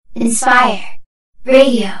Inspire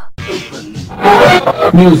Radio.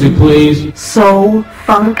 Music, please. Soul,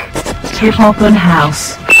 funk, hip-hop and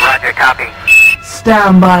house. Roger, copy.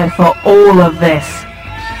 Stand by for all of this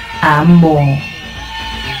and more.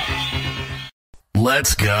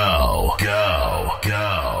 Let's go. Go,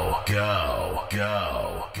 go, go,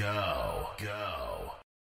 go, go, go.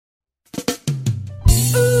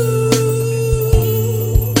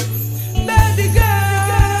 Ooh, baby girl.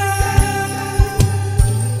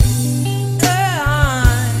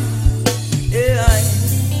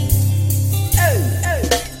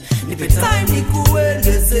 Nipe time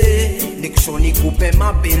nikueleze, nikusho nikupe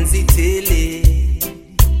mapenzi tele,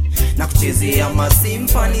 na kuchezea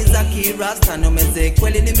masimfani za kirasta, nomeze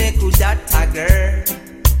kweli nimekudata girl.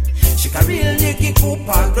 Shika real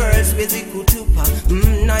nikikupa girl, siwezi kutupa,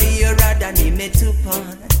 na hiyo rada nimetupa.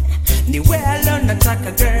 Niwe alone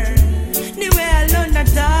nataka girl, niwe alone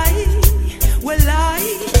nadai, walai.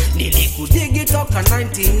 Nilikudigi toka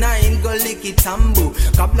 99 goli kitambo,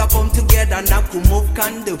 kabla come together na kumove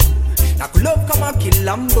kando, na kulove kama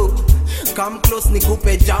kilambo. Come close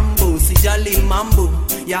nikupe jambo, sijali mambo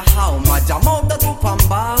ya hao majamao tatupa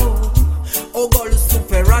mbao. Oh girl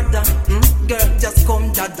super rada, girl just come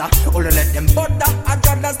dada. All let them bother, I'd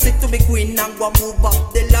rather stick to be queen and go move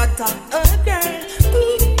up the ladder. Girl,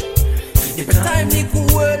 nipe time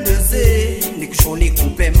nikueleze, nikusho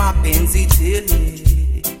nikupe mapenzi tele,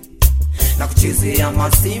 na kuchezea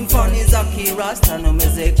masimfoni za kirasta,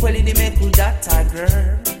 nomeze kweli nimekudata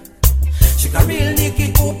girl. Shika real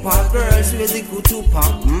nikikupa girl, siwezi kutupa,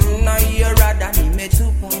 na hiyo rada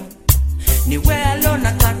nimetupa. Niwe alone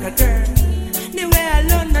nataka girl, niwe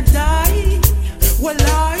alone nadai,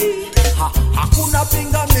 walai. Hakuna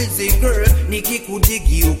pingamizi girl,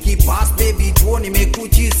 nikikudigi ukipass baby tuo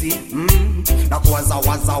nimekuchizi. Na kuwaza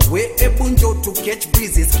waza we, ebu njo to catch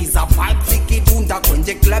breezes. Kiza vibe zikidunda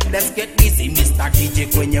kwenye club, let's get busy. Mr. DJ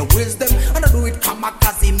kwenye wisdom, and I do it kama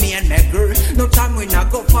kazi, me and my girl. No time when I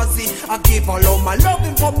go fuzzy, I give all of my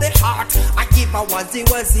loving from the heart. I give her wazi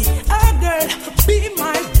wazi, ah girl, be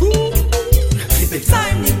my boo. Nipe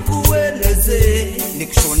time nikueleze,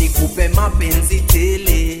 nikusho nikupe mapenzi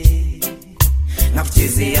tele, na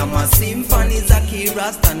kuchezea masimfani za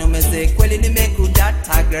kirasta, nomeze kweli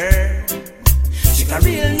nimekudata girl. Shika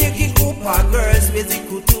real nikikupa girl, siwezi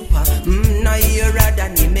kutupa, na hiyo rada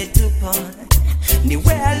nimetupa.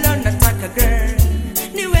 Niwe alone nataka girl,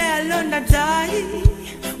 niwe alone nadai,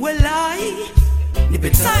 walai. Nipe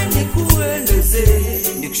time nikueleze,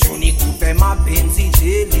 nikusho nikupe mapenzi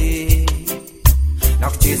tele, na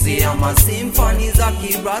kuchezea masimfani za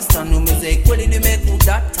kirasta, nomeze kweli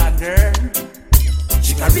nimekudata girl.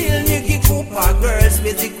 Shika real nikikupa girl,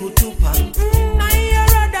 siwezi kutupa, na hiyo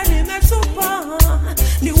rada nimetupa.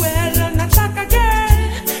 Niwe alone nataka girl,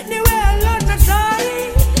 niwe alone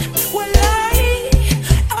nadai, walai.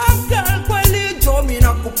 Oh girl kweli jo mi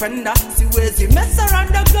nakupenda, siwezi mess around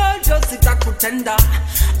the girl, just sitakutenda.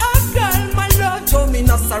 Oh girl my love jo mi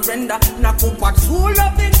na surrender, nakupa true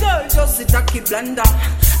loving girl, just sitakiblenda.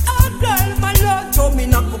 Oh girl my love jo mi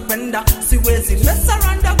nakupenda, siwezi mess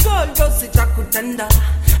around the girl, just sitakutenda.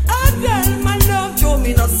 Oh girl my love jo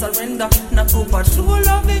mi na surrender, nakupa true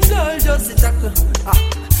loving girl, just sitaku.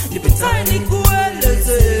 Nipe time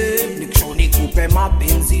nikueleze, nikusho nikupe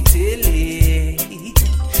mapenzi tele,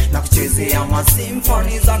 na kuchezea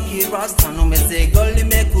masimfoni za kirasta, nomeze girl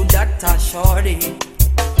nimekudata shorty.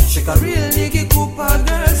 Shika real nikikupa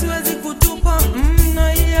girl, siwezi kutupa, na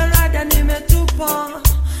hiyo rada nimetupa.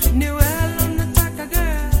 Niwe alone nataka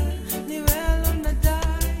girl, niwe alone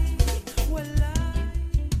nadai, walai.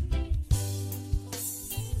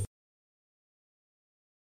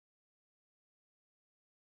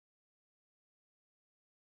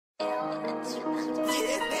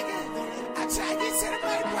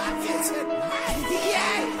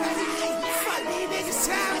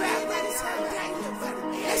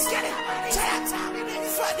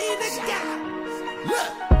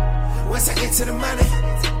 Once I get to the money,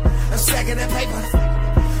 I'm stacking that paper.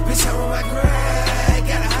 Bitch, I'm on my grind,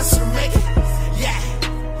 gotta hustle to make it. Yeah,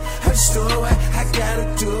 I'm just doing what I gotta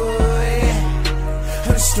do. Yeah,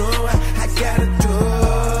 I'm just doing what I gotta do.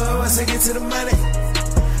 Once I get to the money,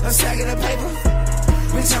 I'm stacking that paper.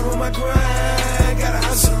 Bitch, I'm on my grind, gotta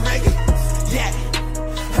hustle to make it. Yeah,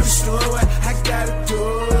 I'm just doing what I gotta do.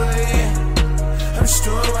 Yeah, I'm just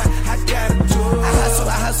doing what I gotta do. I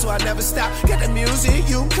hustle, I never stop. Got the music,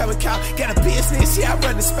 you come and count. Got a business, yeah, I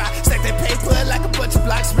run the spot. Stack that paper like a bunch of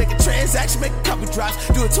blocks, making transactions. action, make a couple drops.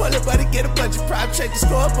 Do a toilet buddy, get a bunch of props. Check the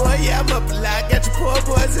scoreboard, yeah, I'm up a lot. Got your poor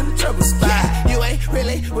boys in the trouble spot. Yeah, you ain't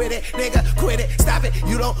really with it, nigga, quit it, stop it.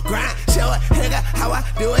 You don't grind, show it, nigga, how I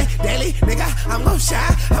do it daily, nigga. I'm gon'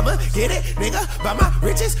 shine, I'ma get it, nigga. By my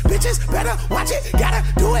riches, bitches, better watch it. Gotta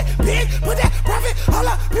do it big, put that profit all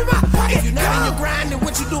up in my pocket. If you're not in your grind, then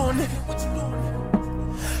what you doing, nigga?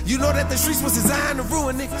 You know that the streets was designed to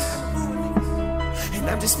ruin niggas. And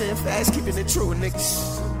I'm just spitting fast, keeping it true,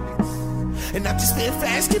 niggas. And I'm just spitting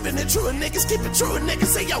fast, keeping it true, niggas. Keep it true, niggas.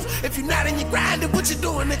 Say, yo, if you're not in your grind, then what you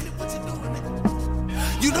doing, nigga?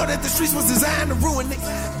 You know that the streets was designed to ruin niggas.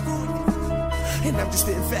 And I'm just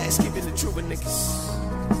spitting fast, keeping it true with niggas.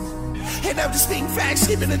 And I'm just speaking facts,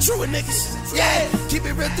 keeping it true with niggas. Yeah, keep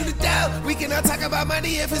it real through the doubt. We cannot talk about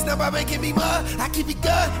money if it's not about making me more. I keep it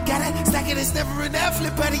good, gotta stack it, it's never enough.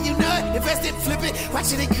 Flip better, you know it. Invest it, flip it,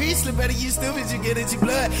 watch it increase. Flip better, you stupid, you get it, your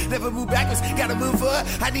blood. Never move backwards, gotta move forward.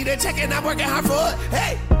 I need a check and I'm working hard for it.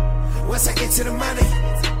 Hey, once I get to the money,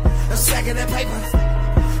 I'm stacking that paper.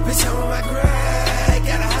 Bitch, I'm on my grind,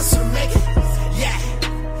 gotta hustle to make it. Yeah,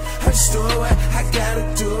 I'm just doing what I gotta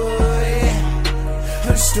do, yeah.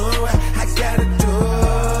 I'm just doing what I gotta do.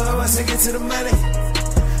 Once I get to the money,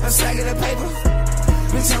 I'm stacking the paper.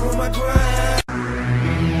 Bitch, I'm on my grind.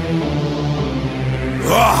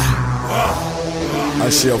 I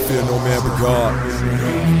shall fear no man but God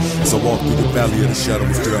as I walk through the valley of the shadow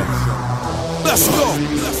of death. Let's go.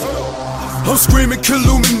 I'm screaming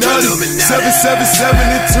Illuminati 777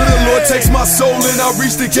 until the Lord takes my soul and I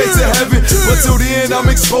reach the gates of heaven. But till the end I'm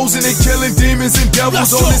exposing and killing demons and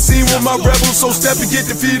devils on the scene with my rebels. So step and get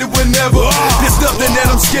defeated whenever. There's nothing that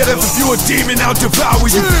I'm scared of. If you a demon, I'll devour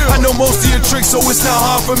you. I know most of your tricks, so it's not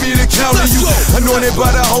hard for me to counter you. Anointed by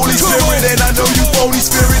the Holy Spirit, and I know you phony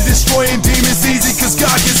spirit. Destroying demons easy, cause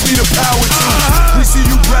God gives me the power to. We see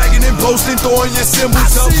you bragging and boasting, throwing your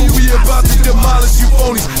symbols up, but we about to demolish you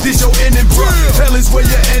phonies. This your ending, bro. Hell is where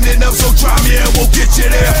you're ending up, so try me and we'll get you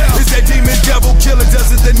there. Is that demon devil killer?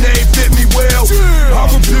 Doesn't the name fit me well? I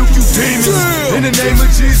rebuke you demons in the name of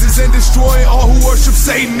Jesus, and destroying all who worship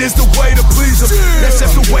Satan is the way to please him. That's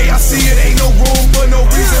just the way I see it. Ain't no room for no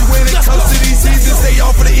reason when it comes to these seasons. They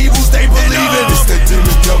all for the evils they believe in. It's that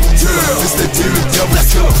demon devil killer. It's that demon devil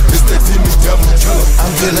killer. It's that demon devil killer. I'm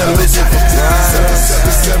dealing with it for pride.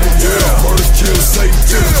 777, yeah. Murder, kill, Satan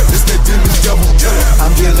killer. It's that demon devil killer.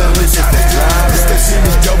 I'm dealing with it for pride. It's that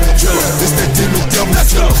demon devil killer. It's that demon devil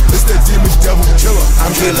killer. It's that demon devil killer.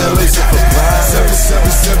 I'm dealing with it for pride.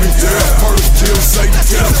 777, yeah. Murder, kill, Satan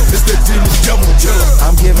killer. It's that demon devil killer.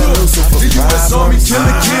 I'm giving Lucifer the U.S. Army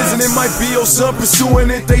killing kids, and it might be your son pursuing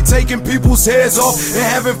it. They taking people's heads off and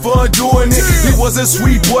having fun doing it. He was a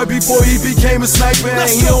sweet boy before he became a sniper, and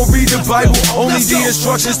he don't read the Bible, only the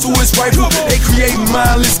instructions to his rifle. They creating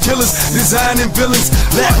mindless killers, designing villains,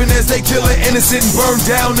 laughing as they kill an innocent and burn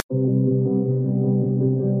down.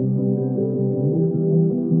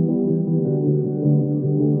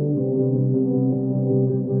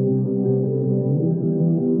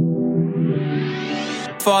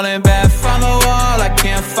 Falling back from the wall, I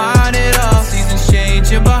can't find it all. Seasons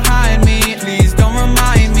changing behind me, please don't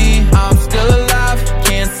remind me. I'm still alive,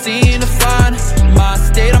 can't seem to find my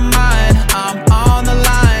state of mind. I'm on the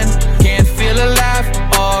line, can't feel alive,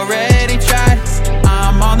 already tried.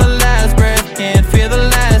 I'm on the last breath, can't feel the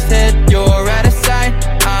last hit. You're out of sight,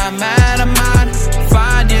 I'm out of mind.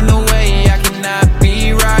 Finding the way, I cannot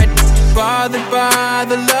be right. Bothered by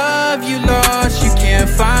the love you lost, you can't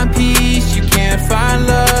find peace, you can't find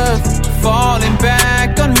love. Falling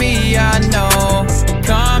back on me, I know.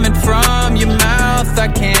 Coming from your mouth, I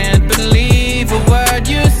can't believe a word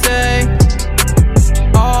you say.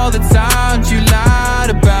 All the times you lied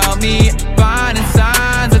about me, finding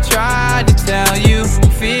signs I tried to tell you.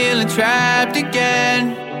 Feeling trapped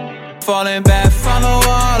again. Falling back from the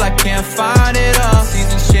wall, I can't find it all.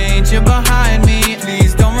 Seasons changing behind me,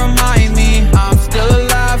 please don't remind me. I'm still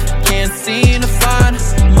alive, can't seem to find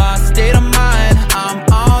my state of mind. I'm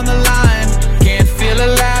on the line, can't feel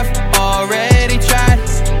alive, already tried.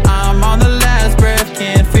 I'm on the last breath,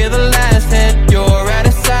 can't feel the last hit. You're out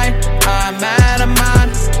of sight, I'm out of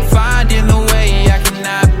mind. Finding the way, I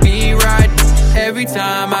cannot be right. Every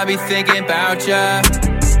time I be thinking about ya,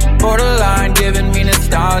 borderline giving me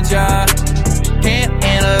nostalgia. Can't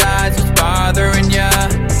analyze what's bothering ya.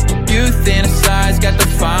 Youth innocence got the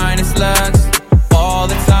finest looks. All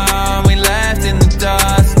the time we left in the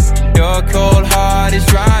dust. Your cold heart is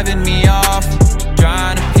driving me off.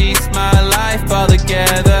 Trying to piece my life all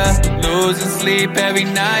together. Losing sleep every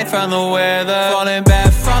night from the weather. Falling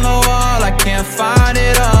back from the wall, I can't find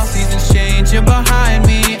it all. Seasons changing behind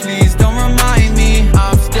me, please don't remind me.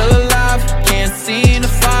 I'm still alive, can't seem to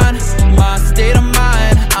find my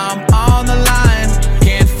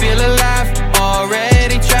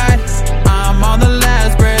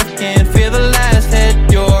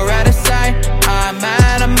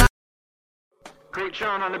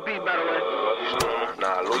beat, by the way.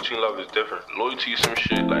 Nah, loyalty and love is different. Loyalty is some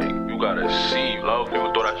shit, like, you gotta see love.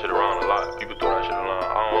 People throw that shit around a lot. People throw that shit around.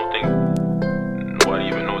 I don't think nobody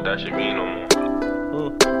even know what that shit mean no more.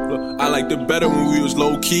 I liked it better when we was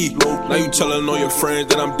low-key. Now you telling all your friends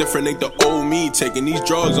that I'm different, ain't the old me. Taking these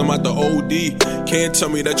drugs, I'm at the OD. Can't tell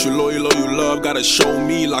me that you loyal or you love, gotta show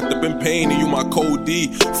me. Locked up in pain and you my code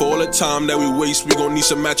D. For all the time that we waste, we gon' need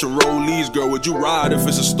some matching rollies. Girl, would you ride if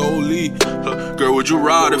it's a Stoli? Girl, would you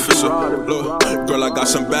ride if it's a... Girl, I got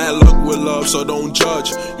some bad luck with love, so don't judge.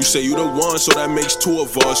 You say you the one, so that makes two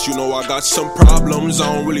of us. You know I got some problems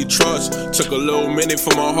I don't really trust. Took a little minute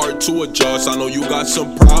for my heart to adjust. I know you got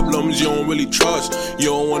some problems you don't really trust. You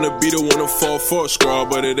don't wanna be the one to fall first, girl,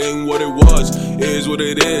 but it ain't what it was. It is what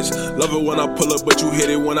it is. Love it when I pull up, but you hit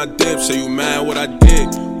it when I dip. Say you mad what I did.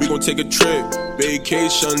 We gon' take a trip.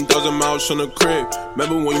 Vacation, 1,000 miles from the crib.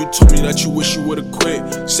 Remember when you told me that you wish you would've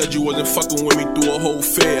quit? Said you wasn't fucking with me through a whole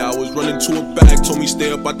fair. I was running to a bag, told me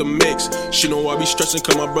stay up out the mix. She know I be stressing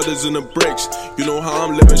cause my brother's in the bricks. You know how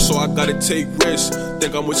I'm living, so I gotta take risks.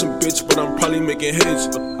 Think I'm with some bitch, but I'm probably making hits.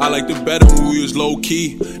 I liked it better when we was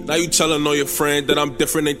low-key. Now you telling all your friends that I'm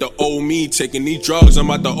different, ain't the old me. Taking these drugs, I'm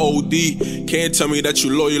at the OD. Can't tell me that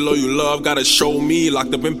you loyal or you love, gotta show me.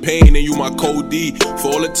 Locked up in pain and you my code D. For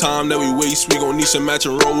all the time that we waste, we gon' need some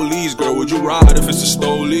matching rollies. Girl, would you ride if it's a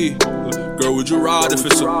Stoli? Girl, would you ride if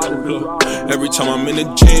it's a... Every time I'm in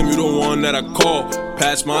the gym, you the one that I call.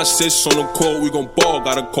 Pass my assists on the court, we gon' ball.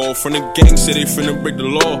 Got a call from the gang, say they finna break the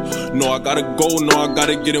law. No, I gotta go, no, I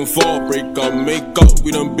gotta get involved. Break up, make up,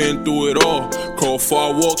 we done been through it all. Crawl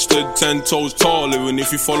far, walk, stood 10 toes tall. Even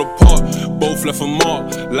if you fall apart, both left a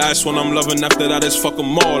mark. Last one I'm loving, after that is fuck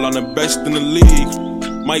 'em all. I'm the best in the league.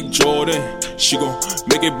 Mike Jordan, she gon'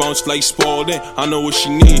 make it bounce like Spalding. I know what she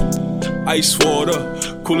need, ice water.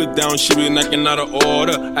 Cool it down, she be knocking out of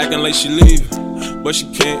order. Acting like she leave, but she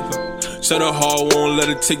can't. Said her heart won't let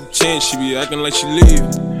her take a chance. She be acting like she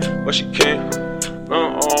leave, but she can't.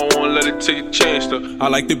 I won't let it take a chance though. I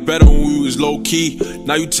liked it better when we was low-key.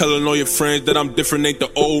 Now you telling all your friends that I'm different, ain't the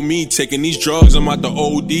old me. Taking these drugs, I'm at the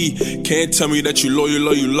OD. Can't tell me that you loyal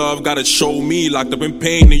or you love, gotta show me. Locked up in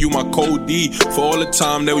pain and you my code D. For all the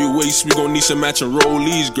time that we waste, we gon' need some matching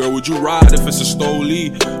rollies. Girl, would you ride if it's a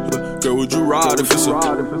Stoli? Girl, would you ride if it's a...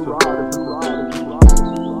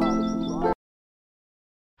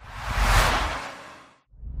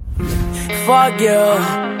 Fuck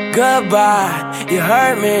you, goodbye, you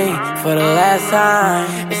hurt me for the last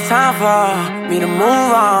time. It's time for me to move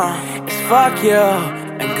on. It's fuck you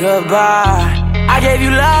and goodbye. I gave you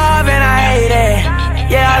love and I hate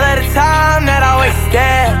it. Yeah, all of the time that I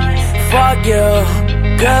wasted. Fuck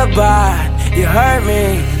you, goodbye, you hurt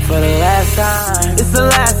me for the last time. It's the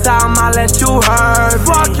last time I let you hurt.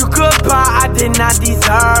 Fuck you, goodbye, I did not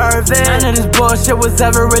deserve it. None of this bullshit was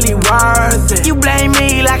ever really worth it. You blame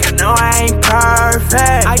me like I know I ain't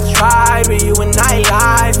perfect. I tried with you and I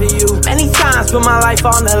lied for you. Many times put my life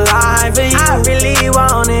on the line for you. I really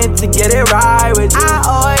wanted to get it right with you. I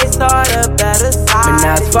always thought a better side, but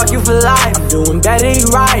now it's fuck you for life. I'm doing better, you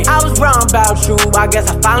right. I was wrong about you, I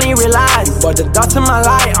guess I finally realized. You brought the dark to my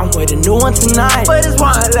light, I'm with a new one tonight. But it's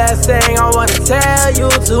one last thing I wanna tell you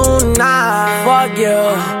tonight. Fuck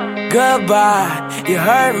you, goodbye, you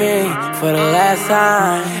hurt me for the last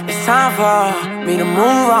time. It's time for me to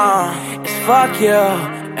move on. It's fuck you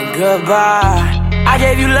and goodbye. I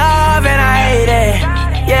gave you love and I hate it.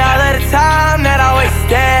 Yeah, all of the time that I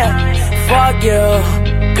wasted. Fuck you,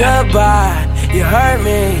 goodbye, you hurt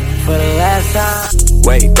me for the last time.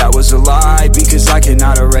 Wait, that was a lie, because I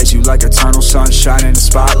cannot erase you like eternal sunshine in a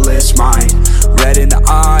spotless mind. Red in the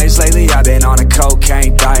eyes, lately I've been on a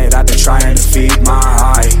cocaine diet. I've been trying to feed my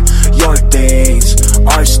high. Your things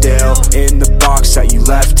are still in the box that you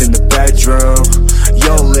left in the bedroom.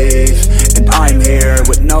 You'll leave, and I'm here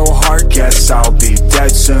with no heart, guess I'll be dead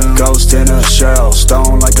soon. Ghost in a shell,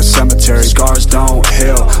 stone like a cemetery. Scars don't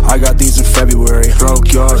heal, I got these in February.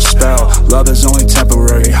 Broke your spell, love is only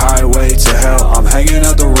temporary. Highway to hell, I'm hanging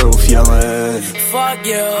out the roof yelling. Fuck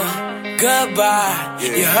you, goodbye,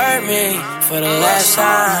 you hurt me for the last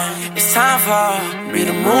time. It's time for me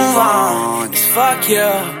to move on. It's fuck you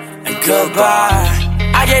and goodbye.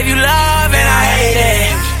 I gave you love and I hate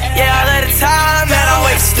it. Yeah, all of the time that I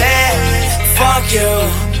wasted. Fuck you,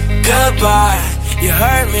 goodbye, you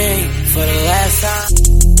hurt me for the last time.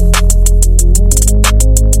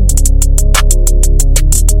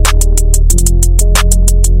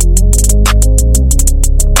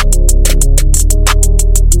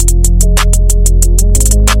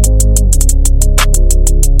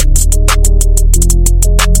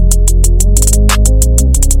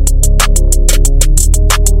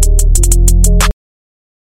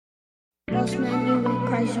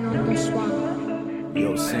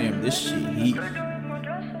 Yo, Sam, this shit heat.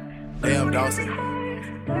 Damn, Dawson.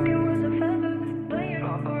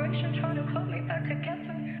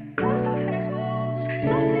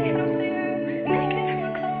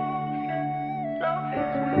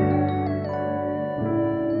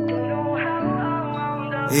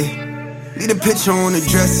 Leave the picture on the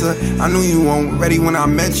dresser. I knew you weren't ready when I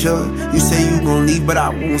met you. You say you gon' leave, but I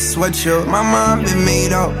won't sweat you. My mind been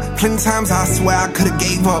made up. Plenty times I swear I could've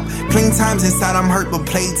gave up. Plenty times inside I'm hurt but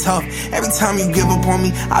play tough. Every time you give up on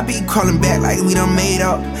me, I be calling back like we done made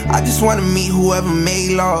up. I just wanna meet whoever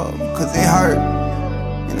made love, cause it hurt,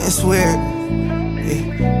 and it's weird.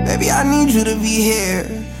 Baby, I need you to be here.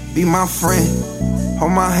 Be my friend,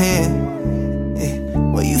 hold my hand.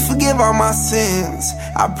 Will you forgive all my sins?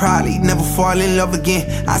 I'll probably never fall in love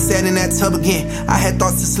again. I sat in that tub again. I had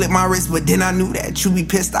thoughts to slit my wrist, but then I knew that you'd be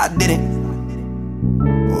pissed I didn't.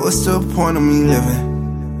 What's the point of me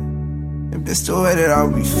living if it's the way that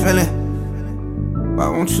I'll be feeling? Why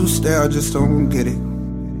won't you stay? I just don't get it.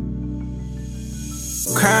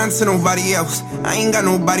 Crying to nobody else, I ain't got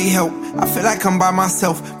nobody help. I feel like I'm by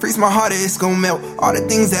myself, freeze my heart or it's gon' melt. All the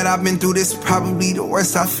things that I've been through, this is probably the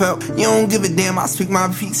worst I felt. You don't give a damn, I speak my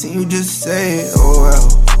peace and you just say, oh well.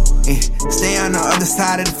 Stay on the other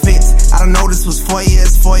side of the fence. I don't know this was for you,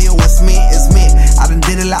 it's for you, what's meant is meant. I done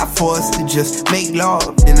did a lot for us to just make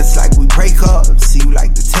love. Then it's like we break up, see you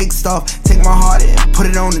like to take stuff. Take my heart and put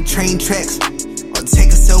it on the train tracks. Or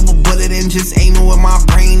take a silver bullet and just aim it with my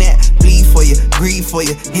brain at. Bleed for you, grieve for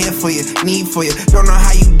you, here for you, need for you. Don't know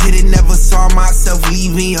how you did it, never saw myself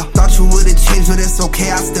leaving you. Thought you would've changed, but it's okay,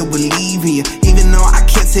 I still believe in you. Even though I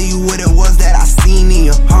can't tell you what it was that I seen in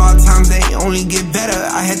you. Hard times, they only get better.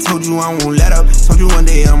 I had told you I won't let up. Told you one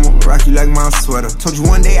day I'ma rock you like my sweater. Told you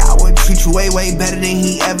one day I would treat you way, way better than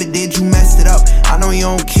he ever did. You messed it up. I know you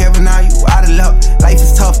don't care, but now you out of luck. Life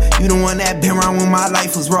is tough, you the one that been around when my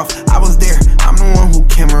life was rough. I was there, I'm the one who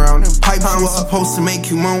came around and piped. I was supposed to make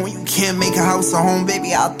you moan when you can't make a house a home.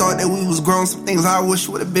 Baby, I thought that we was grown. Some things I wish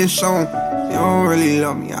would've been shown. You don't really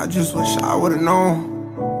love me, I just wish I would've known.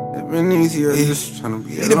 It's been easier just tryna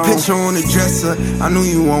be alone. Leave the picture on the dresser. I knew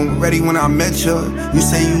you weren't ready when I met you. You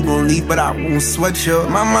say you gon' leave, but I won't sweat you.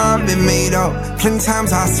 My mind been made up. Plenty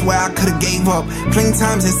times I swear I could've gave up. Plenty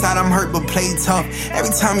times inside I'm hurt but play tough.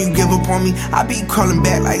 Every time you give up on me, I be calling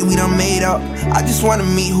back like we done made up. I just wanna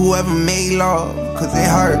meet whoever made love, cause it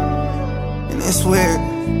hurt, and it's weird.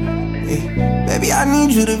 Baby, I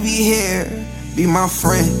need you to be here. Be my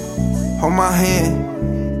friend, hold my hand.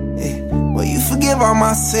 Will you forgive all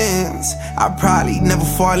my sins? I'll probably never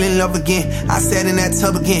fall in love again. I sat in that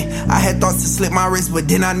tub again. I had thoughts to slit my wrist, but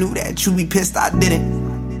then I knew that you'd be pissed I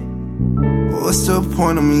didn't. What's the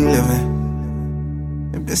point of me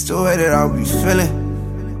living if it's the way that I'll be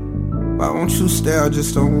feeling? Why won't you stay? I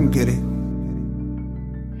just don't get it.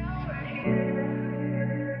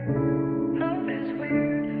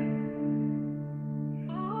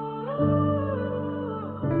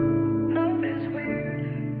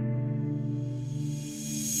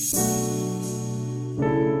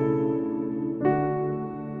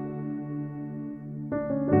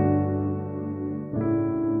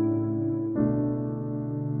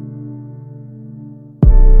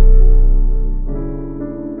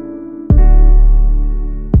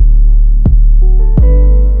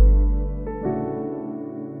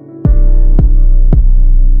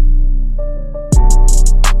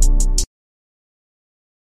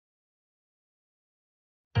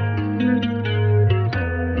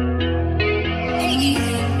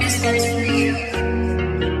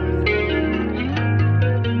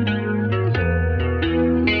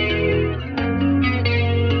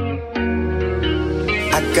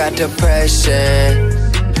 Got depression,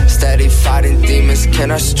 steady fighting demons, can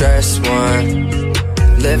I stress one?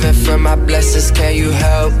 Living for my blessings, can you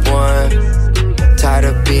help one? Tired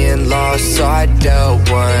of being lost, so I dealt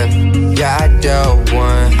one. Yeah, I dealt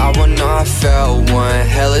one. I will not fail one.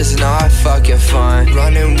 Hell is not fucking fun.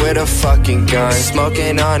 Running with a fucking gun,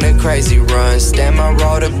 smoking on a crazy run. Stand my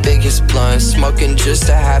road, the biggest blunt. Smoking just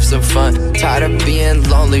to have some fun. Tired of being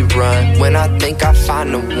lonely, run. When I think I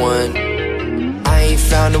find the one, I ain't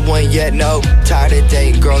found the one yet, no. Tired of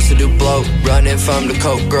dating girls who do blow. Running from the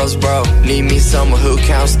coke girls, bro. Need me someone who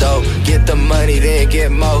counts dough. Get the money, then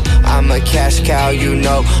get mo. I'm a cash cow, you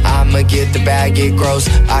know. I'ma get the bag, get gross.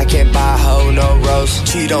 I can't buy a hoe, no rose.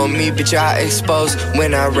 Cheat on me, bitch, I expose.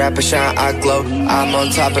 When I rap and shine, I glow. I'm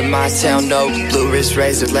on top of my town, no. Blue wrist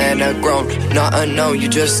razor, land grown. Not unknown, you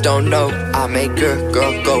just don't know. I make good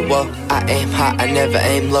girl go, whoa. I aim high, I never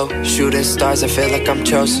aim low. Shooting stars, I feel like I'm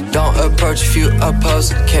chosen. Don't approach if you oppose.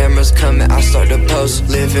 post. Cameras coming, I start to post.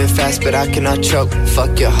 Living fast, but I cannot choke.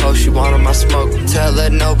 Fuck your hoe, she want all my smoke. Tell her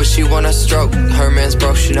no, but she want a stroke. Her man's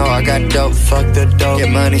broke, she know I got dope. Fuck the dope,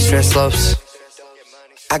 get money, straight slopes.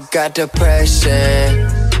 I got depression,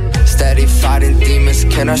 steady fighting demons,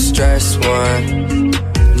 can I stress one?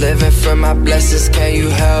 Living for my blessings, can you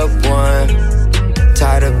help one?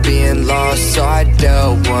 Tired of being lost, so I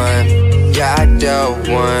dealt one. Yeah, I dealt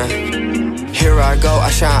one. Here I go, I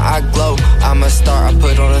shine, I glow. I'm a star, I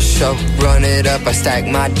put on a show. Run it up, I stack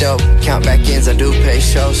my dough. Count back ends, I do pay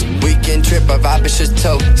shows. Weekend trip, I vibe, it's just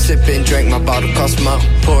toe. Sip and drink, my bottle costs more.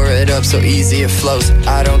 Pour it up so easy it flows.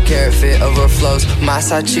 I don't care if it overflows. My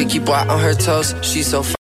side chick keep white on her toes. She's so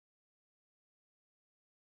f***.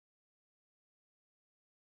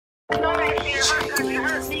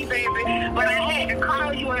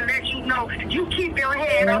 You keep your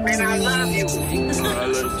head up and I love you. I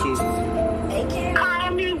love you too.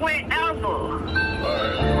 Call me whenever.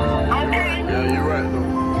 Alright. Okay? Yeah, you're right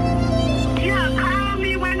though. Yeah, call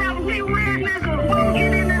me whenever. We real niggas. We don't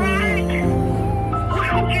get into that. We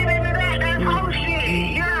don't get into that. That's whole shit.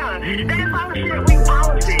 Yeah. That's whole shit. We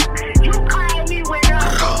boss it. You call me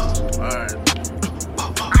whenever. Alright.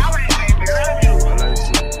 Alright, baby. Love you. I love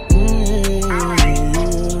you too.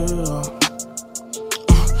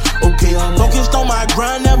 Okay, I'm focused on my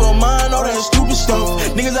grind, never mind all that stupid stuff.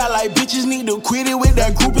 Niggas I like bitches need to quit it with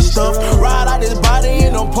that groupie stuff. Ride out this body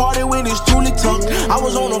in a party when it's truly tucked. I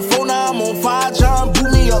was on the phone, now I'm on fire, John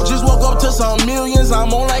boot me up. Just woke up to some millions,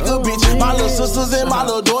 I'm on like a bitch. My little sisters and my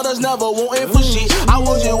little daughters never wantin' for shit. I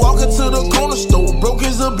was just walking to the corner store, broke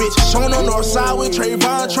as a bitch. Showing the north side with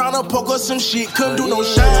Trayvon, tryna poke us some shit. Couldn't do no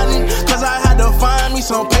shining, cause I had to find me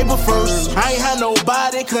some paper first. I ain't had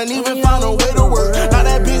nobody, couldn't even find a way to work. Now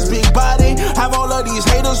that bitch big body, have all of these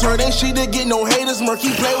haters hurt. Ain't shit to get no haters.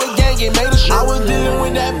 Murky play with gang and made a shirt. I was dealing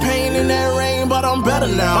with that pain and that rain, but I'm better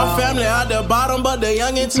now. My family out the bottom, but the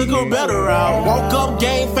youngin' took a better route. Woke up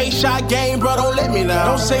game, face shot game, bro, don't let me down.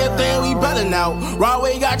 Don't say a thing, we better now.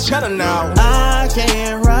 Broadway got cheddar now. I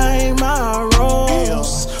can't write my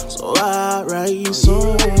wrongs, so I write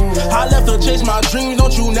songs. I left to chase my dreams,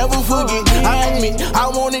 don't you never forget. I admit I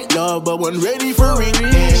wanted love, but wasn't ready for it.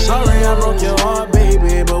 Sorry I broke your heart,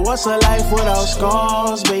 baby, but what's a life without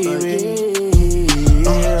scars, baby?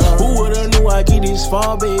 Who would've knew I'd get this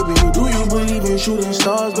far, baby? Do you believe in shooting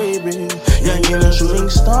stars, baby? Young in a shooting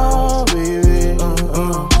star, baby.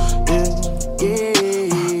 Yeah. Do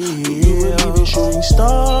you believe in shooting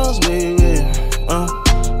stars, baby?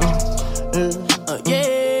 Yeah.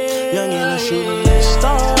 Young in a shooting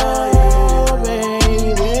star,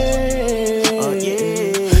 baby. Yeah.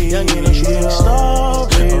 Young in a shooting star,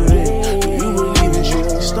 baby. Do you believe in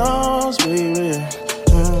shooting stars, baby?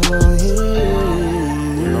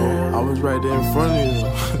 Right there in front of you.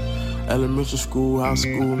 Elementary school, high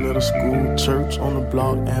school, middle school, church, on the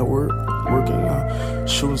block, at work, working out.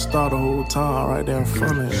 Shooting star the whole time, right there in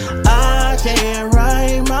front of you. I can't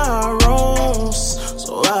write my wrongs,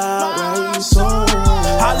 so I write songs.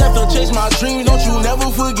 I left to chase my dreams, don't you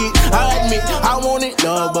never forget. I admit I wanted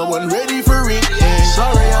love, but wasn't ready for it.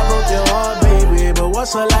 Sorry I broke your heart, baby, but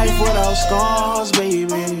what's a life without scars,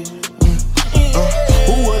 baby?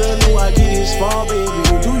 Who would've knew I'd get this far, baby?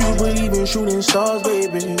 Do you believe in shooting stars,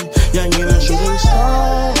 baby? Young in a shooting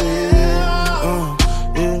star, baby.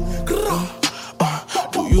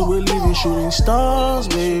 Do you believe in shooting stars,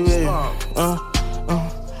 baby?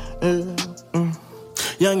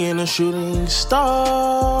 Young in a shooting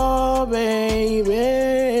star, baby.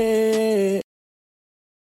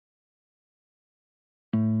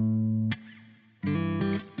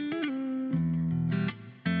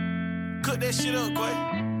 Cook that shit up, boy.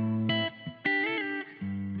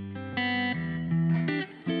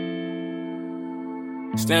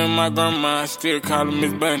 Stand with my grandma, I still call her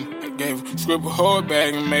Miss Bunny. I gave her script a whole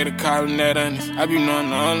bag and made her call her that honest. I be knowing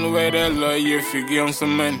the only way that love you if you give them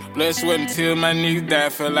some money. Blood, sweat until my niggas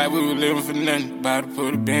died, felt like we were living for nothing. About to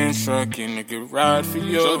put a Benz truck in to get ride for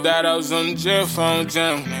you. So that I was on the jail phone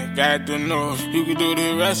jam, that got the noise. You could do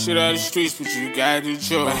the rest shit out the streets, but you got the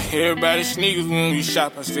choice. Everybody sneakers when we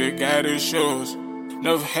shop, I still got the shows.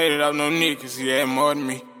 Never hated out no nigga, cause he had more than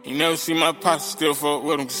me. You never see my pops, still fuck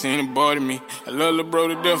with him, cause he ain't bother me. I love lil' bro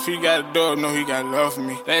to death, he got a dog, know he got love for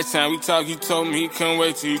me. Last time we talked, he told me he couldn't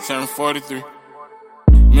wait till he turned 43.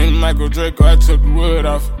 Me and Michael Draco, I took the wood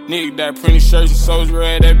off. Nigga that printed shirts and souls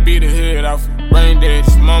red, that beat the hood off. Brain dead,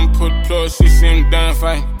 his mama put the plug, she seen him done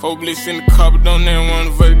fighting. Four bliss in the cupboard, don't never one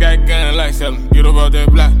of us got gun like tell him, get up out that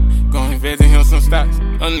block. Go invest in him some stocks.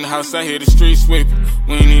 Under the house, I hear the street sweeping,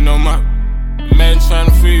 we ain't need no mop. Imagine trying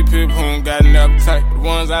to feed people who ain't got an appetite. The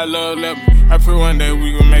ones I love me. I pray one day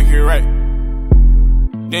we gon' make it right.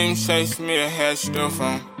 Didn't chase me, I had stuff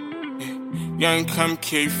on. Young come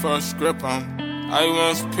key for a script on. All you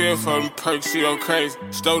want is a pill for them perks, he go crazy.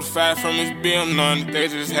 Stole 5 from his BM, knowing that they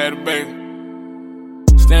just had a baby.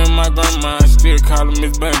 Staying with my grandma, I still call him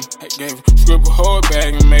Miss Bunny. I gave a script a whole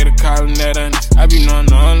bag and made a call in that honey. I be knowing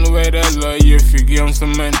the only way that love you if you give him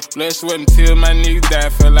some money. Blood, sweat until my niggas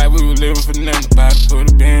died, felt like we were living for nothing. About to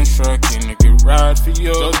put a Benz truck in to get ride for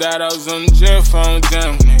you. So that I was on the jail phone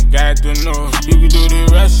down, nigga, got to know. You can do the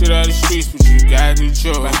rest shit out the streets, but you got to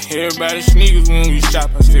choose. Like everybody sneakers when we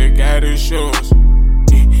shop, I still got his shoes.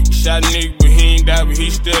 Shot a nigga, but he ain't died, but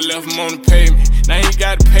he still left him on the pavement. Now he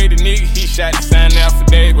gotta pay the nigga, he shot the sign out for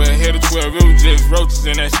days. But hit a 12, it was just roaches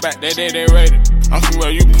in that spot, that day they raided. I'm from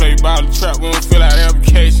where you play ball the trap, we don't fill out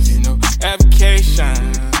applications, you know. Application,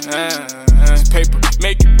 paper,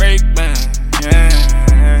 make it break, man.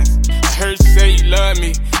 I heard you say you love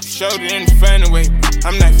me, you showed it in a funny way.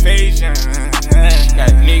 I'm not phasing,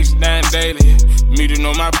 got niggas dying daily. Me to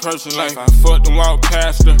know my personal life. I fucked and walked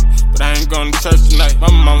past her, but I ain't going to church tonight.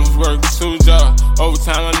 My mama's working 2 jobs.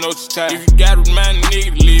 Overtime, I know you tired. If you gotta remind a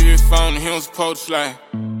nigga to leave his phone, he don't supposed to fly.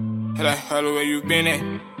 Hey, like, hello, where you been at?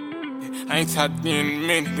 I ain't talked to you in a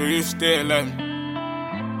minute. Do you still love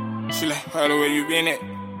me? She like, hello, where you been at?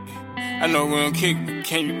 I know we don't kick, but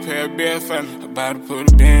can you pay a bill for me? About to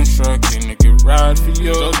put a Benz truck in to get ride for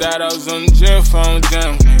you. So that I was on the jail phone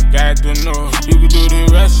down, nigga, got to know. You can do the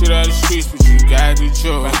rest shit out the streets, but you got to choose.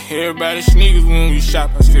 Like everybody sneakers when we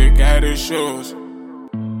shop, I still got his shoes.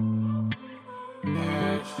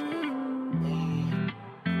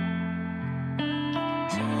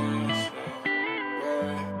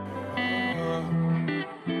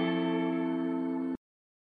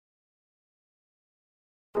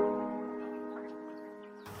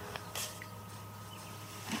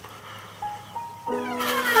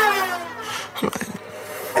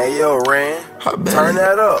 Hey yo, Ran, turn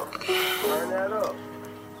that up.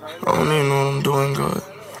 I don't even know what I'm doing good.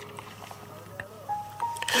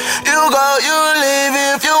 You go, you leave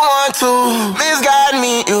if you want to. Misguide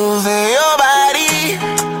me using your body.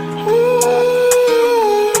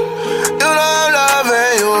 You know I'm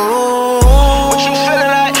loving you. What you feeling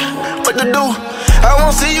like? What to do? I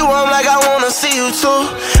won't see you, I'm like I wanna see you too.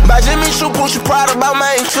 By Jimmy Choo, push you proud about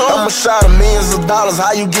mine too. I'm a shot of millions of dollars,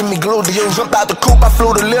 how you get me glued to you? Jumped out the coop, I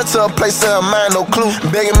flew the lift to a place in her mind, no clue.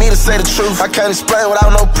 Begging me to say the truth, I can't explain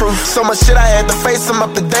without no proof. So much shit I had to face him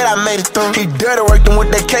up to date, I made it through. He dirty working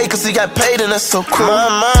with that K cause he got paid and that's so cool. My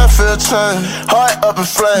mind feel changed, heart up in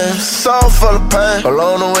flames, soul full of pain.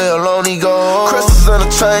 Along the way, alone he goes. Crystals in the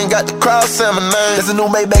chain, got the crowd saying my name. There's a new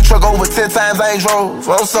Maybach truck over 10 times I ain't drove,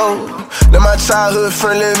 I'm sold. Then my childhood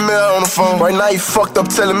friend little mirror on the phone. Right now he fucked up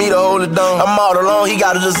telling me to hold it down. I'm all alone, he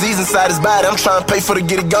got a disease inside his body. I'm trying to pay for to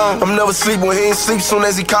get it gone. I'm never sleep when he ain't sleep. Soon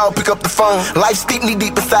as he call, pick up the phone. Life steep knee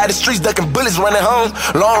deep inside the streets, ducking bullets running home.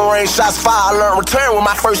 Long range shots fire, I learned return with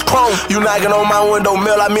my first clone. You knocking on my window,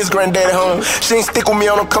 mail, I miss granddaddy home. She ain't stick with me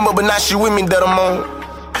on no come up, but now she with me that I'm on.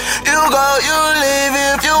 You go, you leave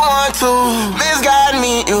if you want to. Misguide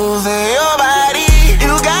me using your body.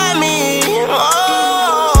 You got me,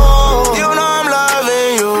 oh. You know I'm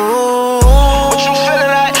loving you. What you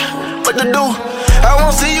feeling like? What to do? I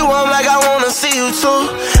won't see you, I'm like I wanna see you too.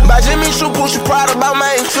 By Jimmy Choo, push you proud about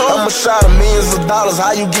mine too. I'm a shot of millions of dollars,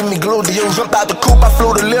 how you get me glued to you? Jumped out the coop, I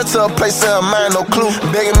flew the lift to a place in her mind, no clue.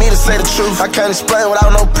 Begging me to say the truth, I can't explain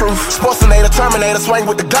without no proof. Sportsinator, Terminator, swing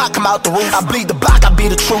with the Glock, come out the roof. I bleed the block, I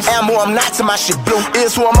be the truth. Ammo, I'm not to my shit blue.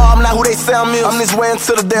 Is who I'm all, I'm not who they say I'm is. I'm this way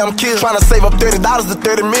until the damn kill. Trying to save up $30 to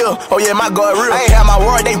 30 mil. Oh yeah, my God, real. I ain't had my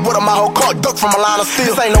word, they put up my whole car, duck from a line of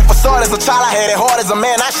steel. This ain't no facade, as a child I had it hard, as a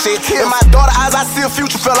man I shed tears. In my daughter eyes, I see a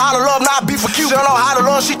future, fell out of love, now I be for cute. She don't know how to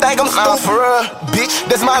love, she think I'm stupid. For real, bitch,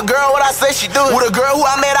 that's my girl, what I say she do. With a girl who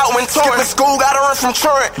I met out when touring. Skipping school, gotta run from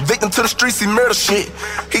truant. Victim to the streets, he murder shit.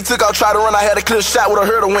 He took out, tried to run, I had a clear shot with a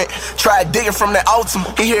hurdle went. Tried digging from that Ultima,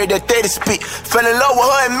 he heard that 30 spit. Fell in love with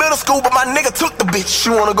her in middle school, but my nigga took the bitch. She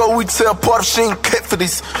wanna go retail part if she ain't cut for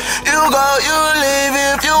this. You go, you leave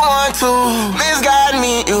if you want to. Misguide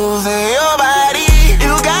me using your body.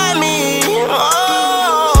 You got me,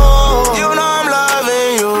 oh. You know I'm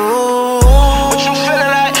loving you. What you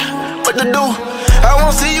feeling like? What to do? I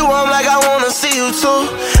won't see you, I'm like I wanna see you too.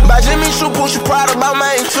 By Jimmy Choo, push you proud about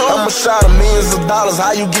mine too. I'm a shot of millions of dollars,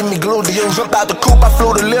 how you get me glued to you? Jumped out the coop, I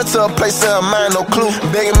flew the lift to a place in her mind, no clue.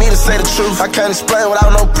 Begging me to say the truth, I can't explain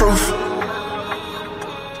without no proof.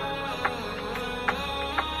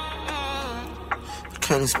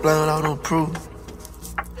 Can't explain without no proof.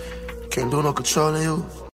 Can't do no controlling you.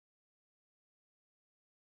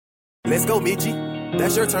 Let's go, Michi.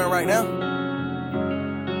 That's your turn right now.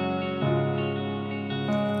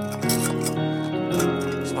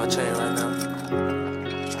 my chain right now.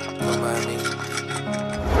 Come by me.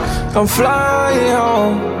 I'm flying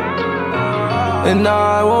home, and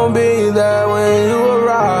I won't be there when you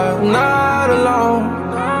arrive. I'm not alone.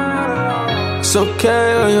 It's okay,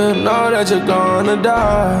 you know that you're gonna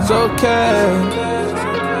die. It's okay.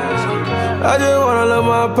 I just wanna look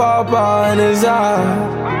my papa in his eye.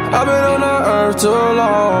 I've been on the earth too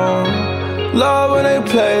long. Love when they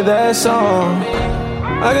play that song.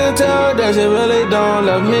 I can tell that she really don't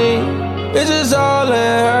love me. It's just all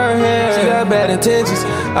in her head. She got bad intentions,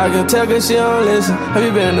 I can tell cause she don't listen. Have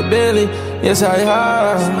you been in the Bentley? Yes I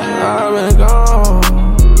have. I've been gone.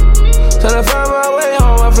 Tryna find my way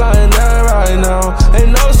home, I'm flying there right now.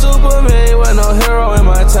 Ain't no Superman with no hero in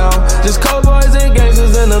my town. Just cowboys and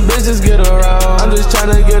gangsters and the bitches get around. I'm just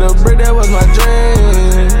tryna get a brick, that was my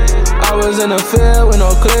dream. I was in the field with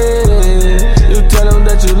no clip. You tell them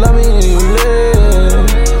that you love me and you live.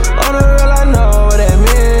 On the real, I know what that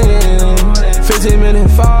means. 15-minute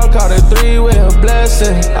fall, caught a 3 with a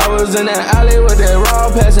blessing. I was in that alley with that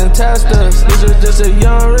raw passing testers. This was just a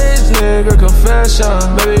young rich nigga confession.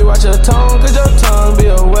 Baby, watch your tone, cause your tongue be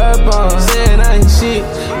a weapon. Saying I ain't shit,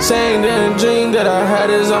 saying that dream that I had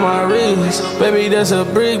is on my wrist. Baby, that's a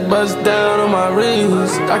brick bust down on my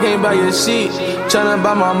wrist. I can't buy your shit, tryna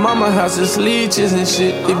buy my mama house, it's leeches and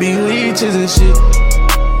shit. It be leeches and shit.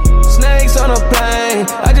 Snakes on a plane,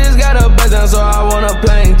 I just got a buzz down so I want a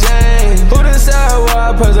plain Jane. Who decide why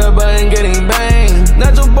I press a button getting banged?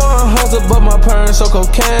 Natural born hustle but my parents so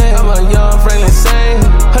cocaine. I'm a young Franklin Saint.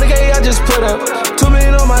 100K I just put up, 2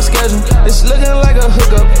 million on my schedule. It's looking like a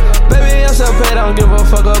hookup. Baby I'm so paid, I don't give a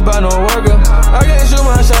fuck about no worker. I can't shoot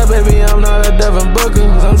my shot, baby, I'm not a Devin Booker.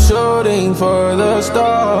 I'm shooting for the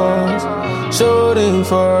stars, shooting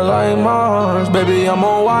for like Mars. Baby I'm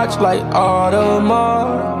on watch like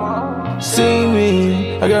Audemars. See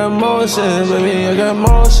me, I got motion, baby, I got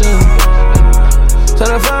motion.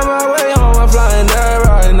 Tryna find my way home, I'm flying there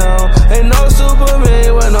right now. Ain't no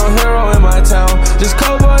Superman with no hero in my town. Just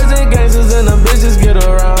cowboys and gangsters and the bitches get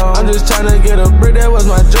around. I'm just tryna get a brick, that was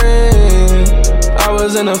my dream. I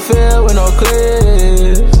was in the field with no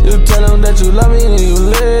clips. You tell them that you love me and you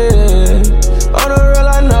live. On the real,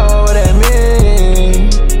 I know what that means.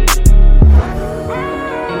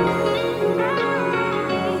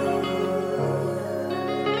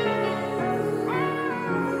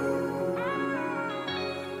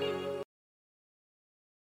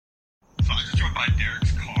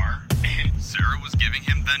 Sarah was giving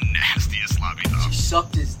him the nastiest sloppy though. She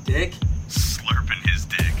sucked his dick? Slurping his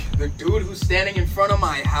dick. The dude who's standing in front of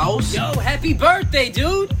my house? Yo, happy birthday,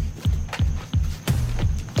 dude!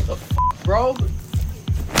 The f***, bro?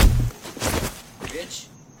 Bitch.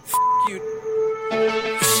 F*** you.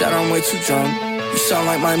 You said I'm way too drunk. You sound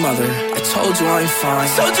like my mother. I told you I'm fine.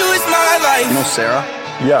 Told you it's my life. You know Sarah?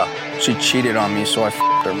 Yeah. She cheated on me, so I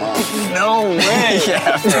f***ed her mom. No way.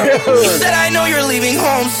 Yeah, bro. You said I know you're leaving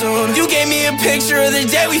home soon. You gave me a picture of the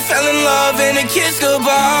day we fell in love and a kiss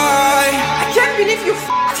goodbye. I can't believe you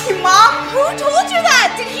f***ed him, Mom. Who told you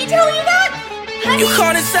that? Did he tell you that? Honey. You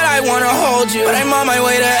called and said I wanna hold you, but I'm on my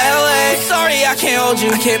way to LA. Sorry I can't hold you,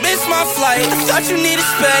 I can't miss my flight. I thought you needed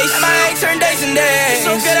space, and my eggs turn days and days.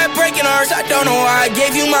 You're so good at breaking hearts, I don't know why I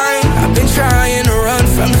gave you mine. I've been trying to run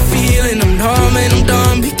from the feeling, I'm numb and I'm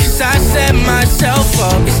dumb because I set myself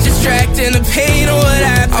up. It's distracting the pain of what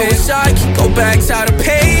happened. I wish I could go back to the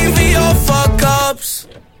pain for your fuck-ups.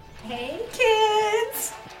 Hey, kids.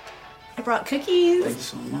 I brought cookies. Thank you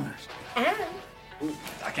so much. And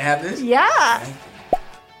I can have this? yeah.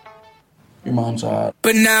 Your mom's hot.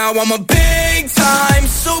 But now I'm a big time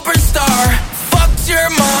superstar. Fucked your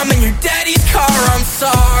mom and your daddy's car, I'm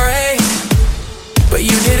sorry, but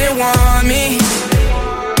you didn't want me.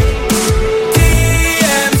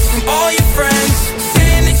 DMs from all your friends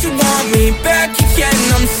saying that you want me back again,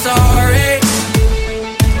 I'm sorry.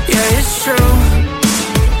 Yeah, it's true.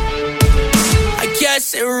 I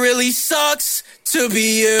guess it really sucks to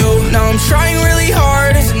be you. Now I'm trying really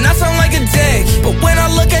hard to not sound like a dick, but when I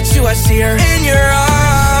look at you I see her in your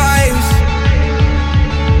eyes.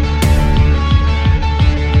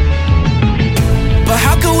 But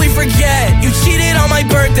how could we forget? You cheated on my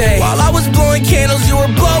birthday. While I was blowing candles you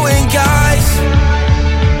were blowing guys.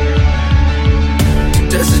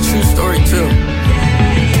 That's a true story too.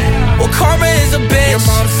 Well, karma is a bitch. Your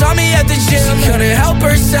mom saw me at the gym. She couldn't help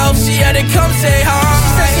herself, she had to come say hi. She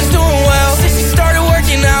said she's doing well since she started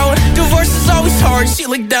working out. Divorce is always hard, she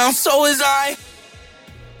looked down, so was I.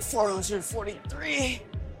 443,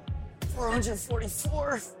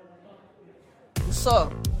 444. What's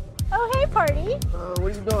up? Oh, hey, party. What are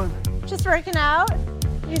you doing? Just working out.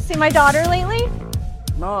 You see my daughter lately?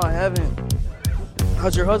 No, I haven't.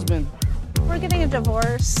 How's your husband? We're getting a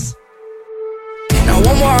divorce. Now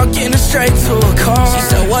I'm walking straight to a car. She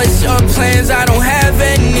said, what's your plans? I don't have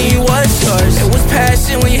any. What's yours? It was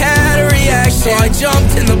passion, we had a reaction. So I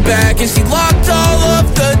jumped in the back and she locked all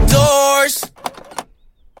of the doors.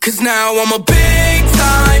 Cause now I'm a big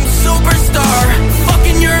time superstar.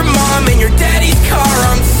 Fucking your mom in your daddy's car.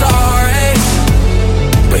 I'm sorry,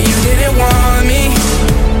 but you didn't want me.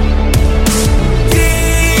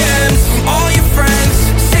 DMs from all your friends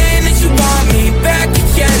saying that you want me back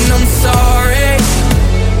again. I'm sorry,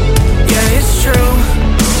 yeah, it's true.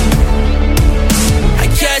 I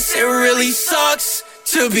guess it really sucks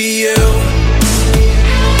to be you.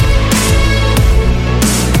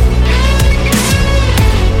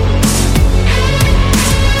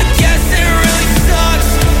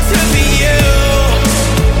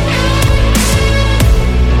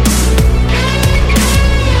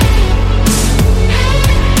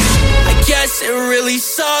 It really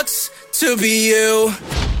sucks to be you.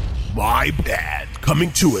 My Bad,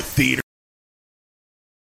 coming to a theater.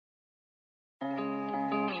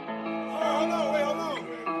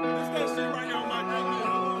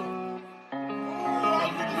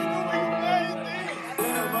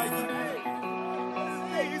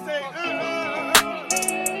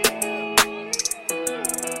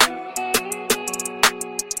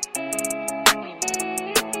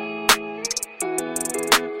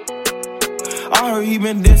 I heard he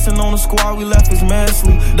been dancing on the squad, we left his man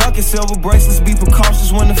sleep. Ducking silver bracelets, be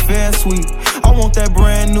precautious when the feds sweep. I want that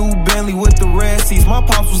brand new Bentley with the red seats. My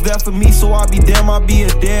pops was there for me, so I be damn, I be a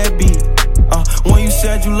deadbeat. When you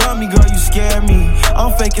said you love me, girl, you scared me.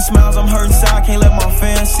 I'm faking smiles, I'm hurting inside, can't let my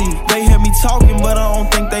fans see. They hear me talking, but I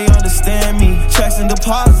don't think they understand me. Checks and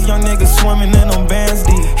deposits, young niggas swimming in them bands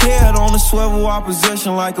deep. Head on the swivel,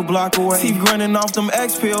 opposition like a block away. Teeth grinning off them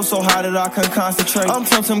X pills, so high that I couldn't concentrate. I'm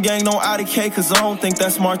Tum gang, no IDK, cause I don't think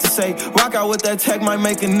that's smart to say. Rock out with that tech, might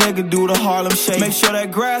make a nigga do the Harlem Shake. Make sure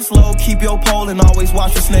that grass low, keep your pole, and always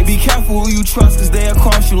watch the snake. Be careful who you trust, cause they'll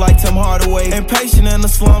cross you like Tim Hardaway. Impatient in the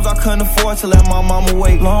slums, I couldn't afford to let my mama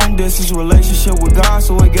wait. Long distance relationship with God,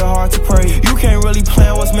 so it get hard to pray. You can't really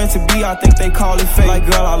plan what's meant to be, I think they call it fate. Like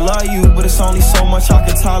girl, I love you, but it's only so much I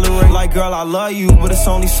can tolerate. Like girl, I love you, but it's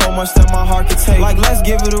only so much that my heart can take. Like let's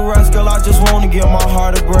give it a rest, girl, I just wanna give my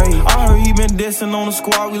heart a break. I heard he been dissing on the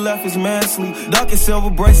squad, we left his man sleep. Ducking silver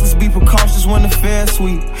bracelets, be precautious when the feds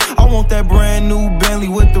sweep. I want that brand new Bentley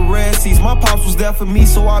with the red seats. My pops was there for me,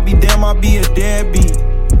 so I be damn, I be a deadbeat.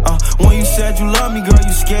 When you said you love me, girl,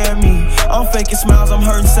 you scared me. I'm faking smiles, I'm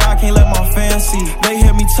hurting inside, can't let my fans see. They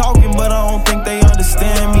hear me talking, but I don't think they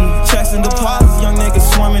understand me. Checks and deposits, young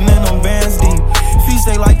niggas swimming in them bands deep. Fees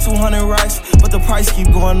they like 200 racks, but the price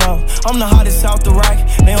keep going up. I'm the hottest out the rack,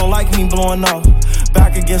 they don't like me blowing up.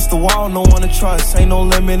 Back against the wall, no one to trust. Ain't no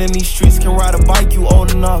limit in these streets, can ride a bike, you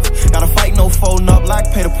old enough. Gotta fight, no folding up, like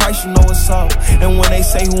pay the price, you know it's up. And when they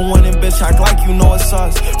say who winning, bitch, act like you know it's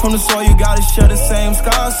us. From the soil, you gotta share the same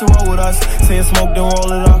scars to roll with us. Saying smoke, then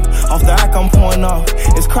roll it up. Off the act, I'm pouring up.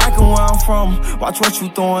 It's cracking where I'm from, watch what you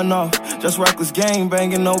throwing up. Just reckless gang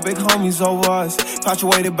banging, no big homies over us.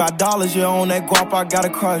 Infatuated by dollars, yeah, on that guap, I got a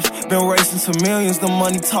crush. Been racing to millions, the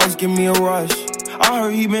money talks give me a rush. I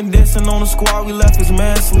heard he been dancing on the squad, we left his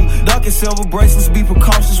man sleep. Ducking silver bracelets, be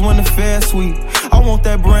precautious when the feds sweep. I want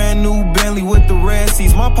that brand new Bentley with the red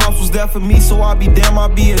seats. My pops was there for me, so I be damn, I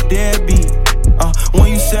be a deadbeat.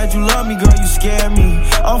 When you said you love me, girl, you scared me.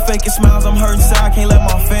 I'm faking smiles, I'm hurting inside, can't let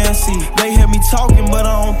my fans see. They hear me talking, but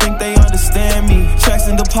I don't think they understand me. Checks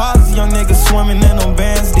and deposits, young niggas swimming in them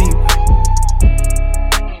bands deep.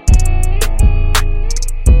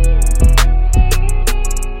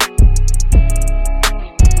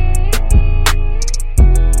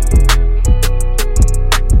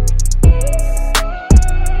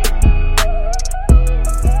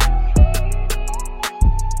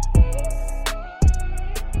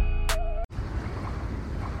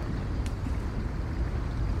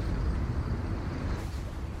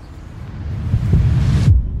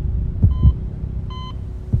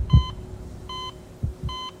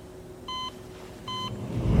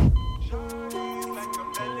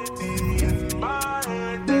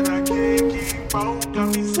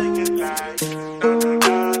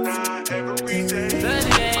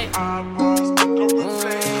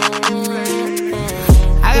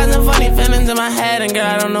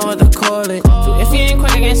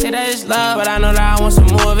 But I know that I want some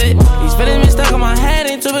more of it. These feelings been stuck on my head,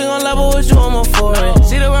 ain't too big on level with you, I'm all for it.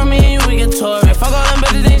 See the world, me and you, we get tore it. Fuck all them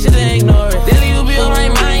better things, shit, they ignore it. Daily, you be on my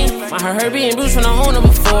mind. My heart hurt being bruised from the owner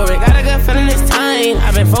before it. Got a good feeling this time.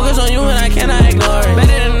 I've been focused on you and I cannot ignore it.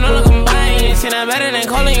 Better than all combined. Shit, I'm better than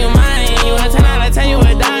calling you mine. You a 10 out of 10, you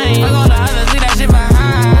a dime. Fuck all the others, leave that shit behind.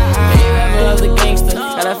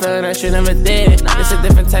 feeling that you never did. It's a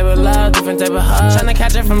different type of love, different type of hug. Tryna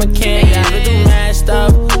catch it from a kid. Yeah, I've been through mad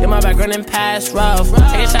stuff. In my background and past rough.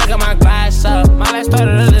 Take a shot, got my glass up. My life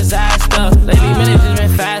started a disaster. Lately, minutes just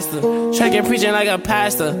been faster. Tracking, preaching like a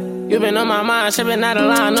pastor. You been on my mind, shipping out of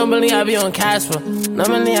line. Normally I be on Casper.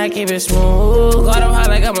 Normally I keep it smooth. Got up high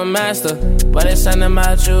like I'm a master. But it's something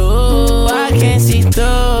about you I can't see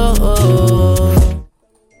through.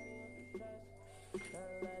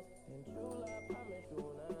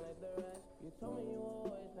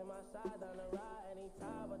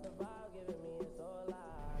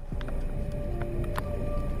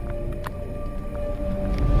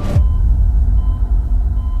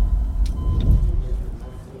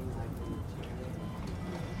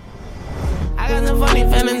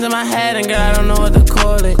 In my head, and girl, I don't know what to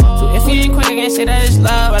call it. So if you ain't quick, I can't say that it's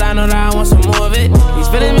love, but I know that I want some more of it. These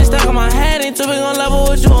feelings been stuck on my head, ain't too big on level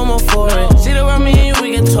with you, I'm all for it. See the world, me and you,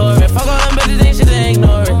 we can tour it. Fuck all them bitches, ain't shit to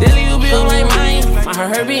ignore it. Daily, you be on my mind. My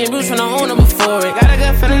heart hurt being bruised when I own it before it. Got a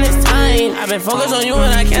good feeling this time. I've been focused on you and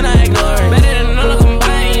I cannot ignore it. Better than all the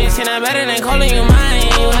combined. See, not better than calling you mine.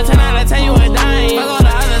 You a 10 out of 10, you a dime. Fuck all the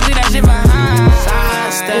others, leave that shit behind.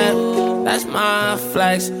 Side step, that's my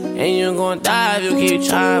flex. And you gon' die if you keep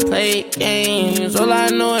trying to play games. All I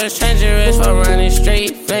know is treacherous for running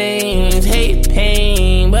straight flames. Hate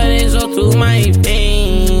pain, but it's all through my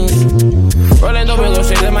veins. Rolling dope and go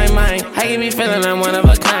straight to my mind. I can be feeling I'm one of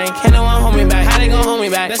a kind. Can't no one hold me back, how they gon' hold me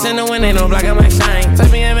back? That's in the wind, ain't no blocking my shine.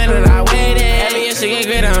 Took me a minute, I waited. Every year she get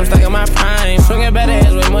greater, I'm stuck in my prime. Swinging better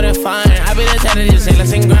is way more than fine. I be the type to just say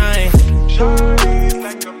let's and grind. Shawty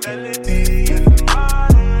like a melody.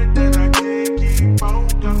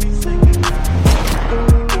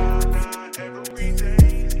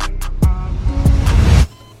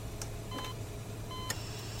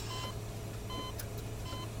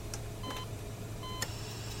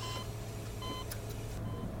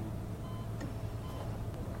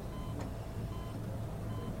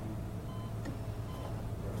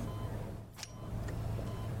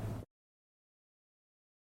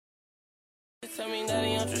 Tell me that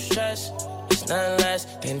ain't your stress. It's nothing less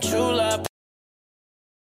than true love.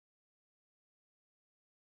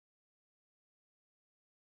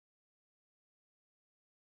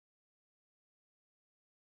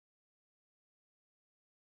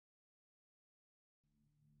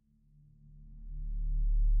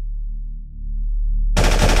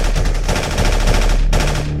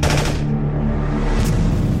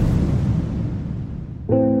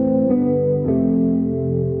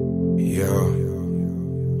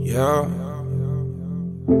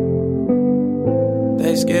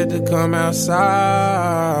 They scared to come outside.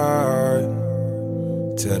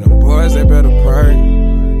 Tell them boys they better pray.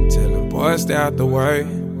 Tell them boys stay out the way.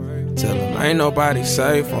 Tell them ain't nobody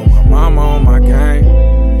safe. On my mama, on my gang.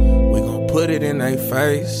 We gon' put it in their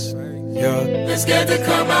face. Yeah. They scared to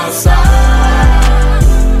come outside.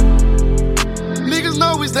 Niggas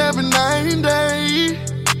know we stepping 90.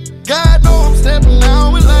 God know I'm stepping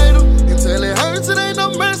out with later. Until it hurts, it ain't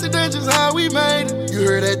no mercy, that's just how we made it. You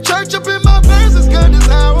heard that church up in my verses, God, this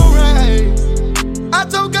how I'm raised. I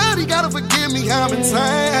told God he gotta forgive me, I'm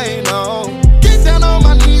insane, oh. Get down on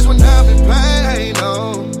my knees when I'm in pain,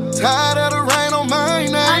 oh. Tired of the rain on my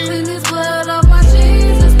name. I clean this blood off my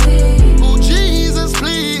Jesus, please. Oh, Jesus,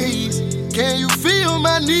 please. Can you feel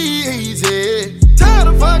my needs, yeah. Tired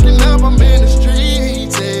of fucking up, I'm in the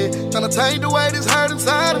streets, yeah. Tryna take the weight that's hurt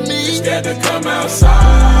inside of me. Scared to come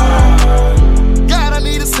outside. God, I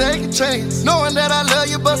need a second chance. Knowing that I love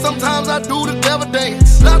you, but sometimes I do the devil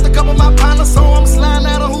dance. Lost a couple of my partners, so I'm sliding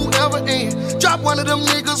out of whoever in. Drop one of them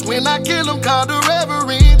niggas when I kill them, call the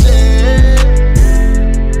reverend, yeah.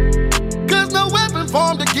 Cause no weapon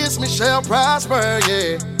formed against me shall prosper,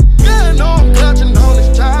 yeah. God know I'm clutching on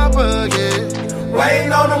this chopper, yeah.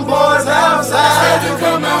 Waiting on them boys outside. Scared to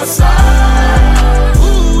come outside.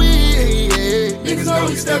 Ooh, yeah. Niggas know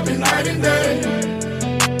we stepping night and day.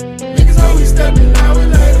 Niggas know we stepping now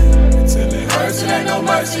and later. Until it hurts, it ain't no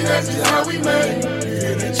mercy, that's just how we made. You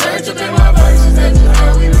hear the church up in my verses, that's just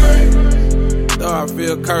how we made. Though I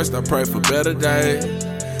feel cursed, I pray for better days.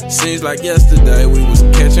 Seems like yesterday we was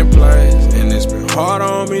catching plays. And it's been hard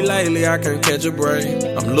on me lately, I can't catch a break.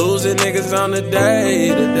 I'm losing niggas on the day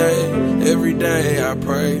to day. Every day I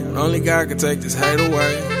pray, only God can take this hate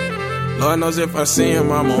away. Lord knows if I see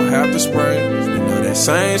him, I'm gonna have to spray. You know that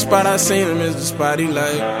same spot I seen him is the spot he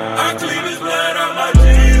lay. I clean his blood on my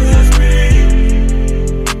Jesus,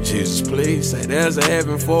 please. Jesus, please, say there's a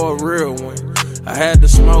heaven for a real one. I had to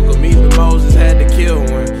smoke him, even Moses had to kill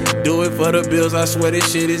one. Do it for the bills, I swear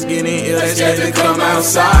this shit is getting ill. They scared to come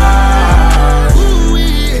outside. Ooh,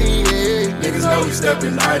 yeah. Niggas know we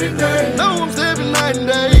stepping night and day. Know I'm stepping night night and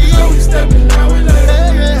day. So we stepping out with like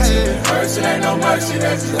it hurts, it ain't no mercy,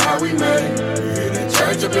 that's just how we made. You hear the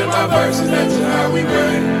church up in my verses, that's just how we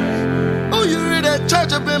made. Oh, you hear that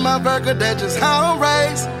church up in my burger, that's just how I'm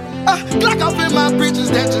raised. Glock off in my britches,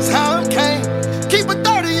 that's just how I'm came. Keep a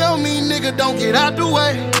 30 on me, nigga, don't get out the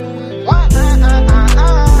way.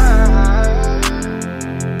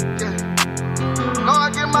 Know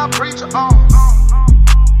I get my preacher on.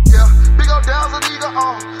 Yeah, big old Dazzle Eagle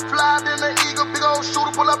on. Fly in the eagle, big old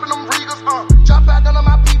shooter, pull up in them Regals on. Drop out none of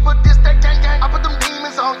my people, this that gang gang. I put them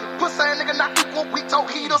demons on you. Pussy nigga not equal, we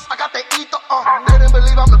told heaters. I got that ether on. They didn't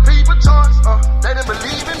believe I'm the people choice. They didn't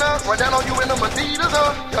believe in us. Run down on you in them Adidas.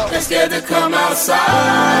 They're scared to come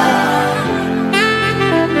outside.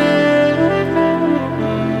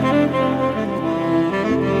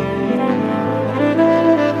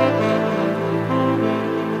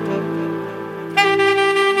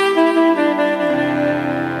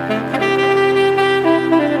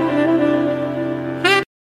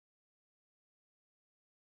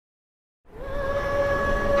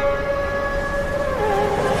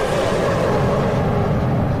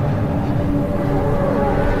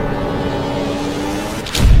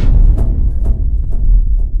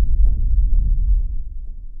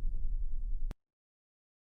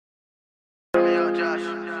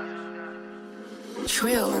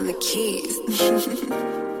 Trill on the keys.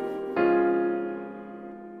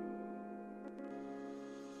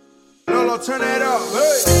 Lolo, turn that up.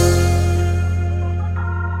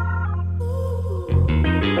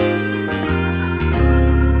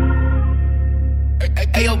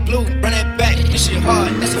 Hey, yo, Blue, run that back. This shit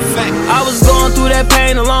hard, that's a fact. I was going through that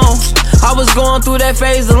pain alone. I was going through that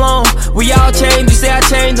phase alone. We all changed, you say I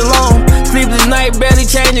changed alone. Sleepless night, barely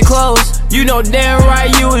changing clothes. You know damn right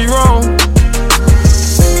you was wrong.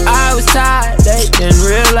 I was tired, they didn't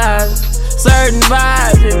realize certain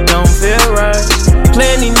vibes, it don't feel right.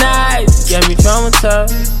 Plenty nights, get me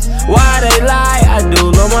traumatized. Why they lie, I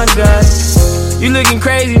do, oh my God. You looking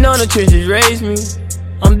crazy, know the trenches raised me.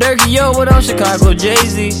 I'm Dirkie, yo, what up, Chicago,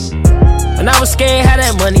 Jay-Z. And I was scared how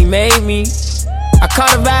that money made me. I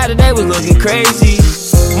caught a vibe that they was looking crazy.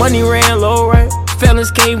 Money ran low, right?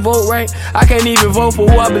 Felons can't vote right. I can't even vote for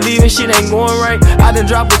who I believe in, shit ain't going right. I done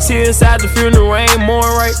dropped a tear inside the funeral, ain't more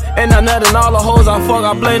right. And I nut and all the hoes I fuck,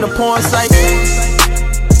 I blame the porn site.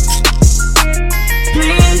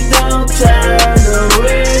 Please don't turn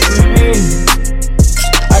away from me.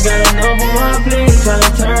 I got enough on my plate, tryna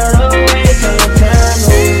turn away, tryna turn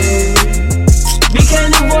away.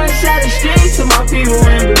 Became the voice out the street to my people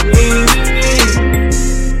and believe in me.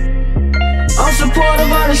 I'm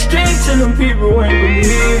supportive of the streets and them people ain't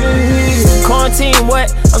believing. Quarantine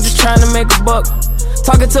what? I'm just trying to make a buck.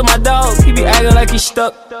 Talking to my dog, he be acting like he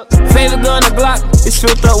stuck. Favorite gun, a Glock, it's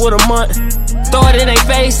filled up with a month. Throw it in their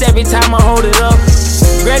face every time I hold it up.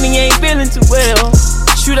 Granny ain't feeling too well.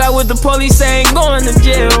 Shoot out with the police, I ain't going to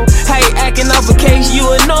jail. How you acting off a case, you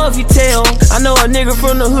would know if you tell. I know a nigga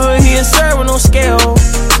from the hood, he ain't serving no scale.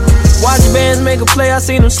 Watch bands make a play, I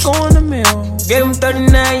seen him scoring the mill. Gave him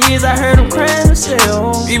 39 years, I heard him crying in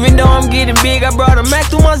cell. Even though I'm getting big, I brought him back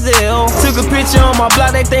to my Zelle. Took a picture on my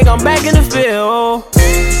block, they think I'm back in the field.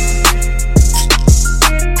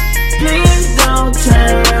 Please don't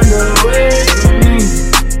turn away from me.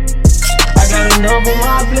 I got enough on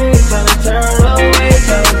my plate, tryna turn away,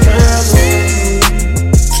 tryna turn away.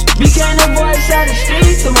 Became the voice out the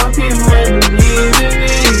streets, so my people ain't believe in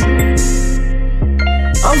me.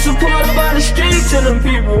 I'm supported by the streets and them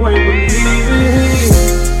people ain't believing me.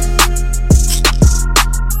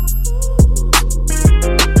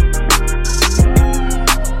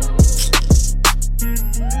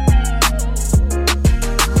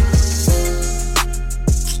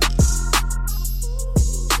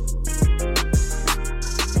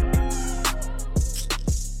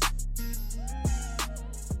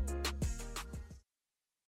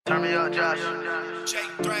 Turn me up, Josh.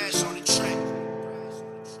 Jake Thrash on the track.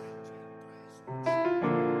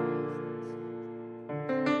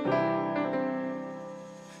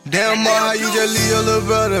 Damn, ma, how you just leave your little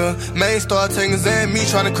brother? Main start taking Zan, me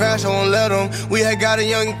tryna crash, I won't let him. We had got a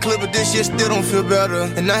young clip, but this shit still don't feel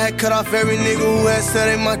better. And I had cut off every nigga who had said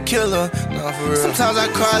they my killer. Nah, for real. Sometimes I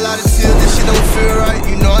cry a lot of tears, this shit don't feel right.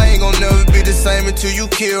 You know I ain't gon' never be the same till you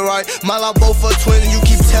kill right. My life both for twins and you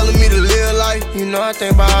keep telling me to live life. You know I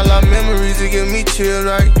think about all our memories that give me chill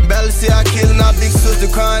right. Barely see our kids and our big sister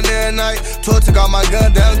crying every night. Took out my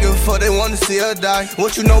gun, they don't give a fuck, they wanna see her die.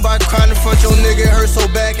 What you know about crying in front your nigga? It hurt so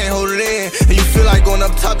bad, can't hold it in. And you feel like going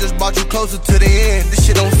up top just brought you closer to the end. This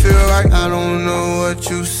shit don't feel right. I don't know what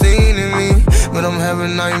you seen in me, but I'm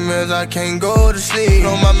having nightmares, I can't go to sleep.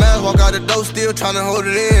 On my mask, walk out the door, still tryna hold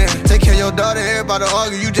it in. Take care of your daughter, everybody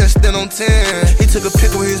argue, you just stand on 10. He took a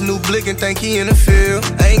pic with his new blick and think he in the field.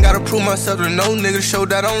 I ain't gotta prove myself to no nigga, show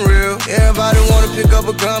that I'm real. Everybody wanna pick up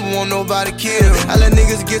a gun, but won't nobody kill. I let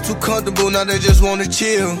niggas get too comfortable, now they just wanna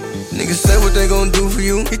chill. Niggas say what they gon' do for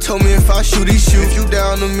you. He told me if I shoot, he shoot. If you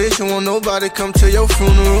down the mission, won't nobody come to your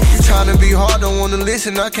funeral. You tryna be hard, don't wanna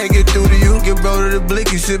listen, I can't get through to you. Get bro to the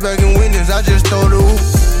blick, you sit back and witness, I just throw the hoop.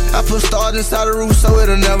 I put stars inside the roof so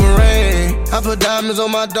it'll never rain. I put diamonds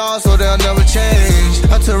on my dogs so they'll never change.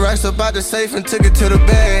 I took racks up out the safe and took it to the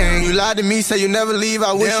bank. You lied to me, say you never leave,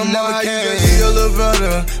 I wish you never came. You see your little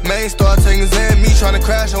brother, man start taking Zan, me tryna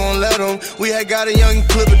crash, I won't let him. We had got a young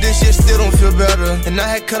clip, but this shit still don't feel better. And I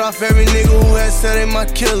had cut off every nigga who had said they my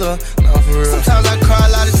killer. Nah, for real. Sometimes I cry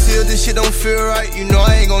a lot of tears, this shit don't feel right. You know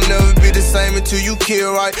I ain't gon' never be the same until you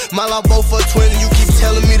kill right. My life both for twins and you keep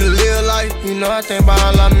telling me to live life. You know I think about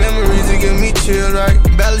all our memories that give me chill right.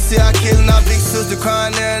 Barely see our kids and our big sister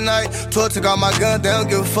crying every night. Took out my gun, they don't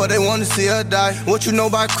give a fuck, they wanna see her die. What you know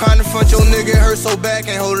about crying in front your nigga? It hurt so bad,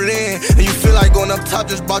 can't hold it in. And you feel like going up top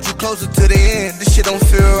just brought you closer to the end. This shit don't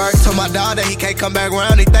feel right. Told my dog that he can't come back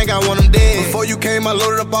around, he think I want him dead. Before you came, I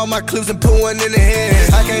loaded up all my clips and put one in the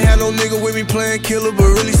head. I can't have no nigga with me playing killer, but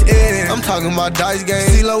really scared. I'm talking about dice game.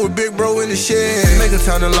 CeeLo with Big Bro in the shed. Make her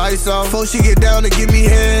turn the lights off. Before she get down and give me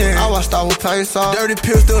head. I watched out with paint sauce. Dirty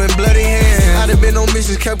pistol and bloody hands. I done been on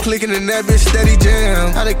missions, kept clicking and that bitch steady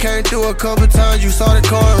jam. I done came through a couple times, you saw the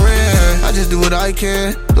car and ran. I just do what I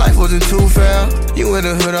can, life wasn't too fair. You in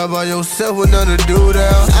the hood all by yourself with nothing to do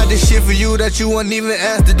there. I did shit for you that you wasn't even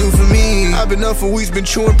asked to do for me. I've been up for weeks, been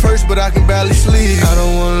chewing purse, but I can barely sleep. I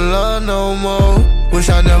don't wanna love no more. Wish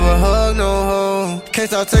I never hugged no hoe. Can't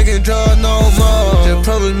stop taking drugs no more. Just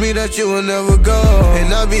promise me that you will never go.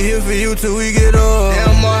 And I'll be here for you till we get old.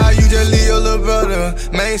 Damn, more how you just leave your little brother.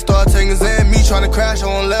 Man start taking Zan, me tryna crash, I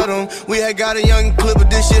won't let him. We had got a young clip, but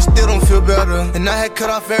this shit still don't feel better. And I had cut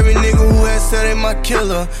off every nigga who had said they my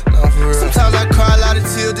killer. Nah, for real. Sometimes I cry a lot of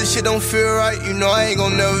tears, this shit don't feel right. You know I ain't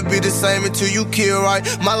gon' never be the same until you kill right.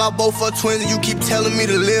 My life both for twins and you keep telling me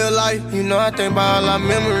to live life. You know I think about all our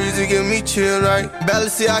memories that give me chill right. Barely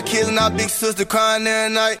see our kids and our big sister crying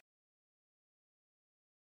every night.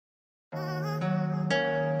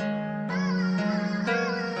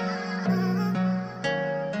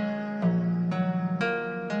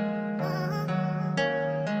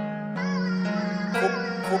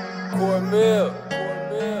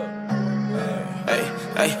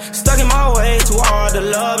 Hey, stuck in my way, too hard to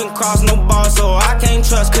love and cross no bars, so I can't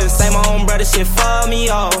trust. Couldn't say my own brother, shit fuck me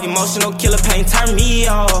off. Emotional killer pain turn me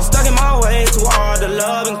off. Stuck in my way, too hard to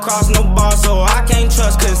love and cross no bars, so I can't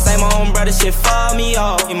trust. Couldn't say my own brother, shit fuck me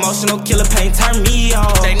off. Emotional killer pain turn me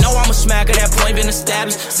off. They know I'm a smacker, that point been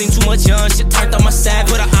established. Seen too much young shit turned on my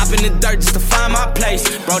savage. Put a op in the dirt just to find my place.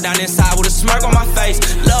 Bro down inside with a smirk on my face.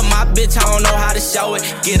 Love my bitch, I don't know how to show it.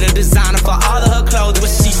 Get a designer for all of her clothes,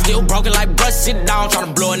 but she still broken like brush it down.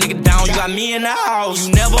 Tryna blow a nigga down, you got me in the house.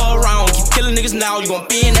 You never around, keep killing niggas now, you gon'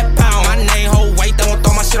 be in that pound. My name hold weight, they won't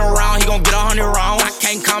throw my shit around. He gon' get 100 rounds, I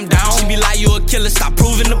can't calm down. She be like, you a killer, stop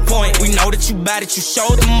proving the point. We know that you bad, that you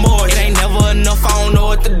showed them boys. It ain't never enough, I don't know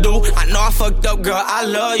what to do. I know I fucked up, girl, I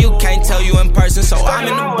love you. Can't tell you in person, so I'm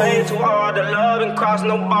in the way too hard to love and cross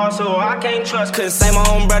no bars, so I can't trust. Couldn't say my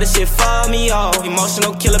own brother, shit fuck me off.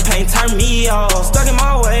 Emotional killer pain turn me off. Stuck in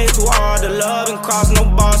my way too hard to love and cross no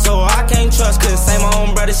bars, so I can't trust. Couldn't say my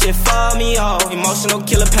own brother, shit fuck me off. Emotional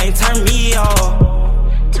killer pain turn me off.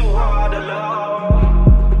 Too hard to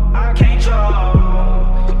love, I can't trust.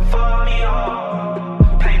 Fuck me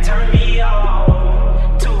off, pain turn me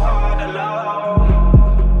off. Too hard to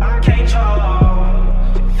love, I can't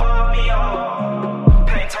trust. Fuck me off,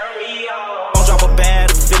 pain turn me off. Don't drop a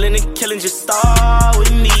bad feeling and killing, just start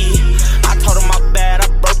with me. I told him my bad, I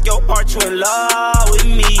broke your heart, you in love with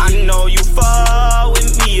me. I know you fuck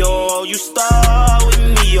with me, oh, you start with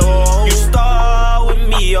me, oh, you start with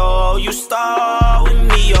me, oh, you start with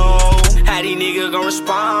me, oh. How these niggas gon'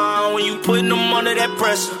 respond when you putting them under that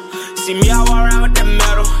pressure? See me, I walk around with that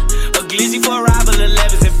metal. A glizzy for rival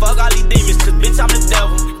 11s and fuck all these demons, cause bitch, I'm the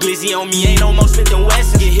devil. Glizzy on me, ain't no more Smith &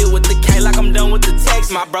 Wesson. Get hit with the K like I'm done with the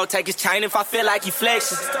text. My bro take his chain if I feel like he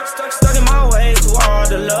flexing. Stuck in my way, too hard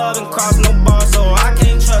to love and cross no bars, so I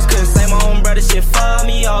can't trust. Couldn't say my own brother, shit fuck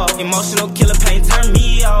me off. off. Emotional killer pain turn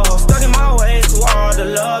me off. Stuck in my way too hard to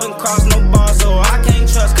love and cross no bars, so I can't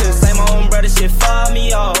trust. Cause say my own brother shit fuck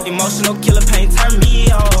me off. Emotional killer pain turn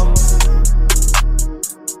me off.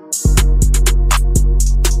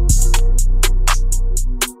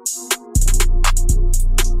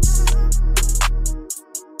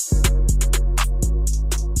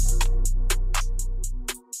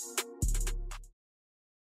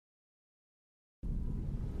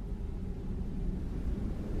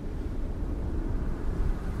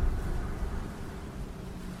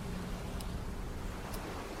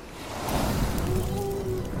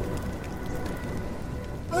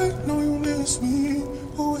 I know you miss me.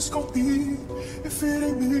 Who it's gonna be if it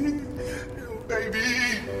ain't me, little baby?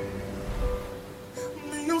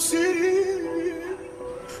 In your city,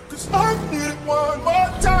 cause I need it one more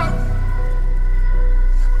time.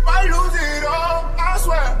 If I lose it all, I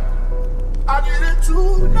swear I need it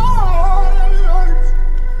tonight.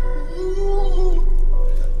 Ooh.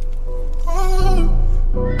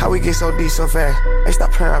 Oh. How we get so deep so fast? Hey,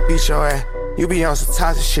 stop playing, I beat your ass. You be on some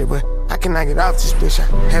toxic shit, but I cannot get off this bitch.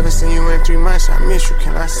 I haven't seen you in 3 months, I miss you.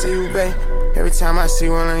 Can I see you, babe? Every time I see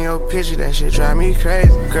one on your picture, that shit drive me crazy.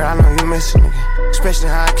 Girl, I know you missing again, especially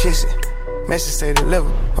how I kiss it. Message say deliver.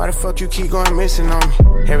 Why the fuck you keep going missing on me?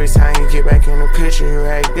 Every time you get back in the picture, you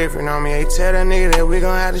act different on me. Hey, tell that nigga that we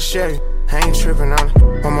gon' have to share you. I ain't tripping on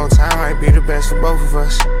it. One more time might be the best for both of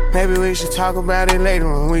us. Maybe we should talk about it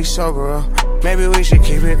later when we sober up. Maybe we should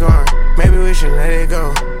keep it going. Maybe we should let it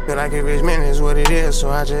go. Feel like if it's meant, it's what it is, so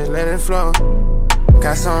I just let it flow.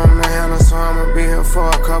 Got something to handle, so I'ma be here for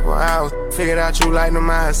a couple hours. Figured out you like them,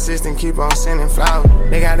 my assistant, keep on sending flowers.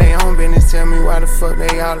 They got their own business, tell me why the fuck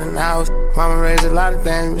they all in the house. Mama raised a lot of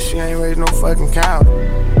things, but she ain't raised no fucking cow.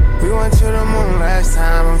 We went to the moon last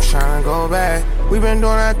time, I'm tryna go back. We been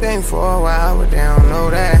doing our thing for a while, but they don't know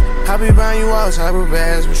that. I be buying you all type of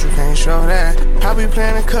bags, but you can't show that. I be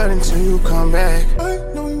planning to cut until you come back. I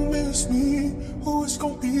know you miss me. Who it's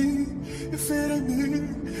gonna be if it ain't me,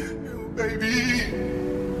 little baby?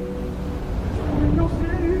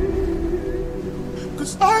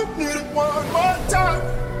 Cause I need it one more time.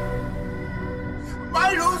 If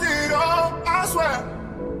I lose it all, I swear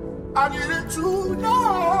I need it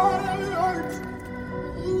tonight.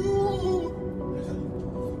 Ooh.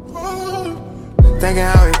 Oh. Thinking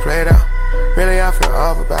how we played out. Really, I feel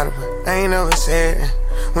off about it, but I ain't never said it.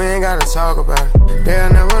 We ain't gotta talk about it. They'll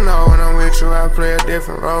never know when I'm with you, I play a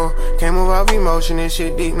different role. Can't move off emotion, this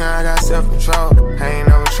shit deep, now I got self-control. I ain't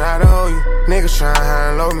never try to hold you, niggas tryna high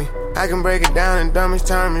and low me. I can break it down in dumbest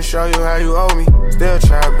terms and show you how you owe me. Still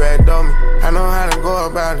try to backdoor me, I know how to go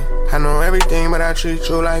about it. I know everything, but I treat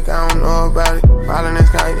you like I don't know about it. Falling this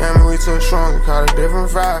guy, damn it, we too strong to call it different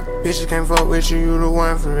vibe. Bitches can't fuck with you, you the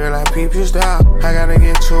one for real, I peep your style. I gotta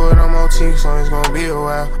get to it on OT, so it's gonna be a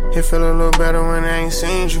while. It feel a little better when I ain't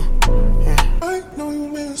seen you. Yeah. I know you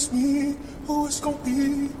miss me. Who it's gonna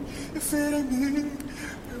be if it ain't me,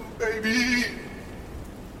 little baby?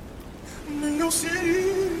 In your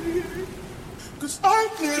city, cause I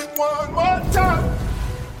need it one more time.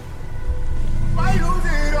 If I lose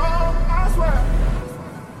it all, I swear.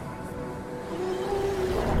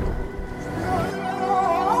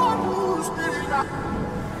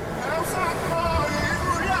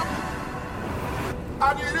 I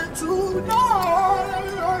need it tonight.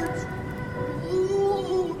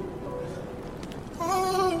 Ooh.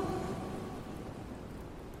 Oh.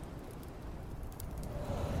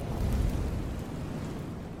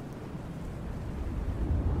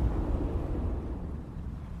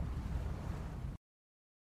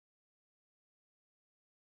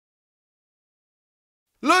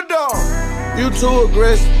 Lil' dog, you too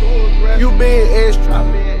aggressive. You being extra.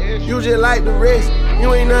 You just like the rest.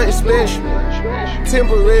 You ain't nothing special.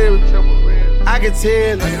 Temporary. I can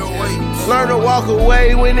tell. Learn to walk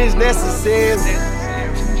away when it's necessary.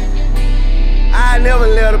 I never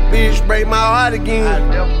let a bitch break my heart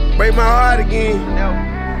again. Break my heart again.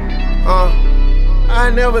 I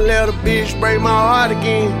never let a bitch break my heart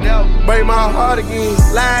again. Break my heart again.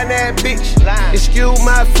 Lying that bitch. Excuse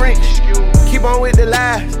my French. Keep on with the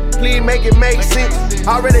lies. Please make it make sense.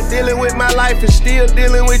 Already dealing with my life and still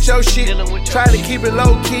dealing with your shit. Trying to keep it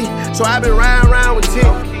low key, so I been riding around with Tick.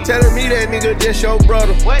 Telling me that nigga just your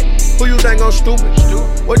brother. Who you think I'm stupid?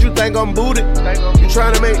 What you think I'm booted? You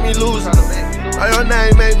trying to make me lose it. Your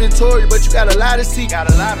name ain't Victoria, but you got a lot of seats.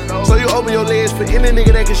 So you open your legs for any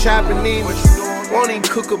nigga that can shop and need. Won't even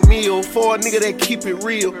cook a meal for a nigga that keep it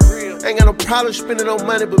real. Ain't got no problem spending no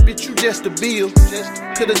money, but bitch, you just a bill.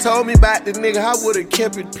 Could've told me about the nigga, I would've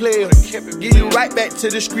kept it player. Get you right back to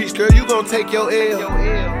the streets, girl, you gon' take your L.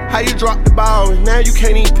 How you drop the ball, and now you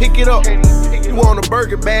can't even pick it up. You want a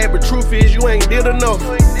burger bag, but truth is you ain't did enough.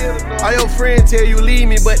 All your friends tell you leave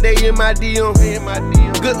me, but they in my DM.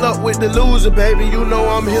 Good luck with the loser, baby, you know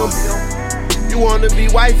I'm him. You wanna be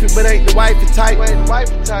wifey, but ain't the wifey type.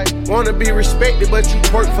 Wanna be respected, but you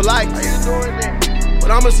twerk for life. But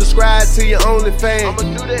I'ma subscribe to your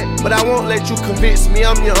OnlyFans. But I won't let you convince me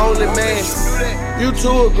I'm your only man. You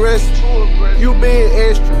too aggressive, you being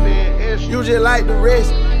extra. You just like the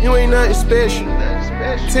rest, you ain't nothing special.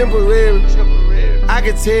 Temporary, I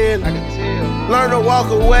can tell. Learn to walk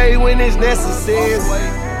away when it's necessary.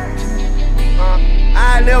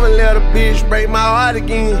 I never let a bitch break my heart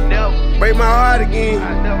again. Break my heart again.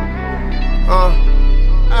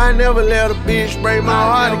 I never let a bitch break my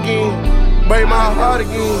heart again. Break my heart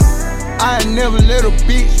again. I never let a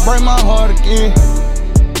bitch break my heart again.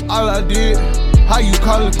 All I did, how you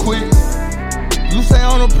call it quits? You say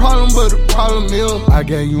I'm the problem, but the problem is I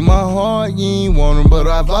gave you my heart, you ain't want it, but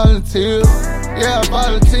I volunteered. Yeah, I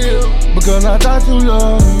volunteered because I thought you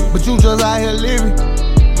loved me, but you just out here living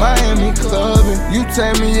Miami clubbing. You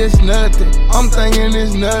tell me it's nothing, I'm thinking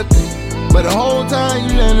it's nothing, but the whole time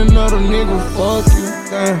you let another nigga fuck you.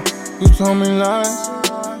 Damn, you told me lies,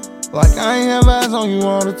 like I ain't have eyes on you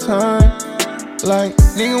all the time. Like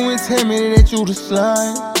nigga went tell me that you the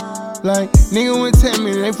slide. Like nigga went tell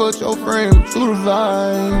me they fucked your friend through the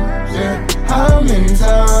vibe. Yeah. How many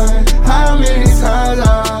times I let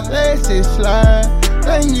it slide?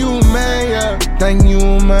 Thinking you was mad, yeah. Thinking you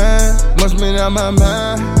was mine. Must been out my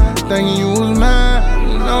mind. Thinking you was mine.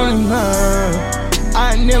 You only mine.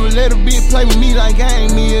 I never let a bitch play with me like I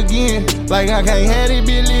ain't me again. Like I can't have it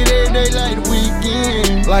bitch lit every day like the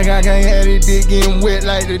weekend. Like I can't have it dick getting wet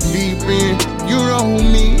like the deep end. You know who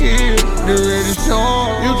me is, the ready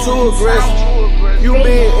show. You too aggressive, you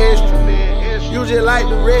being extra. You just like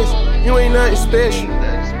the rest, you ain't nothing special.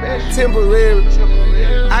 Temporary,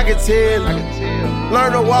 I can tell.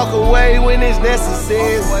 Learn to walk away when it's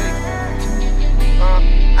necessary.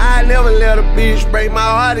 I never let a bitch break my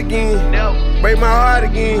heart again. Break my heart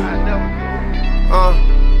again.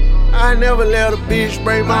 I never let a bitch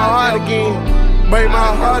break my heart again. Break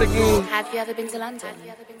my heart again. Have you ever been to London?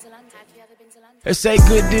 They say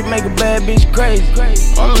good dick make a bad bitch crazy.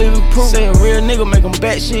 I'm living proof. Say a real nigga make them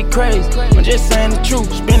bat shit crazy. I'm just saying the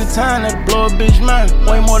truth. Spending time that'll blow a bitch mind.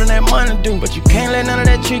 Way more than that money do. But you can't let none of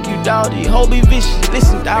that trick you, dawg. These hoes be vicious.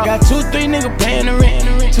 Listen, dawg. I got 2-3 niggas paying the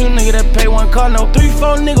rent. 2 niggas that pay 1 car. No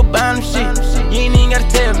 3-4 niggas buying them shit. You ain't even gotta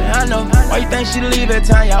tell me, I know. Why you think she leave every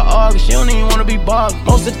time y'all argue? She don't even wanna be bothered.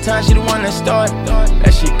 Most of the time she the one that started.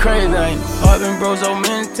 That shit crazy, ain't it? Heart been broke so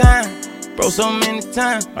many times. Bro, so many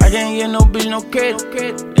times, I can't get no bitch no credit.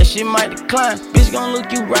 That shit might decline. Bitch gon' look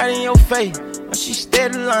you right in your face. But she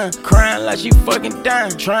steady lying, crying like she fucking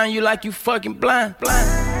dying. Trying you like you fucking blind.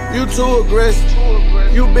 You too aggressive,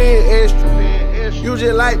 you being extra. You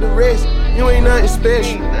just like the rest, you ain't nothing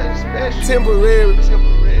special. Temporary,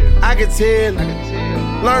 I can tell.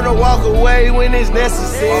 Learn to walk away when it's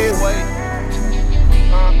necessary.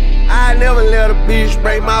 I never let a bitch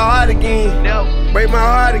break my heart again. Break my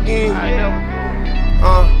heart again.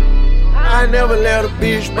 I never let a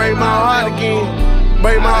bitch break my heart again.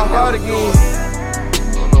 Break my heart again. I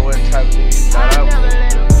don't know what type of nigga you thought I was.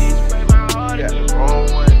 You got the wrong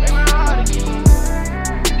one.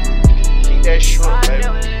 Keep that short, baby.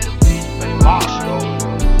 Moscow,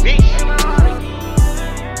 bitch.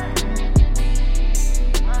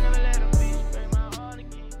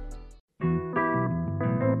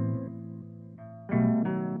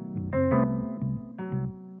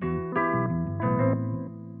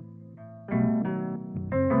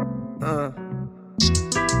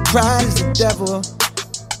 Pride is the devil.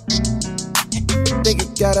 Think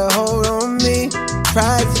it got a hold on me.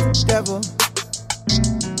 Pride is the devil.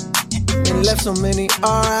 And left so many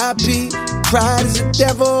R.I.P. Pride is the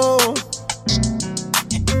devil.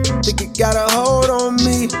 Think it got a hold on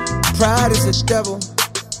me. Pride is the devil.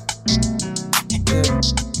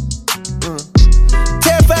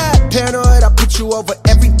 Terrified, paranoid, I put you over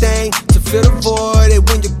everything to fill the void. And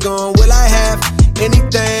when you're gone, will I have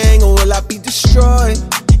anything or will I be destroyed?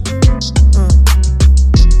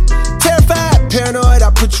 Terrified, paranoid,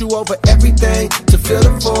 I put you over everything to fill the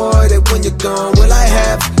void. And when you're gone, will I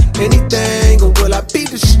have anything or will I be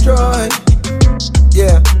destroyed?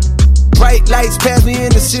 Yeah. White lights pass me in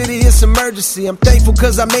the city, it's emergency. I'm thankful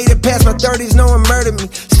cause I made it past my 30s, no one murdered me.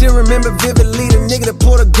 Still remember vividly the nigga that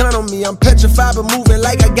pulled a gun on me. I'm petrified but moving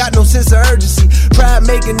like I got no sense of urgency. Pride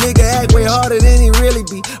make a nigga act way harder than he really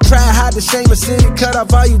be. Pride hide the shame of city, cut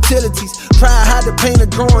off all utilities. Pride hide the pain of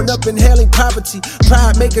growing up inhaling poverty.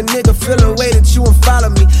 Pride make a nigga feel a way that you and follow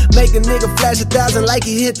me. Make a nigga flash 1,000 like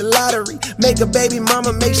he hit the lottery. Make a baby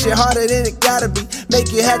mama make shit harder than it gotta be.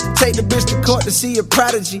 Make you have to take the bitch to court to see your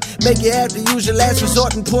prodigy. Make you have to use your last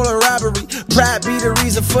resort and pull a robbery. Pride be the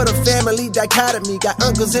reason for the family dichotomy. Got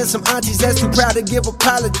uncles and some aunties that's too proud to give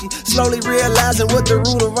apology. Slowly realizing what the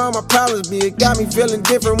root of all my problems be. It got me feeling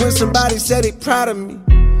different when somebody said they proud of me.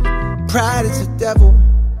 Pride is the devil.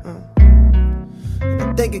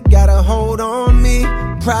 I think it got a hold on me.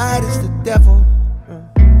 Pride is the devil.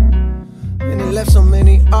 And it left so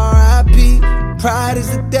many R.I.P. Pride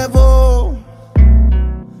is the devil.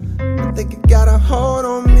 I think it got a hold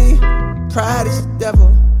on me. Pride is the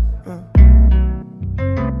devil.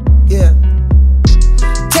 Yeah.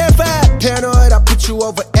 Terrified, paranoid, I put you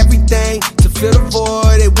over everything to fill the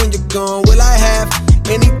void. And when you're gone, will I have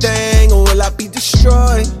anything or will I be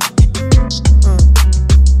destroyed?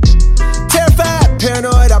 Terrified,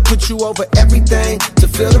 paranoid, I put you over everything to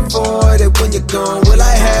fill the void. And when you're gone, will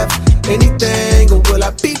I have anything or will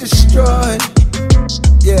I be destroyed?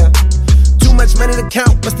 Yeah. Too much money to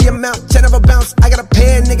count, what's the amount? 10 of a bounce, I gotta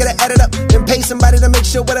pay a nigga to add it up. Then pay somebody to make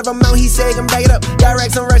sure whatever amount he say can back it up. Got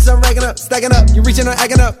racks on racks, I'm racking up, stacking up. You reaching or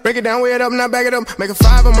acting up. Break it down, weigh it up, not back it up. Make a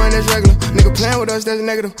 5 of mine, that's regular. Nigga playing with us, that's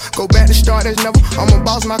negative. Go back to start, that's never. I'm a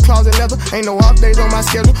boss, my closet leather. Ain't no off days on my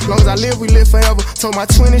schedule. Long as I live, we live forever. Told my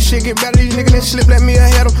twin and shit get better. These niggas that slip, let me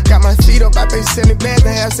ahead them. Got my feet up, I pay 70 bands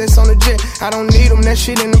to have sex on the jet. I don't need them, that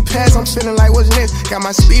shit in the past. I'm feeling like what's next. Got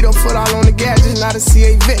my speed up, foot all on the gas, just not a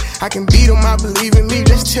CA vet. I can beat them, I believe in me.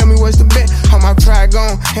 Just tell me what's the bet. All my pride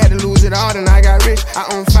gone, had to lose it all, then I got rich. I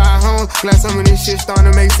own 5 homes, glad some of this shit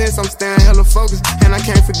starting to make sense. I'm staying hella focused, and I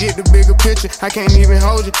can't forget the bigger picture. I can't even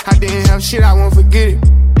hold you, I didn't have shit, I won't forget it.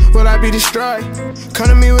 Will I be destroyed? Come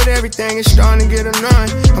to me with everything, it's starting to get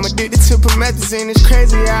annoying. I'm addicted to promethazine, it's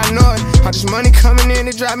crazy, yeah, I know it. All this money coming in,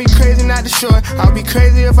 it drive me crazy, not to show it. I'll be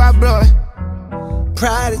crazy if I blow it.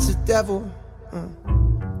 Pride is the devil.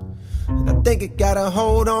 And I think it got a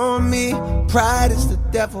hold on me. Pride is the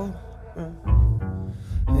devil.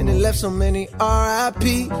 And it left so many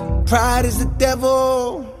R.I.P. Pride is the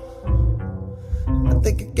devil. I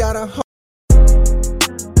think it got a hold.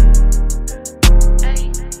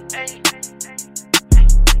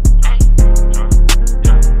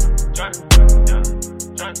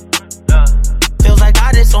 Feels like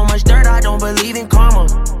I did so much dirt, I don't believe in karma.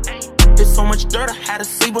 Did so much dirt, I had to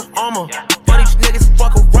sleep with armor. But these niggas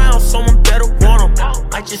fuck around, someone better want them.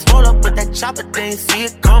 I just roll up with that chopper, they ain't see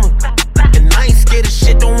it coming. And I ain't scared of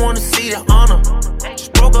shit, don't wanna see the honor.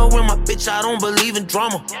 Just broke up with my bitch, I don't believe in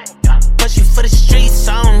drama. But she for the streets,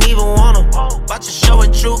 I don't even want them. About to show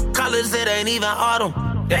her true colors, it ain't even autumn.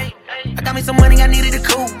 Yeah. I got me some money, I needed a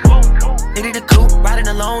coupe. Needed a coupe, riding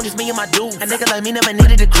alone, just me and my dude. A nigga like me never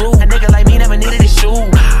needed a crew. A nigga like me never needed a shoe.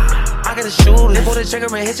 I got a shoe, they pull the trigger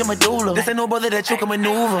and hit your medulla. This ain't no brother that you can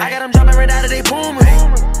maneuver. I got them jumping right out of they Pumas.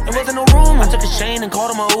 There wasn't no room, I took a chain and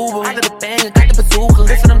called him a Uber. After the bang and got the bazooka.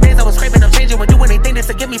 This for them days I was scraping, I'm changing, when doing anything just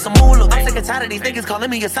to give me some moolah. I'm sick and tired of these niggas calling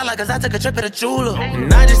me a seller, cause I took a trip at a jeweler.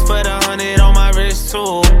 And I just put 100 on my wrist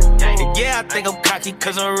too. And yeah, I think I'm cocky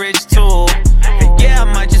cause I'm rich too. And yeah, I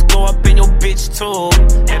might just go up in your bitch too.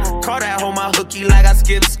 And the car that hold my hooky like I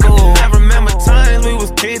skipped school. I remember times we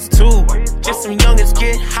was kids too. Just some youngins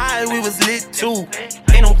get high, we was lit too.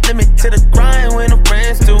 Ain't no limit to the grind when I'm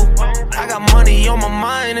friends too. I got money on my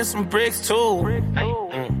mind and some bricks too.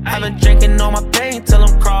 I've been drinking all my pain till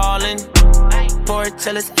I'm crawling. Pour it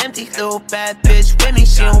till it's empty, little bad bitch with me.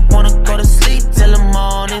 She don't wanna go to sleep till the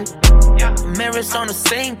morning. Mirrors on the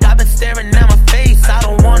sink, I've been staring at my face. I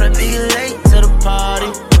don't wanna be late to the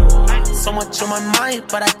party. So much on my mind,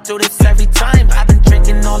 but I do this every time. I've been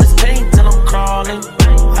drinking all this pain till I'm crawling.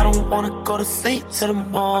 I don't wanna go to sleep till the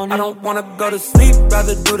morning. I don't wanna go to sleep,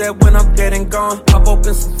 rather do that when I'm dead and gone. Pop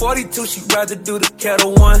open some 42, she'd rather do the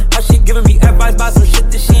kettle one. How she giving me advice about some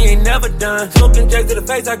shit that she ain't never done. Smoking J to the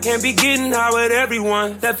face, I can't be getting high with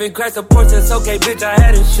everyone. Left and crashed a Porsche, it's okay, bitch, I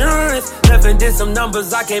had insurance. Left and did some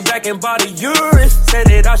numbers, I came back and bought a urine. Said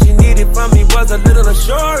that all she needed from me was a little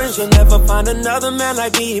assurance. She'll never find another man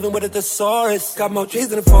like me, even with it the Brontosaurus. Got more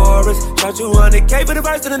trees in the forest. Charge 200K for the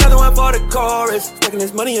verse and another one for the chorus. Stacking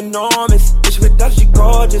this money enormous. Bitch with that, she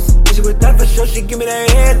gorgeous. Bitch with that for sure, she give me that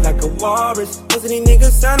head like a walrus. Most of these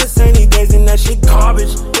niggas sound the same these days and that shit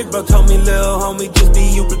garbage. Big bro told me, lil' homie, just be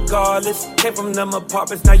you regardless. Came from them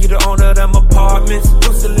apartments, now you the owner of them apartments.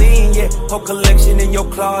 Lucille, yeah, whole collection in your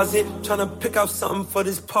closet. Tryna pick out something for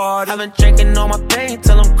this party. I've been drinking all my pain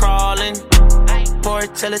till I'm crawling. Pour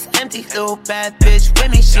it till it's empty, little bad bitch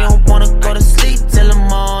with me. She don't wanna go to sleep till the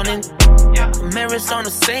morning. Mirrors on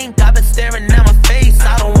the sink, I've been staring at my face.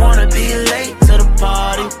 I don't wanna be late to the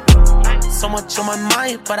party. So much on my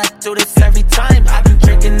mind, but I do this every time. I've been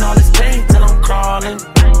drinking all this pain till I'm crawling.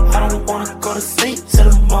 I don't wanna go to sleep till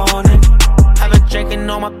the morning. I've been drinking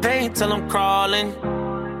all my pain till I'm crawling.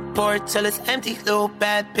 Pour it till it's empty, little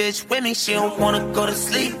bad bitch with me. She don't wanna go to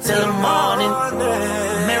sleep till the morning.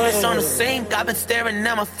 Mirrors on the sink, I've been staring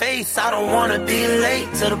at my face. I don't wanna be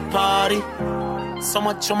late to the party. So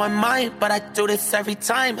much on my mind, but I do this every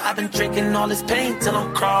time. I've been drinking all this pain till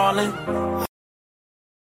I'm crawling.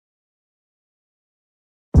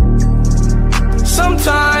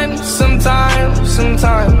 Sometimes, sometimes,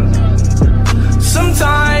 sometimes.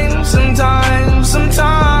 Sometimes, sometimes,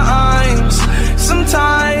 sometimes.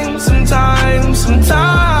 Sometimes, sometimes,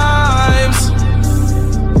 sometimes.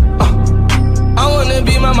 I wanna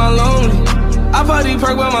be by my lonely. I party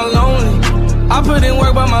perk by my lonely. I put in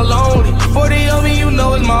work by my lonely. 40 on me, you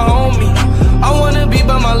know it's my homie. I wanna be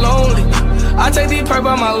by my lonely. I take the perk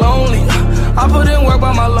by my lonely. I put in work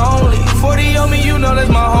by my lonely. 40 on me, you know that's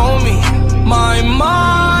my homie. My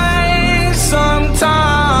mind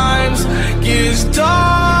sometimes gets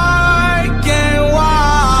dark and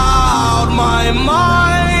wild. My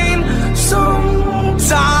mind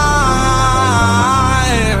sometimes.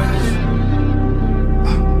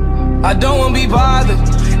 I don't wanna be bothered.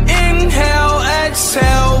 Inhale,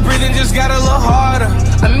 exhale, breathing just got a little harder.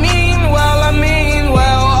 I mean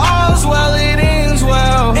well, all's well, it ends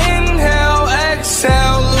well. Inhale,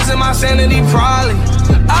 exhale, losing my sanity probably.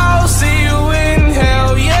 I'll see you in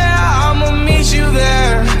hell, yeah, I'ma meet you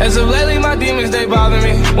there. As of lately, my demons, they bother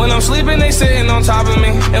me. When I'm sleeping, they sitting on top of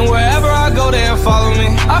me. And wherever I go, they'll follow me.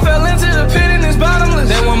 I fell into the pit and it's bottomless.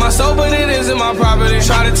 They want my soul, but it isn't my property.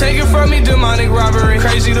 Try to take it from me, demonic robbery.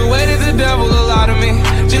 Crazy the way that the devil allowed to me.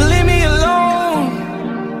 Just leave me alone.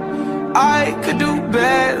 I could do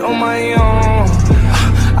bad on my own.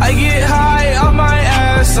 I get high off my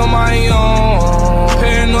ass on my own.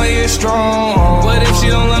 Paranoia is strong. What if she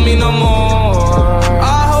don't love me no more?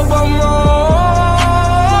 I hope I'm wrong.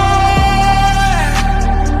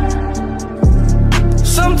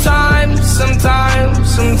 Sometimes, sometimes,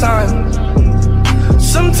 sometimes.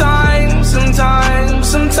 Sometimes, sometimes,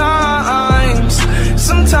 sometimes.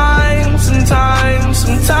 Sometimes, sometimes,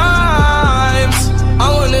 sometimes. I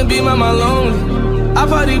wanna be by my lonely. I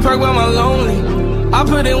party perk by my lonely. I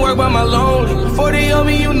put in work by my lonely. 40 on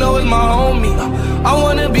me, you know it's my homie. I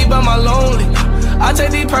wanna be by my lonely. I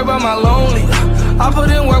take the perk by my lonely. I put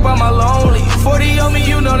in work by my lonely. 40 on me,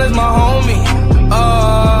 you know that's my homie.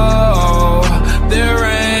 Oh, there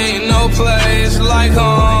ain't no place like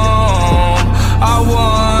home. I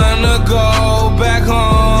wanna go back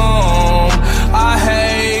home. I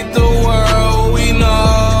hate the world we know.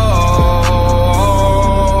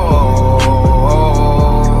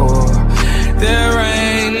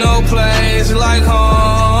 Like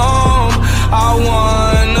home, I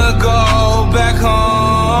wanna go back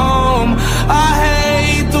home. I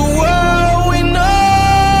hate the world we know.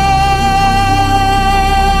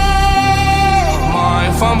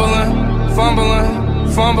 Mind fumbling, fumbling,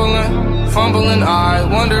 fumbling, fumbling. I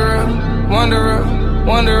wonder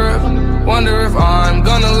if I'm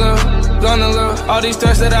gonna live. All these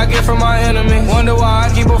threats that I get from my enemy. Wonder why I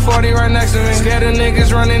keep a 40 right next to me. Scared of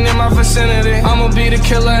niggas running in my vicinity. I'ma be the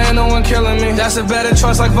killer, ain't no one killing me. That's a better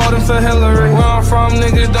choice, like voting for Hillary. Where I'm from,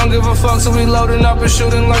 niggas don't give a fuck, so we loading up and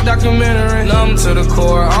shooting like documentary. Numb to the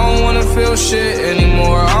core, I don't wanna feel shit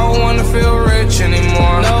anymore. I don't wanna feel rich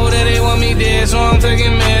anymore. Know that they want me dead, so I'm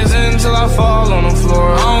taking meds until I fall on the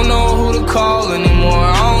floor. I don't know who to call anymore.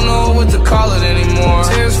 I don't know what to call it anymore.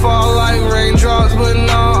 Tears fall like raindrops, but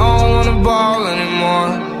now I don't wanna ball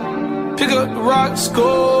anymore. Pick up the rock,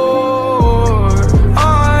 score.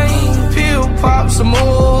 I peel, pop some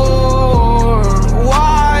more.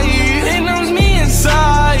 Why? It numbs me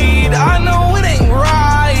inside. I know it ain't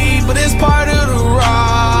right, but it's part of the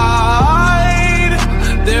ride.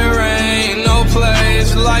 There ain't no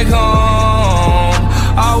place like home.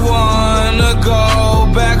 I wanna go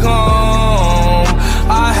back home.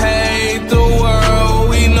 I hate the world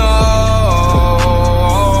we know.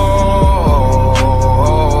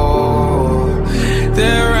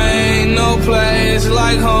 There ain't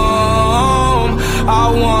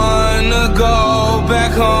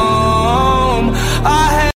back home. I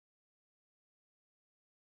had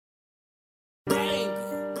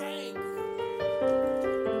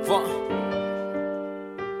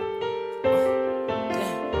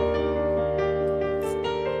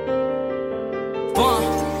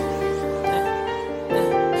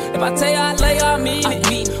If I tell you I lay, I mean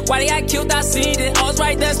it. Why they got killed, I seen it. I was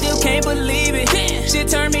right there, still can't believe it. Shit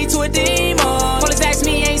turned me to a demon. Police asked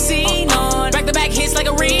me, ain't seen none. Back to back hits like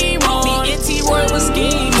a rerun. Me and T-Roy was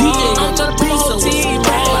scheming. I'm tryna put my whole team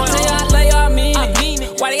on. If I tell you I lay, I mean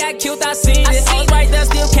it. Why they got killed, I seen it. I was right there,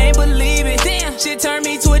 still can't believe it. Shit turned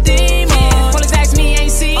me to a demon. Police asked me,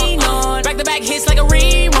 ain't seen none. Back to back hits like a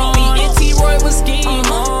rerun. Me and T-Roy was scheming.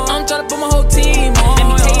 I'm tryna put my whole team on. Let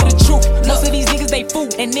me tell you the truth. Most of these niggas, they fool,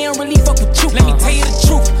 and they don't really fuck with you. Let me tell you the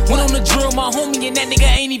truth. Went on the drill, my homie, and that nigga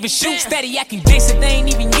ain't even shoot. Steady acting gangsta, they ain't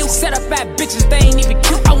even you. Set up bad bitches, they ain't even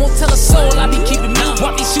cute. I won't tell a soul, I be keeping mute.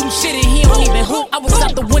 While they shooting shit and he don't even hoop. I was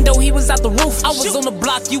out the window, he was out the roof. I was on the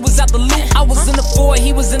block, you was out the loop. I was in the Ford,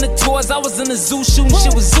 he was in the tours. I was in the zoo, shooting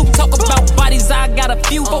shit with Zoo. Talk about bodies, I got a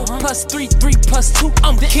few. 4 + 3, 3 + 2.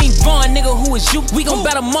 I'm King Von, nigga, who is you? We gon'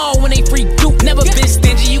 battle them all when they free Duke. Never been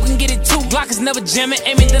stingy, you can get it too. Glock is never jamming,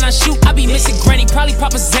 aiming, then I shoot. I be missing Granny, probably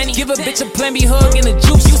Papa Zenny. Give a bitch a Plan B hug and a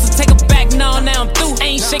juice. Used to take a back, now I'm through.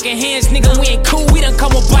 Ain't shaking hands, nigga, we ain't cool. We done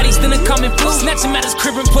come with bodies, then it come in flu. Snatch him out his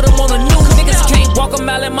crib and put him on the news. Niggas can't walk a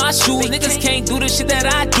mile in my shoes. Niggas can't do the shit that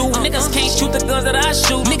I do. Niggas can't shoot the guns that I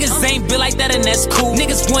shoot. Niggas ain't built like that and that's cool.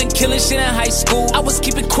 Niggas wasn't killing shit in high school. I was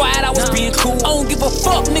keeping quiet, I was being cool. I don't give a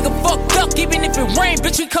fuck, nigga, fucked up. Even if it rain,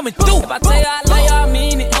 bitch, we coming through. If I tell you I lay, I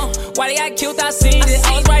mean it. Why they got killed, I seen it.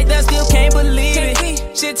 I was right there, still can't believe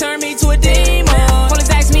it. Shit turned me to a demon. Police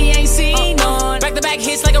asked me, ain't seen none. Back to back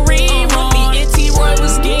hits like a rerun. Me and T-Roy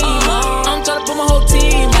was scheming. I'm tryna put my whole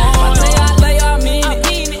team on. If I tell you I lay, I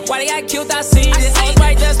mean it. Why they got killed, I seen it. I was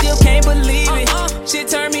right there, still can't believe it. Shit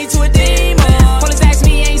turned me to a demon. Police asked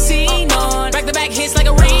me, ain't seen none. Back to back hits like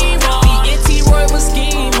a rerun. Me and T-Roy was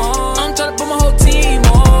scheming. I'm tryna put my whole team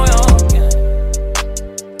on.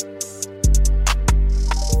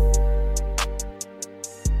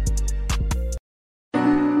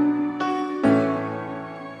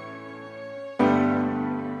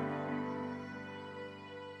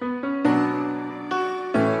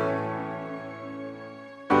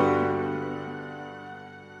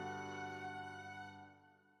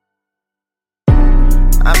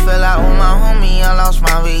 I fell out with my homie, I lost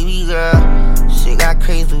my baby girl. Shit got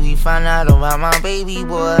crazy, we found out about my baby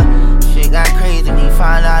boy. Shit got crazy, we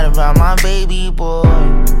found out about my baby boy.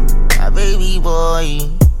 My baby boy.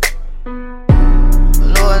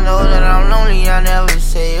 Lord knows that I'm lonely, I never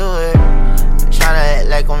say a word. I'm tryna act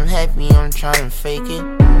like I'm happy, I'm tryna fake it.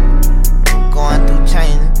 I'm going through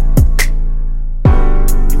change.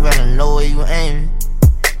 You better know where you aiming.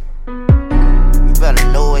 You better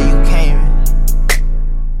know where you came.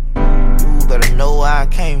 Better know where I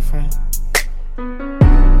came from.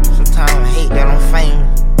 Sometimes I hate that I'm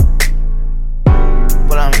famous,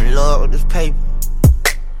 but I'm in love with this paper.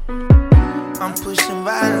 I'm pushing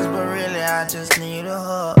violence, but really I just need a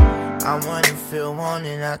hug. I wanna feel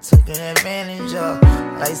wanted, I took an advantage of.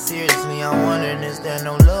 Like seriously, I'm wondering, is there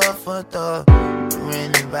no love for thug? Do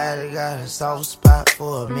anybody got a soft spot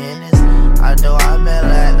for a menace? I know I met her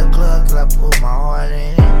at the club, cause I put my heart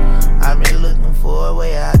in it. I've been looking for a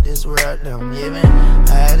way out this world that I'm living.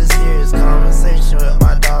 I had a serious conversation with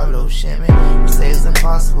my dog, Lil Shimmy. He said it's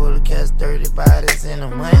impossible to catch 30 bodies in a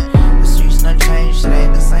month. The streets done changed, shit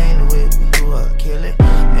ain't the same the way we grew up, kill it.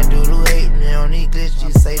 And dude who hate me on these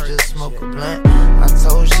glitches, say just smoke a blunt. I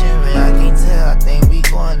told Shimmy, I can't tell, I think we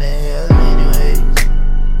going to hell anyways.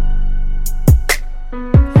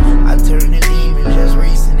 I turned the demon just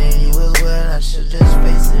recent and you was well, I should just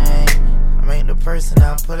face it. I ain't the person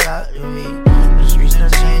I put out to me. The streets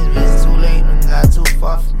done changed me, it's too late and got too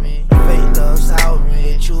far from me. Fake love soured me,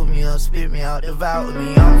 they chewed me up, spit me out, devoured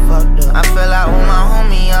me, I'm fucked up. I fell out with my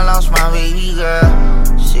homie, I lost my baby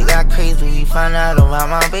girl. Shit got crazy, we found out about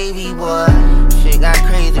my baby boy. Shit got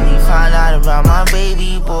crazy, we found out about my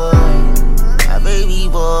baby boy. My baby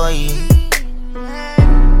boy.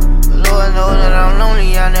 Lord knows that I'm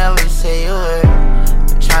lonely, I never say a word.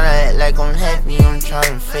 I'm tryna act like I'm happy, I'm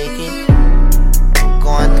tryna fake it. I'm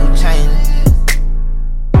going through change.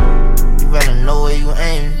 You better know where you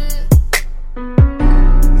aiming.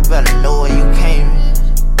 You better know where you came.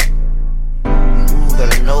 You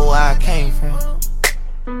better know where I came from.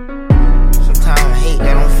 Sometimes I hate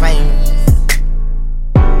that I'm famous,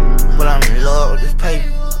 but I'm in love with this paper.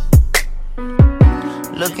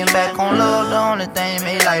 Looking back on love, the only thing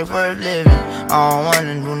make life worth living. I don't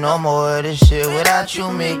wanna do no more of this shit without you,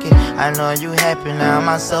 Mickey. I know you happy now,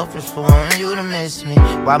 my selfish for wanting you to miss me.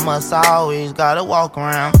 Why must I always gotta walk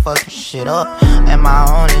around fucking shit up? Am I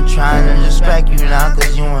only trying to distract you now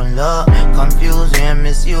cause you in love? Confuse you and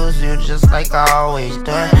misuse you just like I always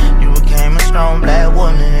done. You became a strong black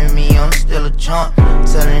woman and me, I'm still a chump.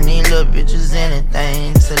 Telling these little bitches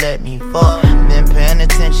anything to let me fuck. Been paying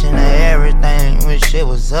attention to everything, wish it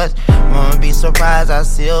was us. Won't be surprised I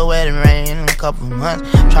see a wedding ring in a couple months.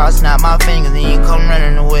 Try to snap my fingers and you come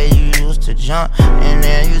running the way you used to jump. And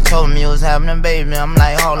then you told me you was having a baby, I'm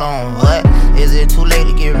like, hold on, what? Is it too late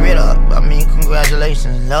to get rid of? I mean,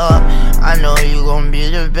 congratulations, love. I know you gon' be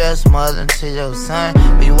the best mother to your son.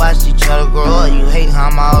 We watched each other grow up, you hate how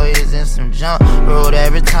I'm always in some junk. Rode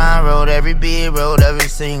every time, rode every beat, rode every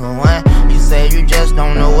single one. You say you just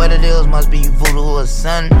don't know what it is, must be voodoo or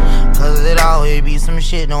something. Cause it always be some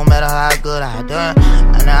shit, no matter how good I done.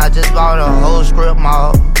 And I just bought a whole script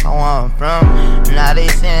mall, I want from. Now they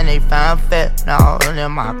saying they found fat, now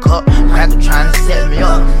in my cup. Cracker trying to set me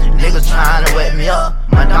up, niggas trying to wet me up.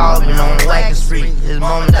 My dog been on the wagon street, his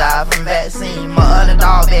mama died from vaccine. My other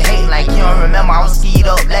dog been hating like he don't remember I was skied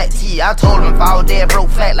up black tea. I told him if I was dead broke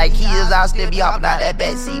flat like he is, I'll still be hopping out that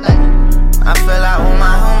backseat like. I fell out with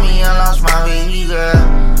my homie, I lost my baby girl.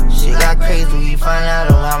 Shit got crazy, we find out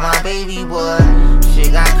about my baby boy.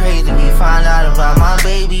 Shit got crazy, we find out about my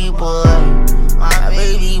baby boy. My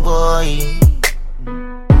baby boy.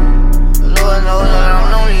 Lord knows that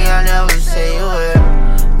I'm lonely, I never say a word.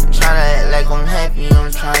 I'm tryna act like I'm happy, I'm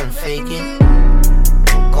tryna fake it.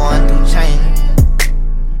 I'm going through change.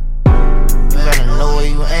 You better know where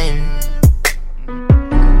you aim.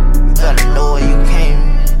 You better know where you came.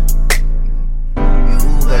 You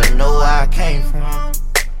better know where I came from.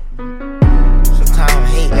 Sometimes I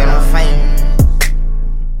hate that I'm famous,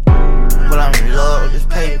 but I'm in love with this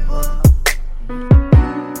paper.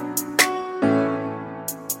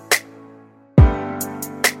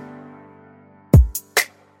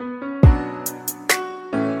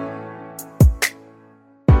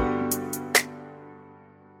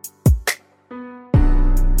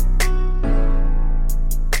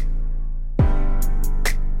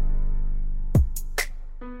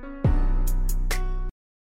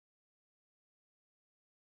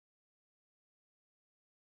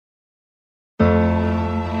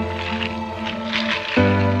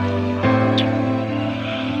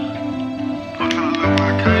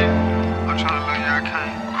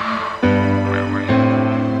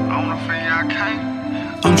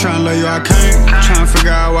 I can't. Tryna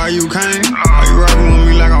figure out why you came. Are you rockin'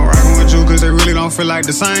 with me like I'm rockin' with you? Cause they really don't feel like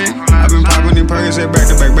the same. I've been poppin' in Perkins,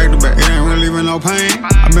 back to back, back to back. It ain't really leaving no pain.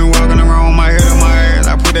 I've been walking around with my head on my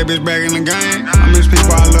ass. I put that bitch back in the game. I miss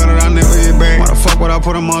people I love that I never hit back. Why the fuck would I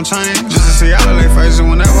put them on chain? Just to see all of their faces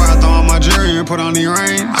whenever I throw on my jewelry and put on the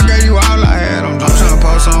rain. I gave you all I had. I'm tryna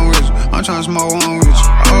post on with you. I'm tryna smoke one with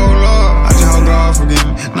you. Oh Lord, I just hope God forgive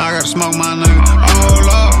me. Now I gotta smoke my nigga. Oh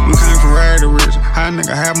Lord, we came from rag to rich. How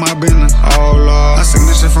nigga have my business? Oh Lord, I seen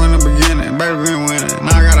this shit from the beginning. Baby been winning.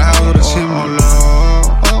 Now I got a house with a chimney. Oh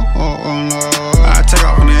Lord, oh Lord. I take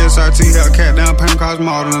off on the SRT, Hellcat down, payment cost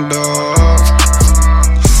more than a dog.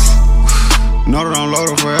 Know that I'm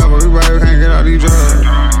loaded forever. We baby can't get out these drugs.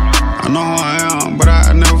 I know who I am, but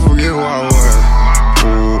I never forget who I was.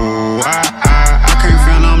 Ooh, I can't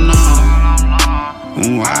feel I'm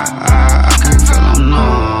numb. Ooh, I can't feel I'm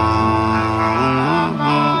numb.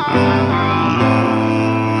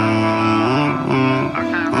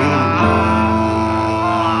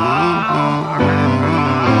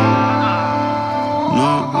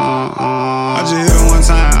 I just hit her one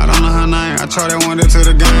time, I don't know her name. I tried that one day to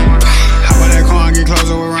the game. How about that car and get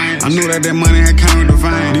closer with rain? I knew that money had came with the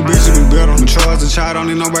fame. These bitches be bitter. Mature as a child, don't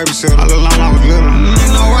need no babysitter. I look like I was little.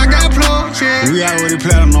 You know I got plugged, yeah. We already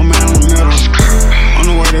platinum, no man on the middle. On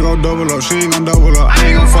the way to go double up, she ain't gon' double up. I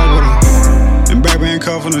ain't gon' fuck with her. And baby ain't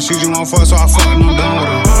cuffin' her, she just want fuck, so I fuck and I'm done with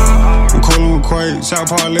her. I'm coolin' with Quake, South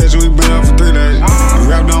Park legend, we been up for 3 days. The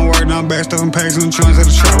rap don't work, now back stuffin' packs in the trunks at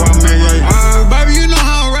the trap while I'm at baby, you know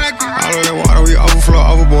how I rock. All of that water, we overflow,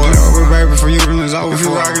 overboard. Over, baby, for you, then it's over. If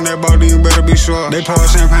you rockin' that boat, then you better be sure. They pour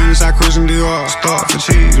champagne inside Christian Dior. Start for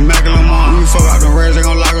cheese, Immaculate Mom. When you fuck out the reds, they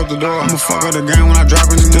gon' lock up the door. I'ma fuck up the game when I drop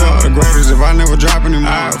in the door. The greatest if I never drop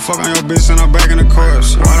anymore. I fuck on your bitch and I'm back in the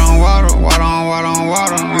course. Water on water, water on water on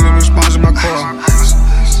water. Nigga be sponsored by Core.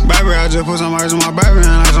 Baby, I just put some ice on my baby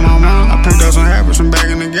and ice on my mom. I picked up some habits from back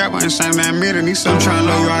in the gap. I ain't saying that admitted. These some tryna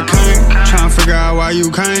know you I came. Tryna figure out why you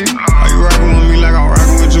came. Are you rockin' with me like I'm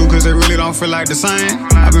rockin' with you? Cause they really don't feel feel like the same.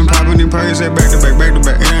 I've been popping these perks, back to back, back to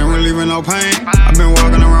back. It ain't relieving no pain. I've been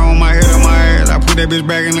walking around with my head on my ass. I put that bitch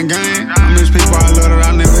back in the game. I miss people I love that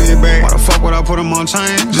I never get back. Why the fuck would I put them on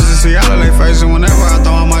chain? Just to see all of their faces whenever I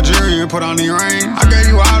throw on my jewelry and put on the ring. I gave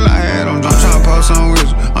you all I had. I'm trying to post on with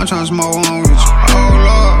you. I'm trying to smoke one with you. Oh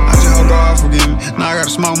Lord, I just hope God forgive me. Now I gotta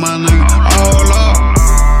smoke my nigga. Oh Lord.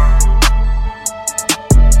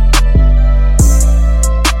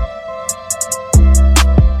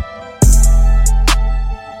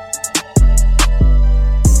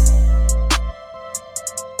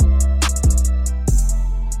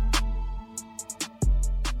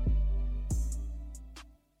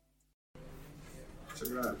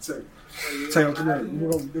 Take up to that. Then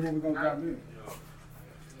what we gonna drop next?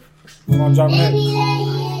 We're gonna drop next.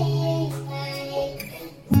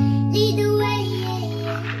 Lead the way,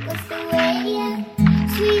 what's the way,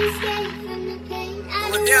 sweet escape from the pain.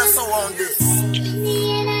 When you're so on this. In the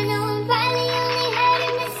end, I know I'm probably only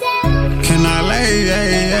hurting myself. Can I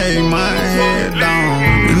lay my head down?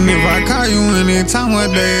 And if I call you any time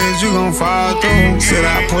of days, you gon' fall through. Said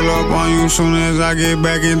I pull up on you soon as I get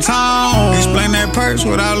back in town. Explain that purse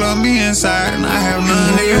with all of me inside, and I have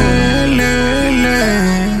none to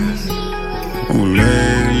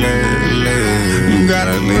You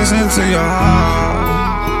gotta listen to your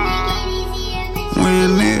heart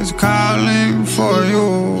when it's calling for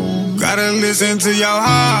you. Gotta listen to your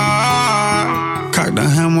heart. Cock the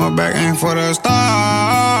hammer back, aim for the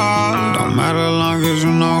stars. Don't matter long as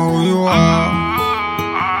you know who you are.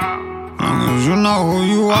 Long as you know who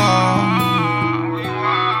you are.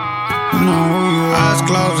 You know who you are. Eyes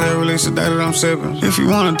closed, heavily sedated, I'm sipping. If you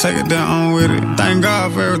wanna take it down, I'm with it. Thank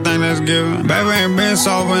God for everything that's given. Baby ain't been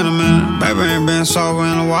sober in a minute. Baby ain't been sober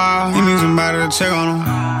in a while. He need somebody to check on him.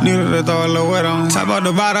 Needed to throw a little wet on him. Top out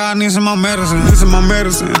the bottle, I need some more medicine. Need some more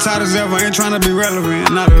medicine. Tired as ever, ain't tryna be relevant.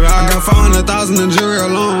 Not at all. I got 400,000 in jury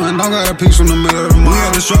alone, and don't got a piece from the middle of the month. We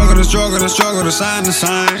had to struggle, to sign to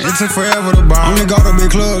sign. It took forever to buy. Only go to big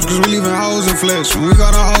clubs, cause we leaving hoes in flesh. When we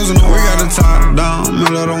got our hoes in the we got to tie it down.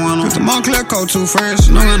 Middle of the winter. Put the Montclair coat too fresh.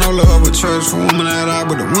 No got no love with church for women that I,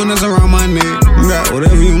 but the one that's around my neck. You got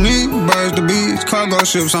whatever you need, birds to beach, cargo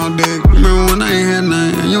ships on deck. Remember when I ain't had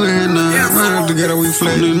nothing, you ain't had nothing. Ran up together, we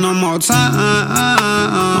fled. Need no more time.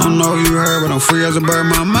 I don't know if you heard, but I'm free as a bird,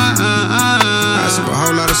 my mind. I sip a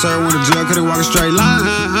whole lot of syrup when the jail could've walked a straight line.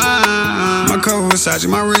 My cover Versace,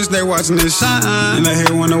 my wrist, they watching it shine. And they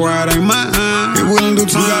hate when the ride ain't mine. It wouldn't do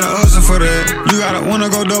time. You gotta hustle for that. You gotta wanna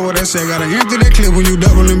go double that shit. Gotta empty that clip when you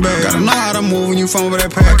doubling back. Gotta know how to move when you fumble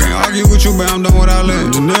that pack. I can't argue with you, but I'm done without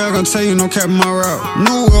letting. Janelle gon' tell you no cap in my route.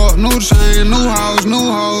 New up, new chain, new house, new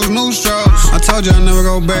hoes, new straps. I told you I'd never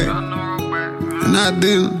go back, and I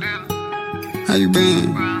didn't. How you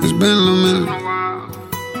been? It's been a little minute.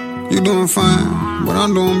 You doing fine, but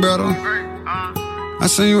I'm doing better. I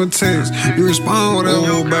send you a text, you respond whatever.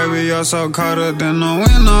 Oh, baby, you're so caught up, then no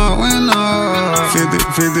winner.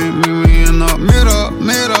 50-50, me in up, mid up.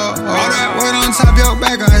 All that weight on top of your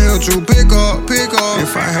back, I helped you pick up.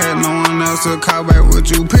 If I had no one else to call back, would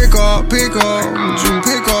you pick up? Would you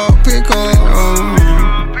pick up?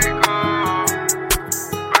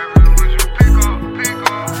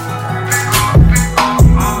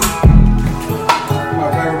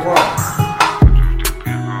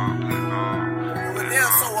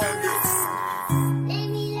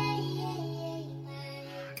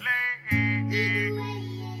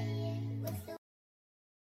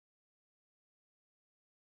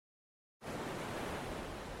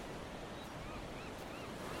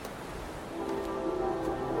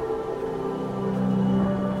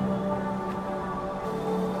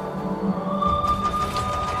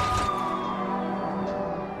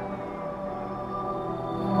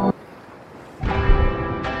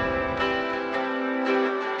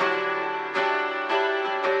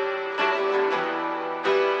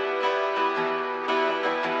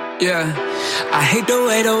 Yeah, I hate the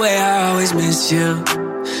way I always miss you.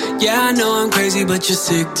 Yeah, I know I'm crazy, but you're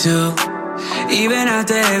sick too. Even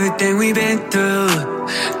after everything we've been through,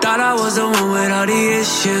 thought I was the one with all the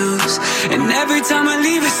issues. And every time I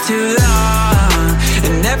leave it's too long,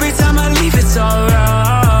 and every time I leave it's all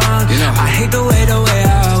wrong. You know, I hate the way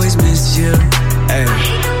I always miss you. Hey.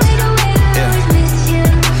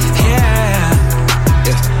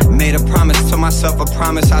 Made a promise to myself, a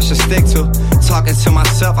promise I should stick to. Talking to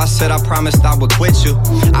myself, I said I promised I would quit you.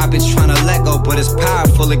 I've been trying to let go, but it's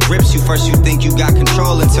powerful, it grips you. First you think you got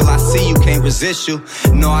control until I see you can't resist. resist you.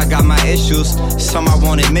 No, I got my issues, some I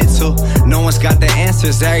won't admit to. No one's got the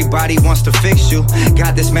answers, everybody wants to fix you.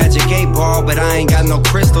 Got this magic 8-ball, but I ain't got no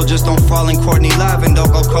crystal. Just don't fall in Courtney Love and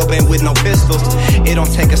don't go Cobain with no pistols. It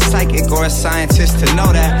don't take a psychic or a scientist to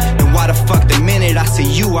know that. Then why the fuck the minute I see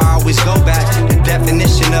you, I always go back? The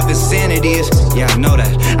definition of insanity is, yeah, I know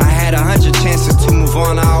that. I had 100 chances to move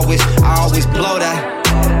on, I always blow that.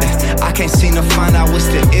 I can't seem to find out what's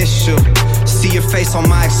the issue. See your face on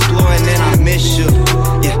my Explorer and then I miss you.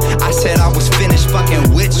 Yeah, I said I was finished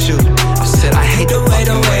fucking with you. I said I hate the way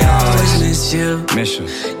I always miss you. Miss you.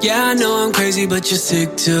 Yeah, I know I'm crazy, but you're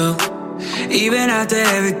sick too. Even after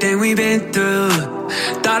everything we've been through,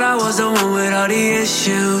 thought I was the one with all the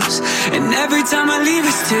issues. And every time I leave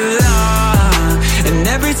it's too long, and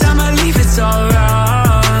every time I leave it's all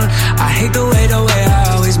wrong. I hate the way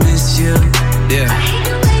I always miss you. Yeah.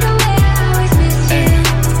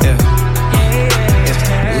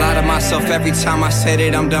 Myself every time I say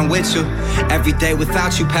that I'm done with you. Every day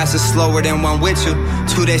without you passes slower than one with you.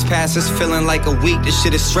 2 days passes feeling like a week. This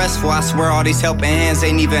shit is stressful. I swear all these helping hands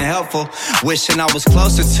ain't even helpful. Wishing I was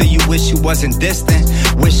closer to you, wish you wasn't distant.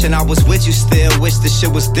 Wishing I was with you still, wish this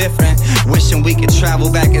shit was different. Wishing we could travel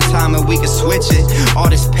back in time and we could switch it. All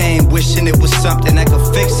this pain, wishing it was something that could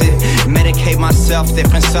fix it. Medicate myself,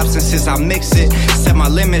 different substances, I mix it. Set my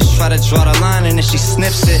limits, try to draw the line and then she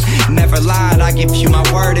snips it. Never lied, I give you my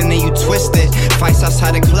word and then you twist it. Fights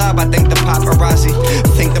outside the club, I think the paparazzi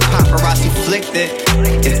flicked it.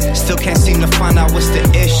 Yeah, still can't seem to find out what's the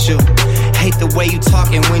issue. Hate the way you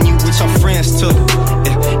talking when you with your friends too.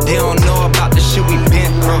 Yeah, they don't know about the shit we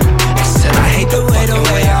been through. I said I hate the way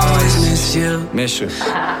I always miss you. Miss you.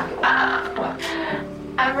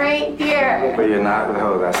 I'm right here. But you're not.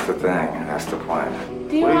 No, that's the thing. That's the point.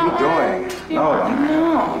 What are you doing? No,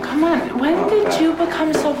 come on. When did you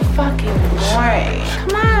become so fucking boring?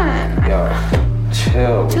 Come on. Yo,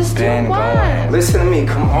 chill. Just been do what? going. Listen to me.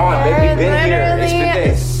 Come on, baby. Been here. It's been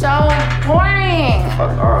days. So boring.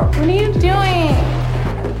 Fuck off. What are you doing?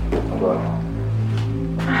 What?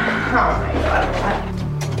 Oh my god.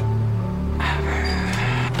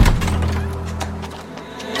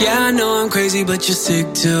 Yeah, I know I'm crazy, but you're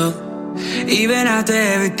sick too. Even after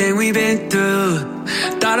everything we've been through,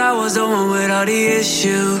 thought I was the one with all the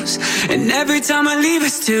issues. And every time I leave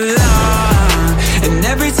it's too long, and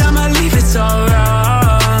every time I leave it's all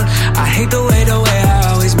wrong. I hate the way I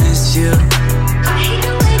always miss you. I hate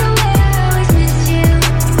the way I always miss you.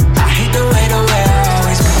 I hate the way I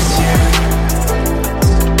always miss you.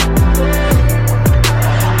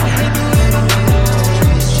 I hate the way I always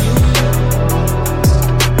miss you.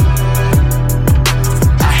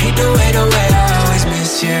 I hate the way I always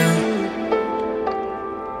miss you.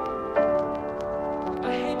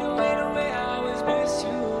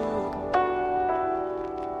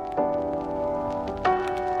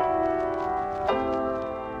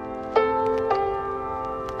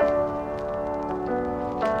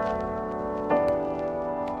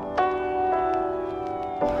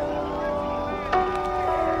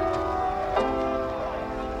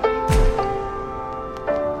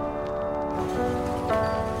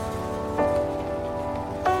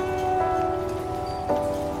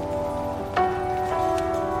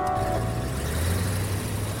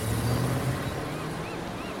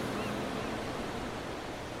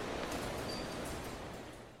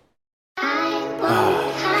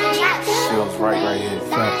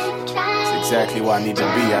 Exactly where I need to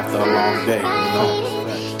be after a long day, you know?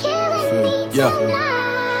 Yeah.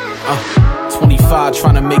 25,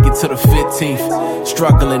 trying to make it to the 15th.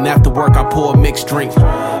 Struggling after work, I pour a mixed drink.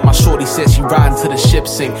 My shorty said she riding to the ship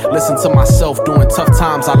sink. Listen to myself during tough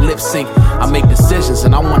times, I lip sync. I make decisions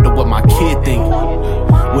and I wonder what my kid think.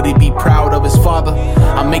 Would he be proud of his father?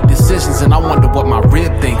 I make decisions and I wonder what my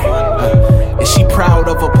rib think. Is she proud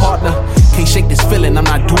of her partner? Can't shake this feeling, I'm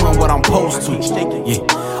not doing what I'm supposed to.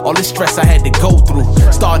 Yeah. All this stress I had to go through,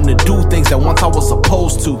 starting to do things that once I was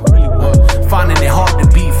supposed to. Finding it hard to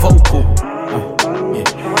be vocal.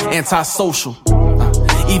 Antisocial.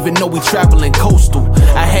 Even though we traveling coastal,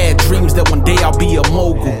 I had dreams that one day I'll be a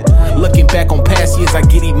mogul. Looking back on past years, I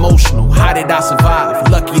get emotional. How did I survive?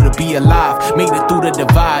 Lucky to be alive. Made it through the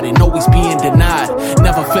divide and always being denied.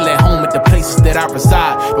 Never feel at home at the places that I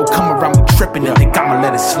reside. Don't come around me tripping and think I'ma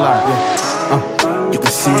let it slide. You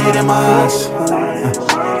can see it in my eyes.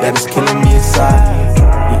 That is killing me inside.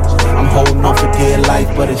 I'm holding on for dear life,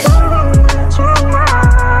 but it's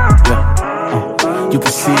you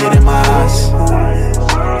can see it in my eyes.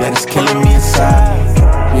 That is killing me inside.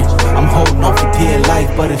 I'm holding on for dear life,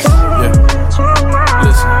 but it's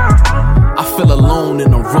Listen, I feel alone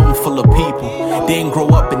in a room full of people. Didn't grow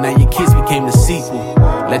up and now your kids became the sequel.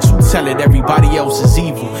 Let you tell it, everybody else is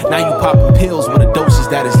evil. Now you popping pills with a dosage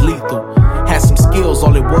that is lethal. Had some skills,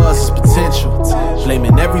 all it was is potential.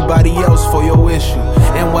 Blaming everybody else for your issue.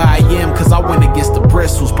 And where I am, cause I went against the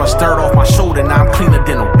bristles. Brush dirt off my shoulder, now I'm cleaner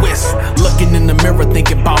than a whistle. Looking in the mirror,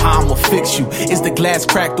 thinking about how I'ma fix you. Is the glass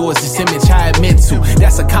cracked or is this image how it meant to?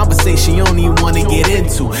 That's a conversation you don't even wanna get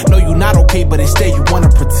into. No, you not okay, but instead you wanna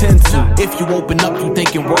pretend to. If you open up, you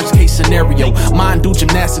thinking worst case scenario. Mine do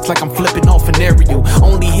gymnastics like I'm flipping off an aerial.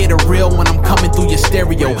 Only hit a reel when I'm coming through your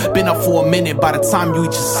stereo. Been up for a minute by the time you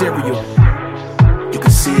eat your cereal. You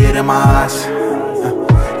can see it in my eyes,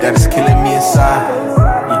 that is killing me inside.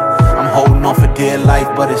 Yeah, I'm holding on for dear life,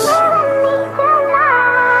 but it's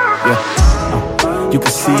you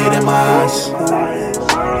can see it in my eyes,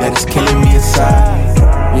 that is killing me inside.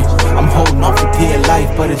 Yeah, I'm holding on for dear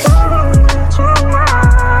life, but it's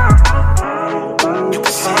you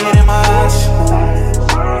can see it in my eyes,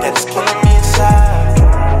 that is killing me inside.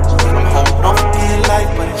 I'm holding on for dear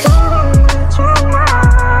life, but it's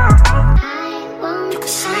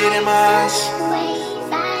in my eyes,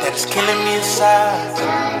 that is killing me inside.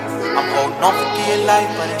 I'm holding on for dear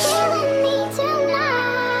life, but it's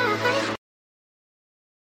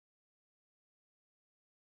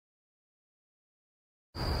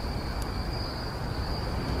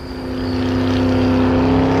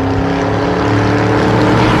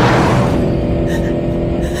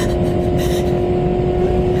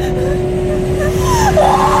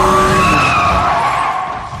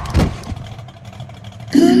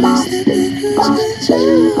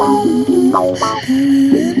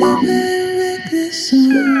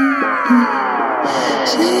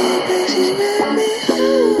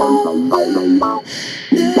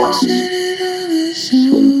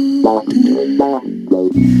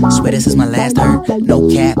Swear this is my last hurt, no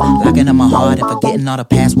cap. Locking up my heart and forgetting all the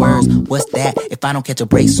passwords. What's that? If I don't catch a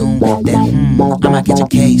break soon, then I might catch a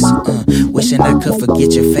case. Wishing I could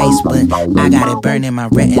forget your face, but I got it burned in my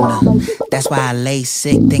retina. That's why I lay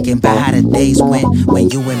sick thinking about how the days went when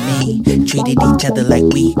you and me treated each other like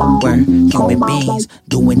we were human beings.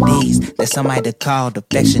 Doing these that somebody called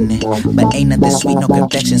affectionate, but ain't nothing sweet, no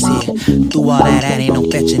confections here. Through all that ain't no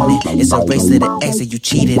fetching it. It's a race to the exit, you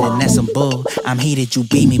cheated and that's some bull. I'm heated, you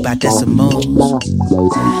beat me by decimals.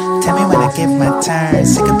 Tell me when I get my turn.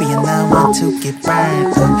 Sick of being the one to get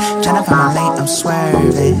burned. Tryna find my lane, I'm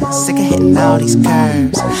swerving. Sick of hitting all these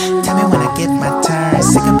curves. Tell me when I get my turn.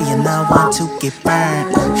 Sick of being the one to get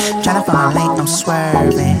burned. Tryna find my lane, I'm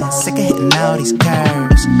swerving. Sick of hitting all these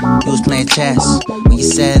curves. You was playing chess when you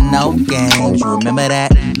said no games. You remember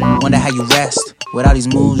that? Wonder how you rest with all these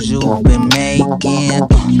moves you've been making.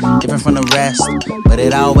 Different from the rest, but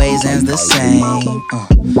it always ends the same.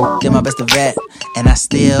 Did my best to vet, and I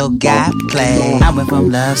still got play. I went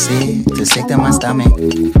from love sick to sick to my stomach.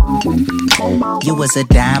 You was a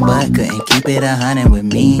dime, but couldn't keep it 100 with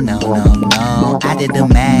me. No, no, no. I did the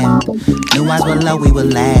math. Knew eyes were low, we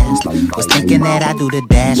would last. Was thinking that I do the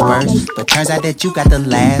dash first, but turns out that you got the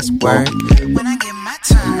last word. When I get my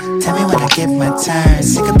turn, tell me when I get my turn.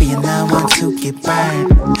 Sick of being the one to get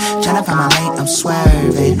burned. Tryna find my lane, I'm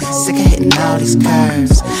swerving. Sick of hitting all these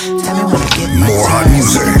curves. Tell me when I get my more turn. hot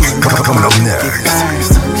music coming up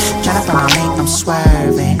next. Tryna find my lane, I'm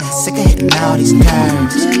swerving. Sick of hitting all these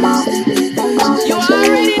curves. You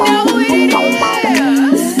already know who it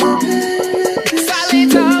is. Solid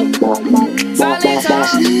talk, solid talk,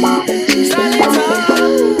 solid talk.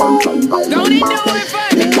 Don't it do it for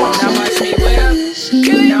me? Now watch me whip.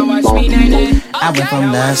 Now watch me nay-nay. I went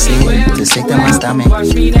from love sick to sick to my stomach.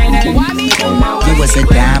 You was a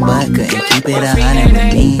dime, but couldn't keep it 100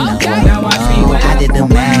 with me. No, no, I did the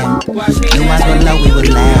math. Knew eyes were low, we would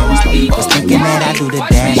last. Was thinking that I do the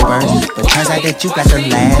dash first, but turns out that you got the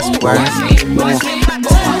last word.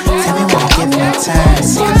 Tell me when I get my turn.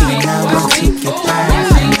 Sick of being the one to get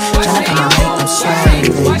burned. Tryna come and make them swerve.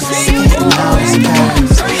 Sick of hitting all these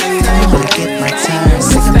curves. Tell me when I get my turn.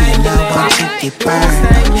 Sick of being the one to get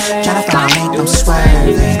burned. Tryna come and make them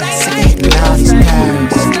swerve. Sick of hitting all these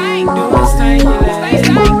curves.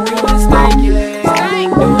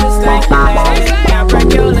 Now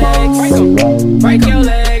break your legs, break your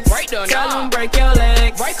legs, tell them break your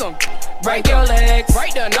legs, break your legs,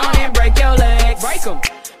 break the knob and break your legs,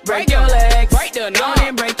 break your legs, break the knob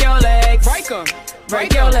and break your legs,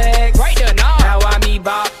 break your legs, break the knob. Now I me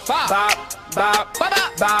bop, bop, bop, bop, bop,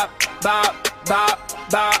 bop, bop, bop,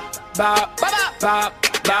 bop, bop, bop,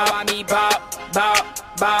 bop.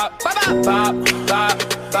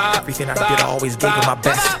 Everything I did, I always gave it my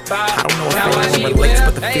best. I don't know if anyone relates,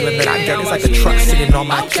 but the feeling that I get is like a truck sitting on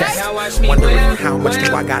my chest. Wondering how much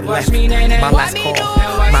do I got left. My last call,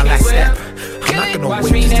 my last step. I'm not gonna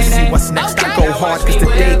wait just to see what's next. I go hard cause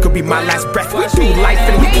today could be my last breath. We do life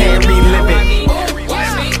and we can't relive it.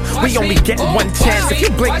 We only get one chance. If you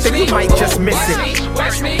blink then you might just miss it.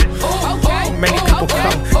 Many people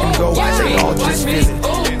come and go, they all just visit.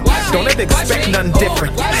 Don't ever expect nothing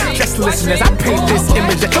different. Just listen as I paint this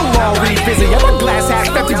image that you'll all revisit. Yeah, my glass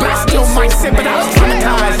half empty, but I still might sip it. I was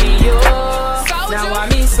traumatized.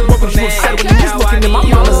 What would you have said when you was looking in my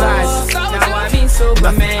mama's eyes?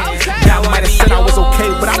 Nothing. Yeah, I might have said I was okay,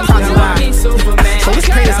 but I probably lied. So this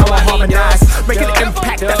pain is how I harmonize. Making an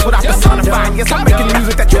impact, that's what I personify. Yes, I'm making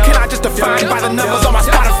music that you cannot just define by the numbers on my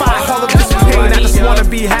Spotify. All of this pain, I just wanna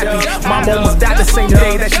be happy. My mom was died the same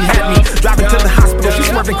day that she had me. Driving to the hospital, she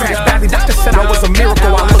swerving, crashed badly. Doctor said I was a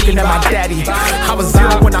miracle while looking at my daddy. I was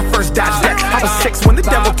 0 when I first dodged death. I was 6 when the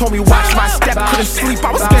devil told me watch my step. Couldn't sleep,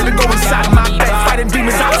 I was scared to go inside my bed. Fighting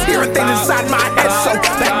demons, I was hearing things inside my head. So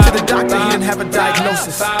back to the doctor, he didn't have a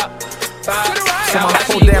diagnosis. So my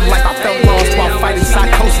whole damn life I felt lost while fighting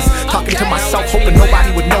psychosis. Talking to myself, hoping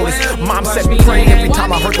nobody would notice. Mom said me praying every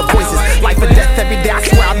time I heard the voices. Life or death every day, I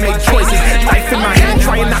swear I made choices. Life in my hand,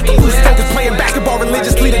 trying not to lose focus. Playing basketball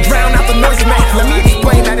religiously to drown out the noise, man. Let me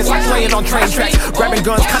explain that it's like playing on train tracks. Grabbing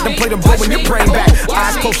guns, contemplating blowing your brain back.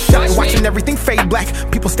 Eyes closed shut, watching everything fade black.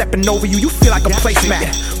 People stepping over you, you feel like a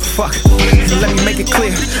placemat. Fuck, let me make it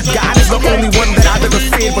clear. God is the only one that I've ever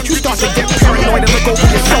feared. But you start to get paranoid and look over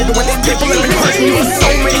your shoulder when these people have been hurting you for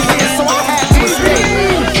so many years. So I had to escape.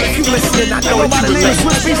 If you listening, I know that you relate.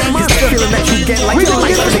 It's the feeling that you get like your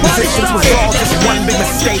life and existence was all just one big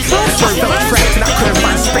mistake. Served up trapped and I couldn't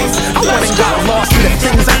find space. I went and got lost in the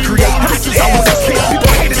things I create. Ever since I was a kid,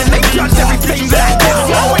 people hated and they judged everything that I did.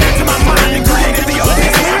 So I went into my mind and created the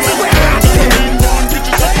abyss. I swear I did.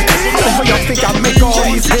 How y'all think I make all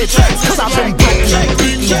these hits? Cause I've been broken,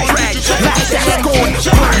 beaten, dragged, laughed at, scorned,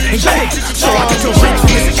 burned, and kicked. So I get to reach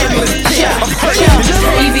this endless pit of hurt.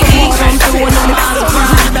 EVE come through and I'm out of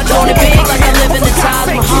mind. On it big like I live in the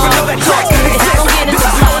Taj Mahal. If I don't get it, it's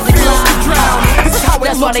hard to climb.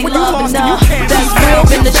 That's why they love me now. That's real,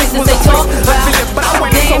 been the chicks that they talk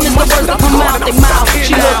about. Damn is the words that come out their mouth.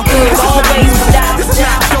 She look good always without a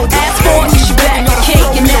doubt. Ask for it, she back, cake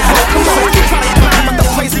and now. Come on.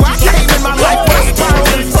 Place where I came in my life was spiral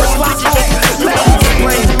and first lock home. Let me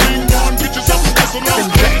explain.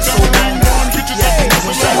 Been back so long. Yeah,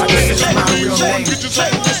 this is my real name. I guess it's the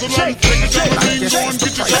price of pay. I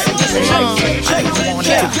didn't want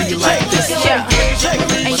it to be like this.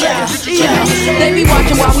 They be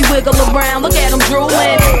watching while we wiggle around. Look at them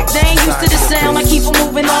drooling. They ain't used to the sound. I keep them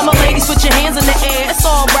moving. All my ladies, put your hands in the air. It's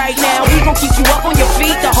all right now. We gon' keep you up on your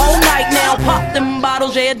feet the whole night now. Pop them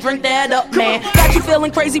bottles, yeah, drink that up, man. Got you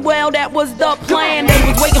feeling crazy, well, that was the plan. They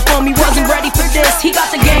was waiting for me, wasn't ready for this. He got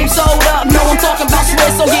the game sold up, no, I'm talking about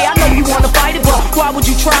Swiss. So yeah, I know you wanna fight it, but why would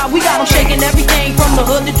you try? We got them shaking everything from the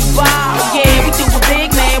hood to Dubai. Yeah, we do a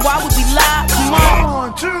big man, why would we lie? Come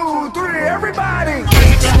on. 1, 2, 3, everybody.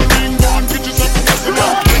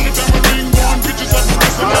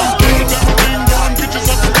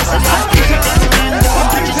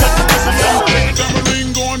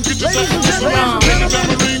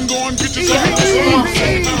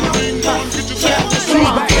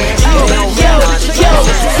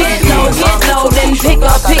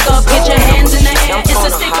 Pick up, get your hands in the air. It's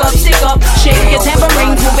a stick up. Shake your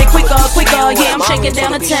tambourine, move it quicker. Yeah, I'm shaking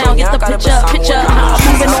down the town. Get the picture.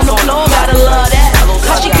 Moving on the floor, gotta love that.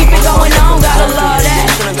 How she keep it going on, gotta love that.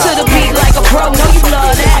 To the beat like a pro, know you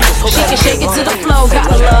love that. She can shake it to the flow,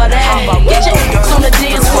 gotta love that. Get your ass on the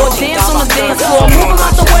dance floor, dance on the dance floor. Move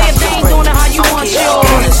out the way if they ain't doing it how you want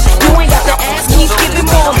yours. You ain't got to ask, keep giving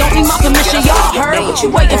more. Don't need my permission, y'all heard what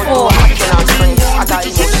you waiting for. I got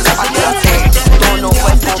emotions, I got things. Don't know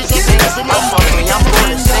what for me to sing. I'm fucking, I'm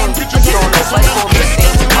going to sing. Don't know what for me to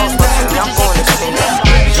sing. I'm fucking, I'm going to sing.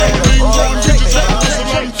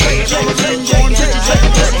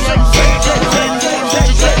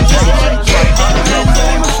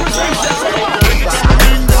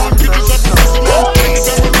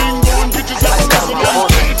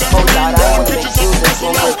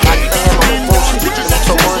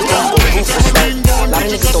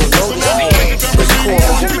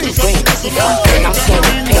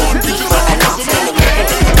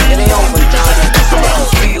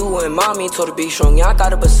 To be strong, yeah, I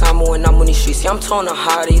gotta besamo when I'm on these streets. Yeah, I'm torn a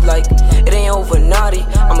hottie, like it ain't over naughty.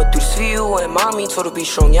 I'ma do this for you and mommy. To be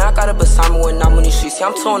strong, yeah, I gotta besamo when I'm on these streets. Yeah,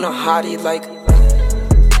 I'm torn a hottie, like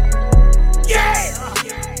yeah.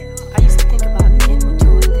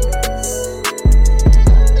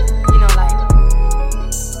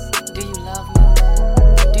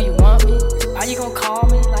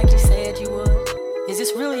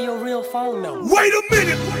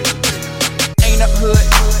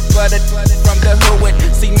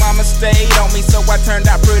 stayed on me, so I turned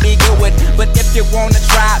out pretty good. But if you wanna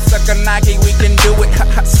try it, suck a Nike, we can do it.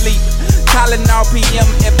 Sleep, calling all PM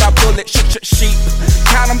if I pull it. Sheep,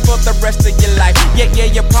 count them for the rest of your life. Yeah,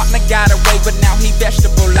 your partner got away, but now he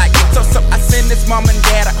vegetable-like. So I send his mom and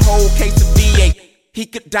dad a whole case of V8. He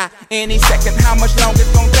could die any second. How much longer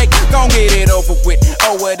it's gon' take? Gon' get it over with.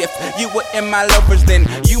 Oh, what if you were in my lovers? Then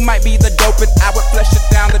you might be the dopest. I would flush it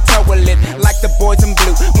down the toilet like the boys in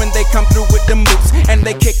blue when they come through with them boots and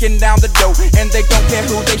they kicking down the door and they don't care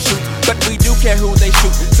who they shoot, but we do care who they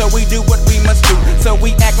shoot. So we do what we must do. So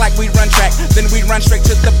we act like we run track, then we run straight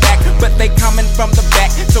to the back. But they coming from the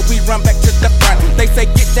back, so we run back to the front. They say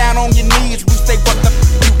get down on your knees. We say what the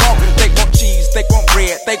you want? They want cheese, they want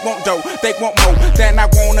bread, they want dough, they want more. Then I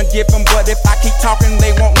wanna give them, but if I keep talking,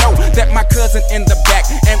 they won't know that my cousin in the back,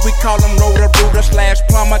 and we call him Roto-Rooter /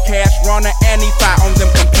 plumber, cash runner, and he fire on them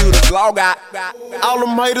computers. Log out. All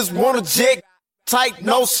them haters wanna jig. Tight,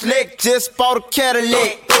 no slick, just bought a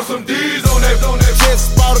Cadillac. Throw some D's on that,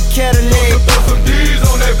 just bought a Cadillac. Throw some D's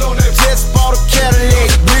on that, just bought a Cadillac.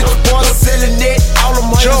 Rich boy selling it, all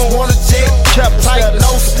them haters wanna jig. Tight,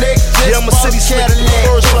 no slick, just bought a Cadillac.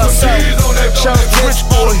 Shout out to Rich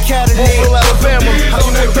Boy, Mobile, Alabama.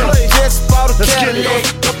 Just bought a Cadillac.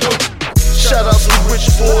 Shout out to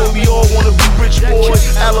Rich Boy, we all wanna be rich boy.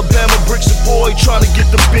 Alabama bricks a boy, trying to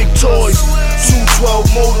get the big toys.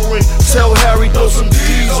 212 motoring, tell Harry throw some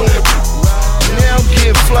D's on it. Now I'm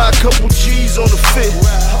getting fly, couple G's on the fit.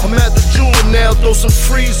 I'm at the jeweler now, throw some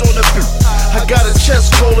freeze on the beat. I got a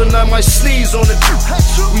chest cold and I might sneeze on it.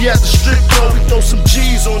 We at the strip club, we throw some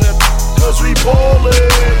G's on it. Cause we ballin'.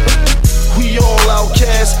 We all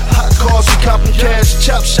outcasts, hot cars, we copping cash.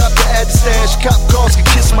 Chop shop to add the stash, cop cars can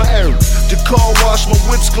kiss my air. The car wash, my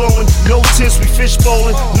whip's glowing. No tents, we fish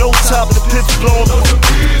bowling. No top, the pit's blowing.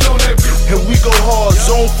 And we go hard,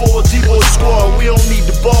 zone 4, D-boy squad. We don't need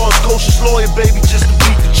the bars, coach's lawyer, baby, just to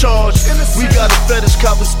beat the charge. We got a fetish,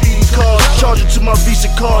 copping speeding cars. Charge it to my Visa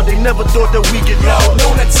card, they never thought that we get lost.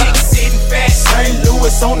 Lunatic sitting fat, St.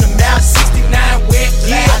 Louis on the map, 69 wet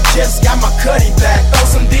black. I just got my cutty back, throw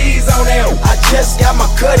some D's on there. I just got my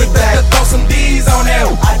cutty back. Throw some D's on there.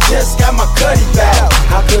 I just got my cutty back.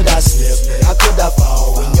 How could I slip? How could I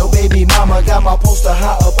fall? When your baby mama got my poster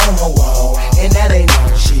high up on my wall, and that ain't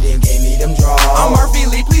all. She didn't give me them draws. I'm Murphy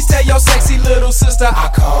Lee. Please tell your sexy little sister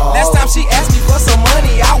I called. Last time she asked me for some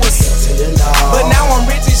money, I was but now I'm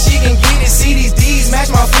rich and she can get it. See these D's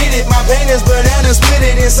match my fitted. My vein is banana split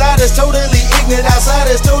it. Inside is totally ignorant. Outside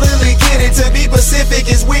is totally kidded. To be Pacific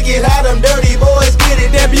is wicked. How them dirty boys get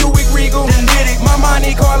it. That Buick Regal done did it. My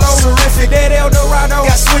Monte Carlo terrific. That Eldorado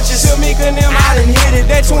got switches. Tamika and them I done hit it.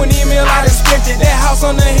 That 20 mil I done spent it. That house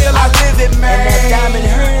on the hill I live it, man. And that diamond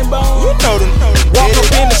herringbone, you know them. Walk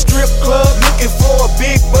up in the strip club looking for a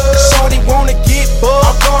big buzz. Shorty wanna get bugged.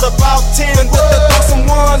 I brought about 10 bucks. Throw some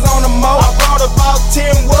ones on the mo. I brought about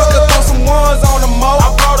 10 bucks. Throw some ones on the mo.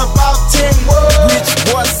 I brought about 10 bucks.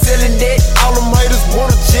 Rich boy selling it, all them haters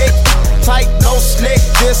wanna check. Tight, no slick,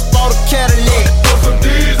 just bought a Cadillac. Throw some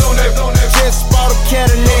D's on that, just bought a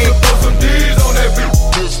Cadillac. Throw some D's on that,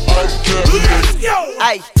 just bought a Cadillac.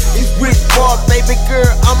 Ay, it's Rich boy, baby girl,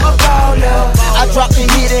 I'm a baller. I dropped the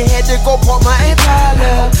hit and had to go put my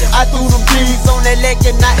Impala. I threw them D's on that leg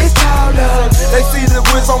and now it's taller. They see the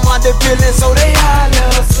whiz on my feeling, so they holler.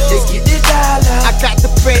 They get the dollar. I got the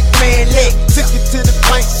Batman leg, took it to the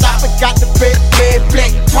paint shop and got the Batman black.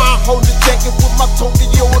 Prime holder jacket with my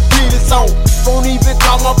Tokyo Adidas on. Don't even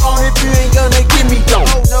call up on if you ain't gonna give me dough.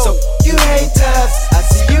 So you haters, I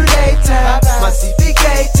see you later. My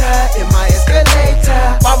CVgator in my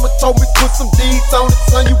escalator. Mama told me put some D's on it,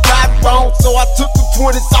 son, you got it wrong. So I took the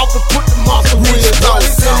 20s off and put the monster wheels on.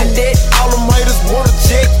 Selling it, all them haters wanna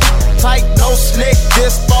check. Tight, no slick,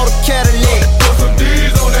 just bought a Cadillac. Throw some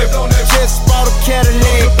D's on that, just bought a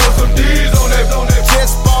Cadillac. Throw some D's on that,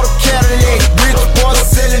 just bought a Cadillac. Rich boy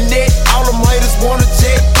selling it, all them haters wanna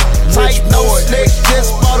check. Tight, no slick,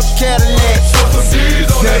 just bought a Cadillac. Throw some D's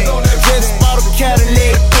on that, just bought a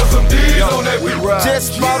Cadillac. Throw some D's on that, we ride.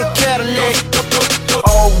 Just bought a Cadillac.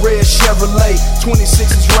 All red Chevrolet,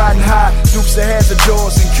 26s riding high. Dukes that has the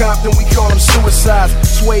doors in Compton, we call them suicides.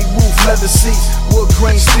 Suede roof, leather seats, wood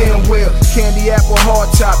grain steering wheel, candy apple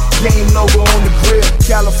hardtop, game logo on the grill.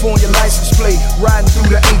 California license plate, riding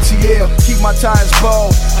through the ATL. Keep my tires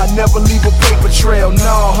bald, I never leave a paper trail.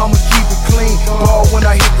 No, I'ma keep it clean. Ball when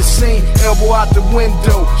I hit the scene, elbow out the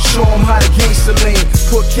window, show 'em how the gangster lean.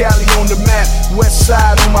 Put Cali on the map, west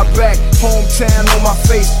side on my back, hometown on my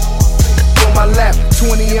face. On my lap,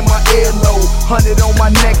 20 in my earlobe, 100 on my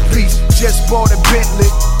neck piece. Just bought a Bentley,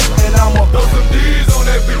 and I'ma throw some D's on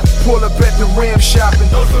that beat. Pull up at the rim shopping,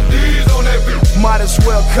 throw some D's on that beat. Might as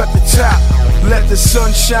well cut the top. Let the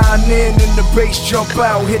sun shine in and the bass jump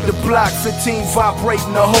out. Hit the block, 15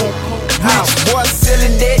 vibrating the whole house. Rich boy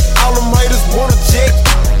selling it, all them haters wanna check.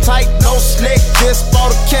 Tight, no slick, just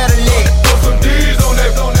bought a Cadillac. Throw some D's on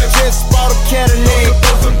that beat. Just bought a Cadillac.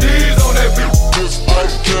 Throw some D's on that beat. Just bought a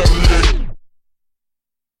Cadillac.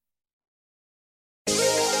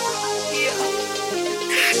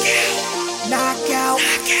 Knockout.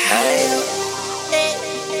 Hey,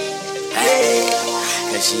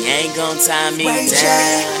 cause she ain't gon' tie me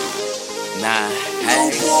down. Nah,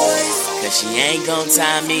 hey, cause she ain't gon'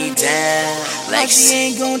 tie me down. Like she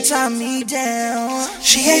ain't gon' tie me down.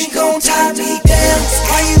 She ain't gon' tie me down.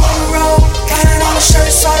 Why you on the road? Got it on the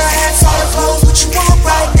shirt, saw the hats, saw the clothes. What you want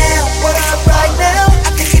right now? What up right now?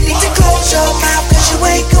 I think you need to close your mouth, cause you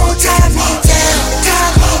ain't gon' tie me down.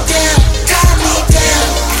 Tie me down, tie me down.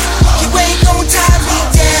 You ain't gon' tie me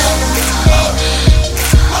down.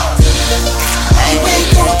 You ain't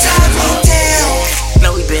gon' tie me down.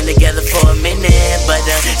 Know we been together for a minute, but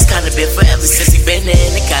it's kinda been forever since we been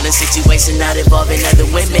in the kind of situation not involving other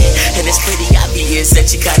women. And it's pretty obvious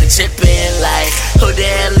that you kinda tripping. Like, who the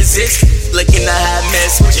hell is this? Looking a hot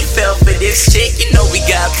mess. Would you fell for this chick? You know we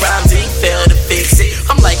got problems and you failed to fix it.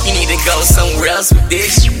 I'm like, you need to go somewhere else with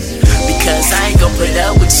this. Because I ain't gon' put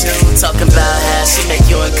up with you talking about how she make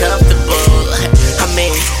you uncomfortable. I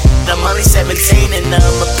mean, I'm only 17 and a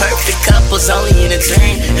perfect couple's only in a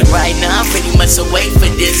dream. And right now I'm pretty much away for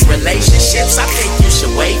this relationship, so I think you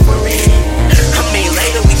should wait for it. I mean,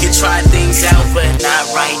 later we can try things out, but not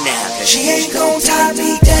right now. She ain't gon' tie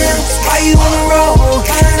me down. Why you on the road?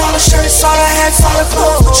 Got it on the shirt, saw the hats, saw the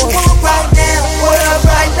clothes. What you want right now? What up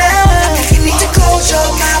right now? I think you need to close your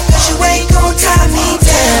mouth, cause you ain't gon' tie me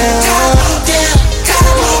down. Tie me down,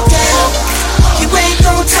 tie me down. You ain't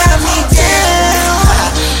gon' tie me down.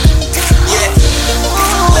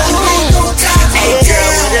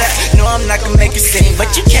 No, I'm not gonna make it sing,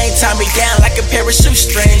 but you can't tie me down like a pair of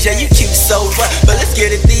shoestrings. Yeah, you cute so what? But let's get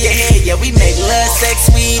it through your head. Yeah, we make love, sex,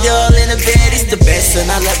 weed, all in the bed. It's the best and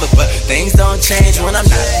I love it, but things don't change when I'm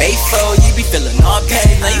not faithful. You be feeling all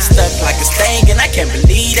pain, now you stuck like a stain, and I can't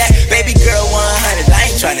believe that. Baby girl 100, I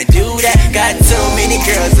ain't tryna do that. Got too many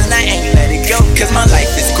girls and I ain't let it go, cause my life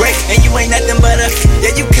is great and you ain't nothing but a.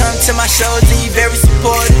 Yeah, you come to my shows and you very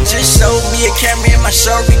supportive. Just showed me a camera and my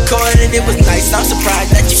show recorded. It was nice, I'm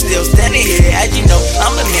surprised that you still standing here. As you know,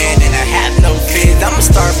 I'm a man and I have no fears. I'ma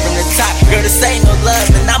start from the top, girl, this ain't no love,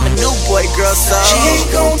 and I'm a new boy, girl, so she ain't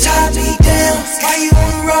gon' tie me down. Why you on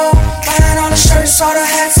the road? Got it on the shirt, saw the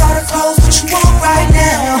hats, saw the clothes. What you want right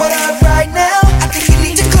now? What up right now? I think you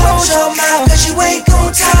need to close your mouth, cause you ain't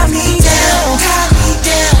gon' tie me down. Tie me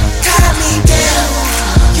down, tie me down.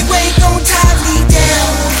 You ain't gon' tie me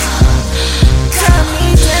down. Tie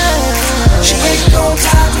me down. She ain't gon'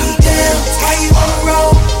 tie me down. Why you on the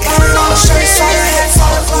road? Got it on the shirt, saw the hats, saw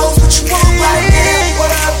the clothes. What you want right now?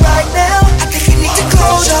 What up right now? I think you need to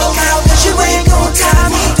close your mouth, cause you ain't gon' tie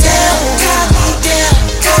me down. Tie me down,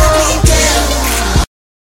 tie me down.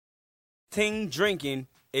 Ting drinking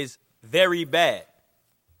is very bad.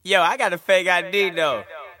 Yo, I got a fake ID though.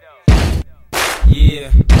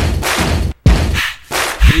 Yeah.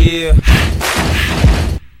 Yeah.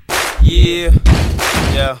 Yeah.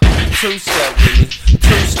 Yeah. Two-step with me.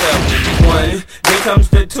 Two-step with me. One. Then comes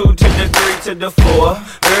the 2 to the 3 to the 4.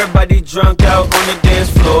 Everybody drunk out on the dance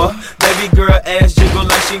floor. Baby girl ass jiggle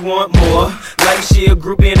like she want more. Like she a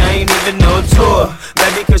groupie and I ain't even no tour.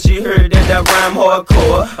 Maybe cause she heard that I rhyme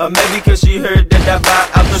hardcore. Or maybe cause she heard that I buy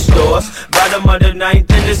out the stores. Bottom of the 9th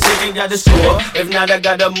in the city got the score. If not, I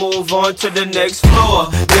gotta move on to the next floor.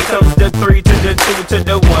 Then comes the 3 to the 2 to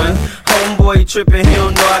the 1. Homeboy tripping, he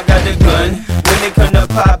don't know I got the gun. When they come to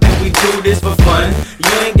pop and we do this for fun.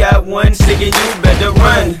 You ain't got one stick and you better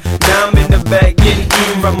run. Now I'm in the back getting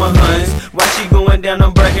eaten from my huns. While she going down,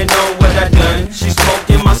 I'm bragging on what I done. She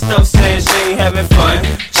smoking my stuff, saying she ain't having fun.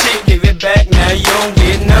 Shit, give it back, now you don't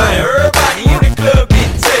get none. Everybody in the club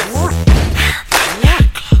get tips.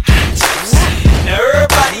 Now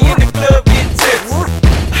everybody in the club get tips.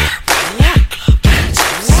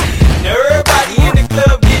 Now everybody in the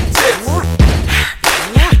club get tips.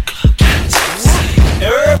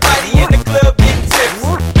 Everybody in the club get tips.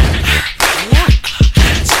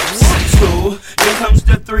 2, then comes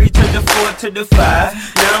the 3 to the 4 to the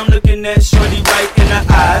 5. Now I'm looking at shorty right in the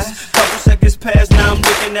eyes. Couple seconds pass, now I'm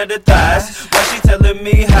looking at her thighs. While she telling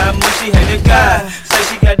me how much she hate a guy. Say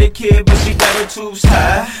she got a kid, but she got her tubes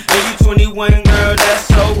tied. And you 21, girl, that's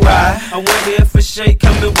so right. I wonder if a shake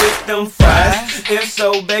coming with them fries. If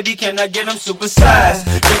so, baby, can I get them supersized?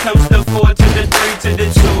 Here comes the 4 to the 3 to the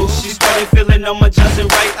 2. She started feeling on my Johnson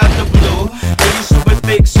right out the blue. And you super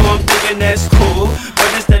thick, so I'm thinking that's cool.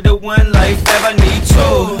 But instead of one life, I need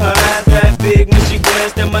two. Her eyes that big when she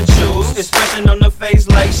glanced at my jewels. Expression on her face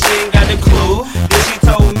like she ain't got a clue. Then she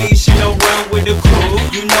told me she don't run with the crew.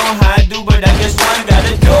 You know how I do, but I guess one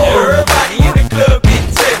gotta do. Everybody in the club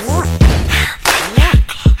get tips.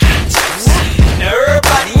 Now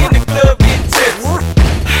everybody in the club get tips.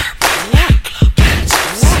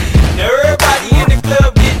 Now everybody in the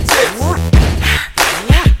club get tips.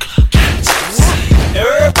 Now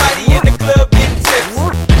everybody in the club get tips.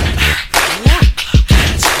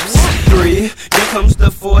 3, here comes the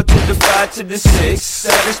 4 to the 5 to the 6.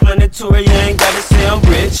 Self-explanatory, I ain't gotta say I'm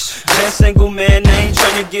rich. Just single man, I ain't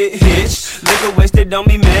tryna get hitched. Liquor wasted on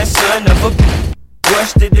me, man, son of a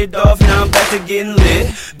brushed it off, now I'm back to getting lit.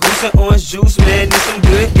 Goose and orange juice, man, need some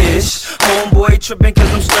good-ish. Homeboy tripping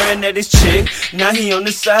cause I'm staring at his chick. Now he on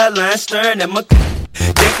the sideline staring at my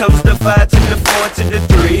Then comes the 5 to the 4 to the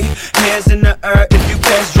 3. Hands in the air if you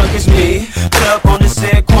catch drunk as me. Club on the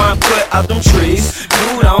San Juan, put out them trees.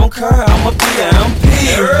 Dude, I don't care, I'm a PMP.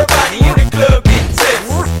 Everybody in the club get tips.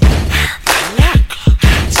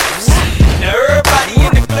 Now everybody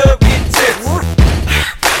in the club get tips.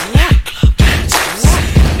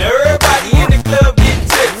 Now everybody in the club get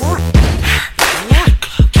tips.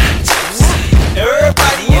 Now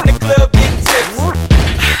everybody in the club get tips.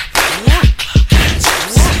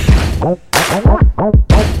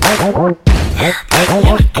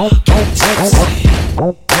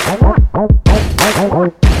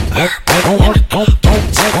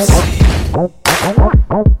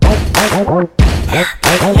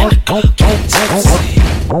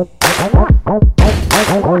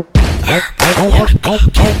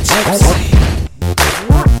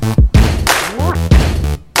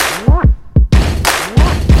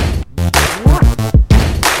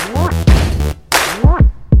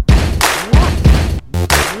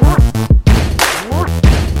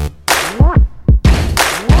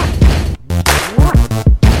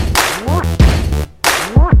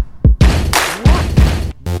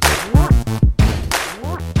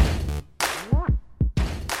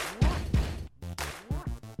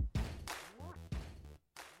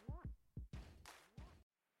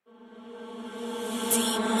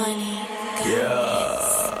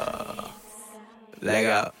 Leg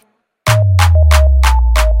out.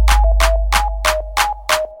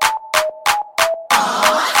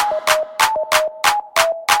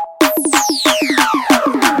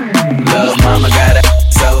 Lil' mama got it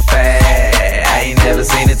so fat, I ain't never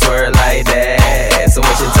seen it twerk like that. So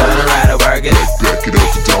when she turn around and work it, back it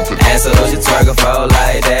up and dump it. And so she twerk a flow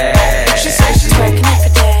like that. She say she's twerking it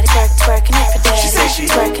for daddy, twerking it for daddy. She say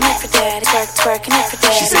she's twerking it for daddy, twerking it for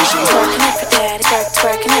daddy. She say she's twerking it for daddy,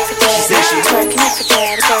 twerking it for daddy. She say she's twerking it for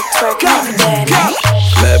daddy, twerking it for daddy.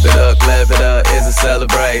 Clap it up, it's a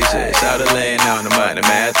celebration. Shout her laying on the money,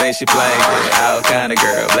 man, I think she playing it. All kind of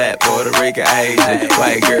girl, black, Puerto Rican, Asian,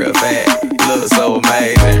 white girl, fat, look so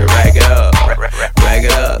amazing. Rack it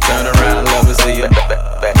up, turn around, love to see you.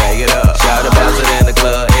 Back it up, shout her bounce it in the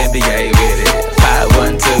club, NBA with it. 5,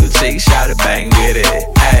 1, 2, cheek, shout it, bang with it.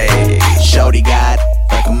 Hey, shorty got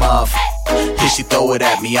like a muff. Here she throw it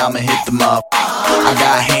at me, I'ma hit them up. I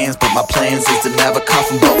got hands, but my plans is to never cuff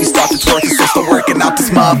them. But we start to twerking, so start working out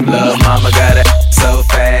this muff. Lil' mama got it so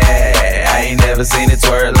fat, I ain't never seen it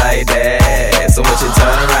twerk like that. So when she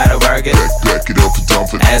turn around and work it, back it up and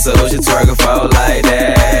dump it. And so she twerk a flow like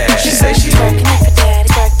that. She say she's twerking it for daddy,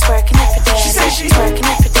 twerking it for daddy. She say she's twerking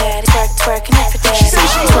it for daddy, twerking it for daddy. She say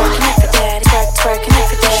she's twerking it for daddy, twerking it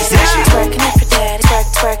for daddy. She say she's twerking it for daddy,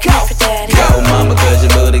 twerking it for daddy. Go mama, cause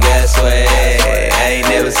your booty got swag, I ain't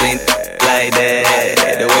never seen it like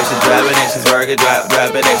that. The way she drop it and she's working, drop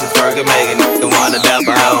it and she's working, making it wanna dump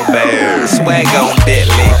a whole bear. Swag on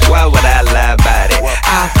Bentley, why would I lie about it?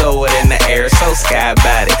 I throw it in the air, so sky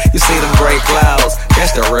about it. You see them gray clouds,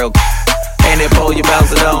 that's the real. And then pull your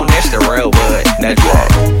bouncing on, that's the real wood. Now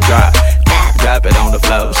drop it on the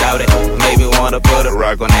floor, shout it. Maybe wanna put a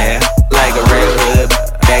rock on there, like a real hood.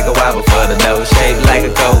 Take a wobble for the nose, shaped like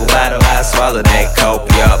a cold bottle. I swallow that coke,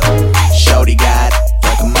 yup. Shorty got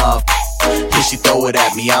like a muff. Here she throw it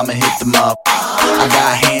at me, I'ma hit them up. I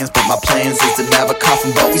got hands, but my plans is to never cuff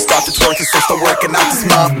them. But we start to twerking, so start working out this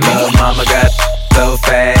muff. Lil' mama got so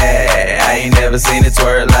fat, I ain't never seen it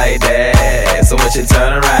twerk like that. So when she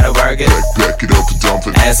turn around and work it, back it up and dump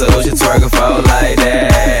it. And so she twerk a flow like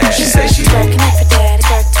that. She say she's twerking it for daddy,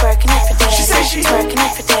 twerking it for daddy. She say she's twerking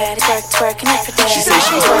it for daddy, twerking it for daddy. She say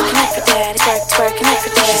she's twerking it for daddy, twerking it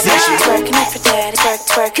for daddy. She say she's twerking it for daddy,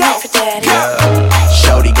 twerking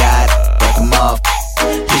Shorty got it, break 'em off.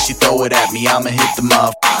 Then she throw it at me, I'ma hit them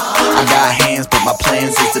up. I got hands, but my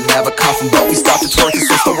plans is to never cuff 'em. But we start to twerking,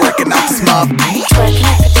 so start working out this month. Twerking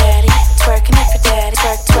it for daddy, twerking it for daddy,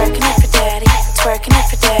 twerking it for daddy, twerking it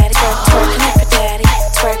for daddy, twerking it for daddy,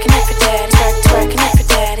 twerking it for daddy,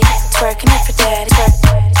 twerking it for daddy,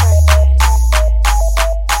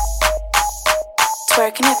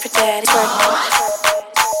 twerking it for daddy, twerking it for daddy,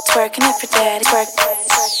 twerking it for daddy,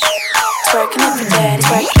 twerking it for daddy,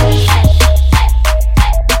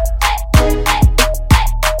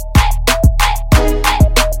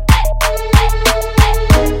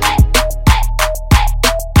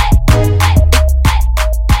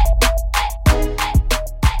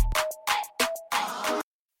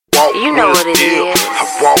 You know what it is. I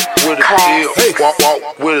walk with a deal.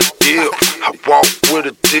 Walk with a deal. I walk with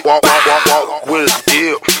a deal. Walk with a deal.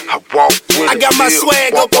 I walk with a deal. I got my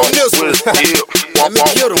swag up on this one. Let me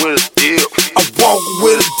get him. I walk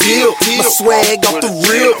with a deal. My swag off the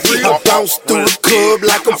real. I bounce through the club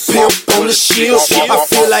like a pimp on the shield. I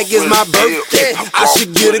feel like it's my birthday. I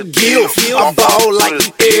should get a gift. I ball like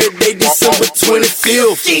every day, December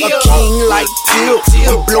 25th. A king like Till.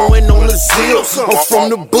 I'm blowing on the zip. I'm from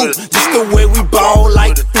the boot, just the way we ball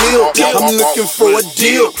like Phil. I'm looking for a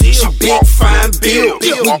deal. She big, fine build.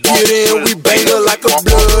 We get in, we bang her like a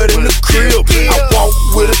blood in the crib. I walk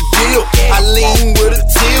with a deal. I lean with a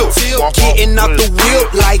tilt. Getting out the wheel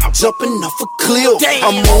like jumping off a cliff.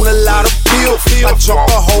 I'm on a lot of pills. I jump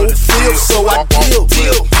a whole field, so I deal.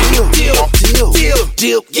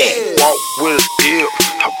 Yeah. Walk with a deal. I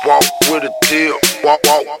walk with a deal. Walk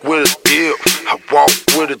with a deal. I walk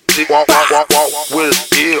with a deal. Walk with a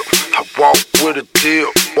deal. I walk with a deal.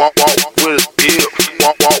 Walk with a deal.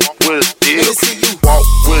 Walk with a deal. Walk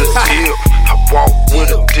with a deal. I walk with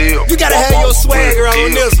a deal. You gotta have your swagger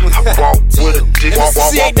on this one. I walk with a deal.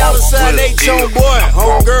 $8 sign H-on boy,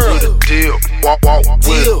 home girl. Walk with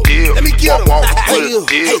a deal. Let me get him.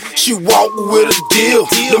 Hey, she walk with a deal.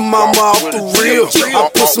 The mama off the real. I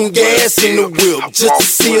put some gas in the wheel just to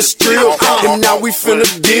see a strip. And now we finna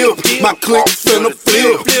deal. My clique finna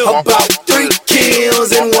flip. About 3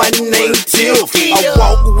 kills and one named Till. I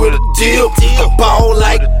walk with a deal. I ball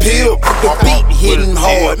like Pill. The beat hitting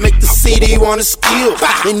hard, make the CD wanna skill.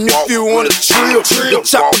 And if you wanna trill, the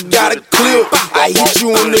chopper got a clip. I hit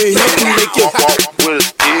you on the hip and make you walk with a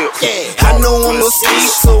deal. Yeah, I know I'm a ski,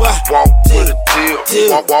 so I walk with a deal.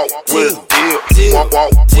 Walk with a deal. Walk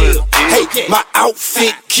with a deal. Hey, my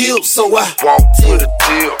outfit killed, so I walk with a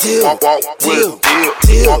deal. Walk with a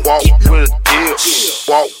deal. Walk with a deal.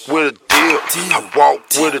 Walk with a deal. I walk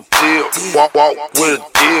with a deal. Walk with a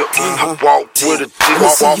deal. I walk with a deal.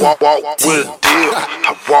 Walk with a deal. I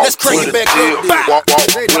walk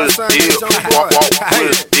with a deal. Walk with a deal. Walk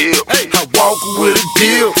with a deal. I walk with a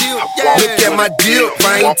deal. Look at my deal. I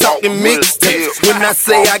ain't talking mixtapes. When I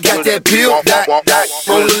say I got that pill, dot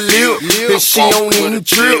on the lip, and she don't even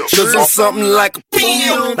trip. Cause I'm something like a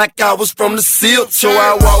pill, like I was from the silk. So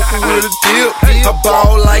I walk with a deal. I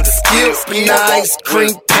ball like Skips, and ice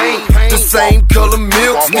cream paint, the same color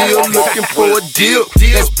milk. Still looking for a deal.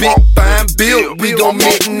 That's big, fine build. We gon'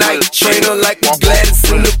 midnight trainer like we Gladys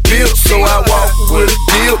in the field. So I walk with a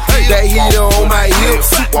deal. That heater on my hips,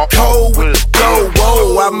 super cold with the dough.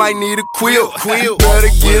 Whoa, I might need a quilt. Better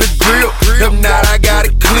get a grip. If not, I got a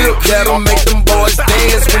clip that'll make them boys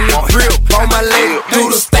dance when the grip on my leg. Do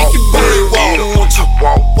the stinky booty walk. Won't you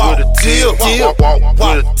walk with a deal? Walk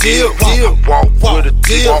with a deal. Walk with a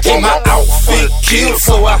deal. Get my outfit killed,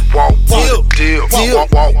 so I walk deal. Hey, I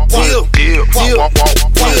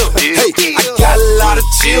got a lot of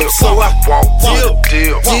chips, so I walk deal.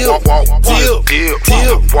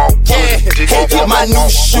 Yeah, my new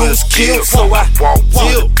shoes killed, so I walk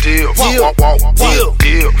deal.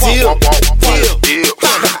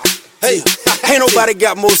 Hey, ain't nobody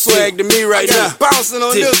got more swag than me right now. Bouncing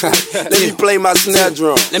on this one. Let me play my snare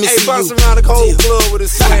drum. Let me see bounce you around the whole club with a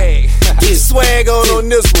swag. Get swag on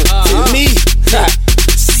this one. Me,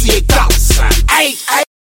 $8. Hey.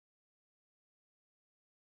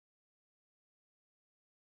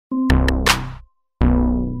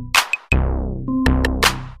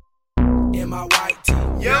 In my white tee,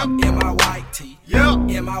 yep. In my white tee, yep.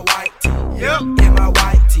 In my white tee, yep. In my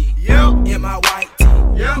white tee, yep. In my white tee,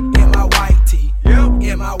 yep. In my white tee, yep.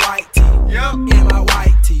 In my white tee, yep. In my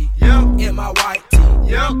white tee, yep. In my white tee,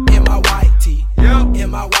 yep. In my white tee, yep. In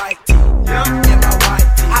my white tee, yep. In my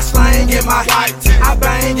white tee, I slang in my white tee, I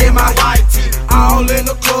bang in my white tee, all in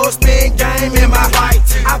the club, spin game in my white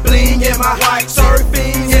tee, I bling in my white,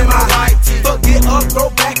 surfing in my white tee, forget up, go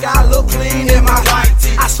back, I look clean in my white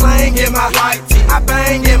tee, I slang in my white tee, I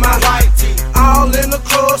bang in my white tee, all in the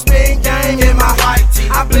club,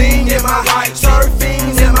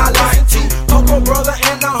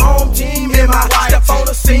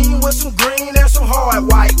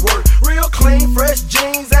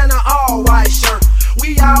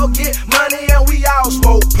 get money and we all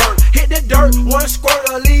smoke perk. Hit the dirt, one squirt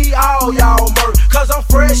or leave all y'all murk. Cause I'm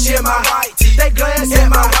fresh in my white tee. They glance at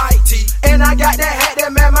my white tee. And I got that hat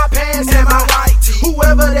that match my pants and my white tee.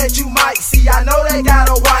 Whoever that you might see, I know they got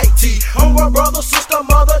a white tee. On my brother, sister,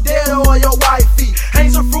 mother, dead or your wifey.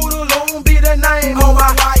 Hangs a Fruit of Loom be the name on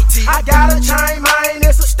my white tee. I got a chain, mine,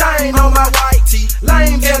 it's a stain on my white tee.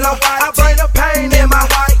 Lame in a white I bring the pain in my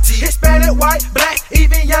white tee. Hispanic, white, black,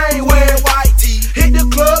 even yang wearing white tee. Hit the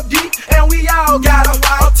club deep and we all got a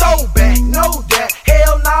white tee. Throwback, know that.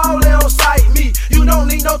 Hell no, they don't sight me. You don't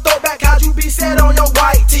need no throwback, how'd you be set on your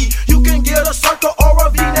white tee? You can get a circle or a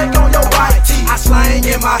V-neck on your white tee. I slang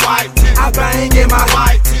in my white tee. I bang in my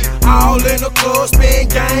white tee. All in the club, spin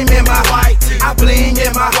game in my white tee. I bling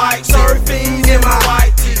in my white tee. Surfing in my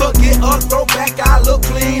white tee. Forget a throwback, I look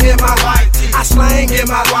clean in my white tee. I slang in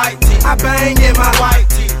my white tee. I bang in my white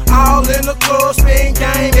tee. All in the club, spin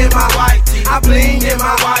game in my white tee. I bling in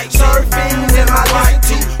my white tee. Surfing in my white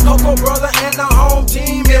tee. Coco brother and the home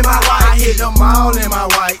team in my white tee. I hit them all in my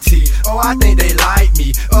white tee. Oh, I think they like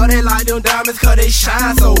me. Oh, they like them diamonds cause they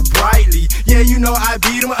shine so brightly. Yeah, you know I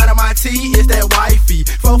beat them out of my tee. It's that wifey.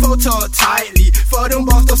 Fofo tuck tightly. For them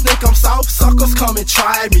busters think I'm soft. Suckers come and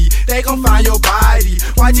try me. They gon' find your body.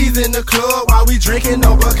 White tees in the club while we drinking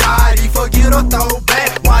no Bacardi. Forget a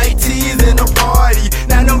throwback. White tees in the party.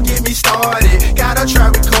 Now don't get me started. Got a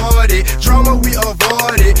track recorded. Drama we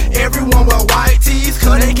avoided. Everyone wear white tees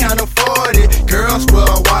cause they can't afford it. Girls wear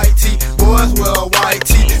white tee. Boys wear white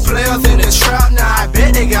tee. Players in the trap now I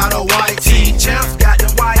bet they got a white tee. Champs got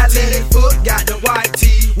the white tee. Foot got the white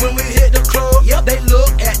tee. When we hit the club, yep, they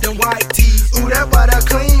look at the white tees. Ooh, that boy that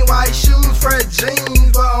clean white shoes, fresh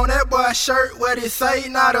jeans. But on that boy shirt, what it say,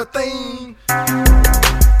 not a thing.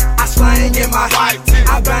 I slang in my white tee.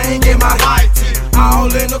 I bang in my white tee.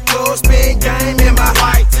 All in the club, spin game in my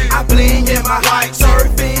white tee. I bling in my white tee.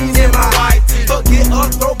 Surfing in my white tee. Forget a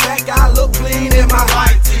throwback, I look clean in my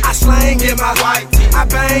white tee. I slang in my white tee. I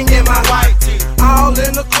bang in my white tee. All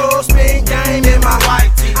in the club, spin game in my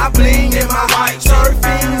white tee. I bling in my white tee.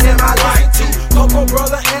 Surfing in my white tee. Coco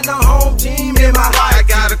brother and the home team in my white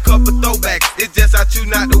tee. I got a couple throwbacks, it's just I choose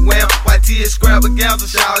not to wear. White tee is scrabble-gabble,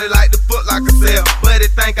 shout it like the Foot Locker sale. But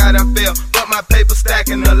it think I done fell, but my paper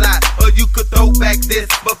stacking a lot. Or you could throw back this,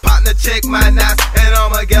 but partner check my knots. And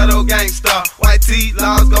I'm a ghetto gangsta. White tee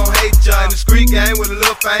laws gon' hate ya. In the street game with a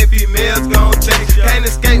little fame, females gon' chase ya. Can't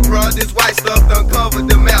escape, bro, this white stuff done covered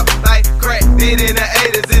the map. Like crack did in the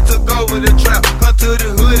 80s, it took over the trap. Come to the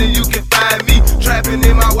hood and you can find me trapping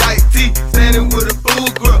in my white tee, standing with a full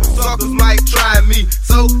grip. Suckers might try me,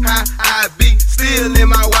 so high I be still in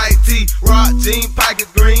my white tee. Rock jean, pocket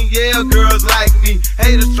green, yeah, girls like me.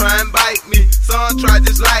 Haters try and bite me, some try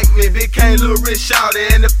just like me. Big K, little rich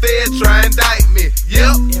shouty, and the feds try and indict me.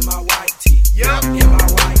 Yep, in my white tee. Yep, in my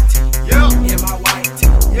white tee. Yep, in my white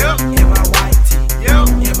tee. Yep, in my white tee. Yep,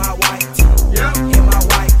 in my white tee. Yep, in my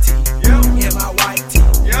white tee. Yep, in my white tee.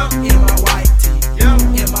 Yep, in my white tee. Yep,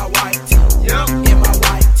 in my white tee. Yep, in my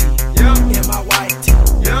white tee. Yep, in my white tee.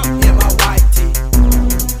 Yep, in my white tee.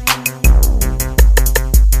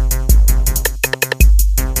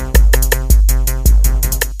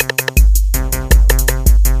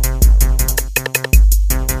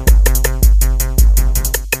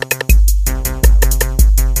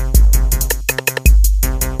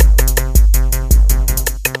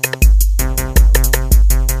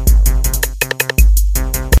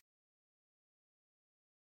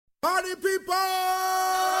 Party people!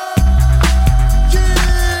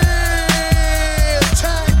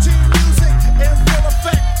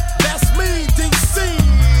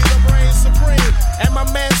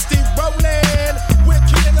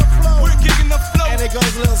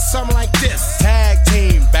 Something like this. Tag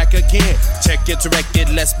team back again. Check it directed,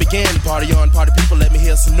 let's begin. Party on, party people, let me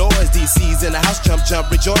hear some noise. DC's in the house, jump,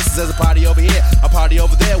 jump, rejoices. There's a party over here, a party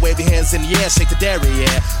over there. Wave your hands in the air, shake the dairy,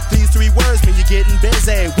 yeah. These three words mean you're getting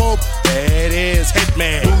busy. Whoop, there it is,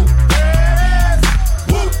 Hitman. Whoop, there it is.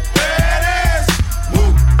 Whoop, there it is.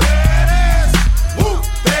 Whoop, there it is. Whoop,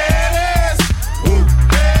 there it is. Whoop,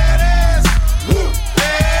 there it is. Whoop,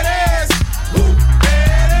 there it is. Whoop,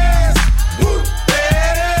 there it is. Whoop,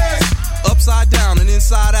 there it is. Upside down and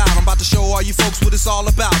inside out, I'm about to show all you folks what it's all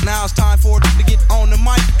about. Now it's time for it to get on the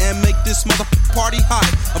mic and make this party hot.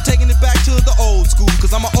 I'm taking it back to the old school,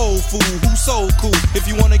 cause I'm an old fool who's so cool. If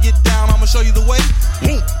you wanna get down, I'ma show you the way.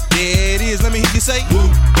 There it is, let me hear you say.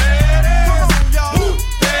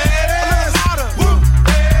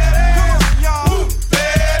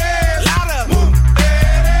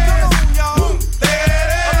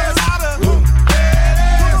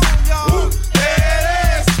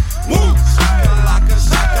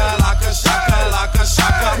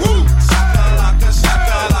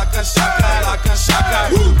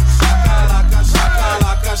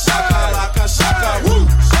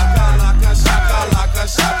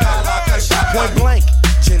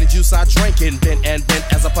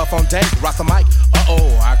 puff on dank, rock the mic.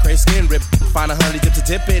 I crave skin rip. Find a honey dip to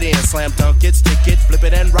dip it in. Slam dunk it, stick it, flip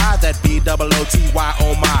it and ride that B-double-O-T-Y,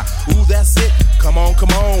 oh my. Ooh, that's it. Come on,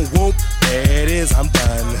 whoop. There it is, I'm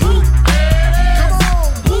done. Whoop. Come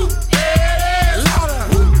on, whoop. Louder.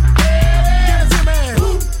 Whoop. Give it to me.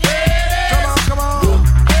 Whoop. Come on. Whoop.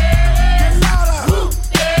 Get louder. Whoop.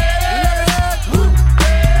 Let it out. Whoop.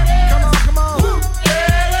 Come on. Whoop.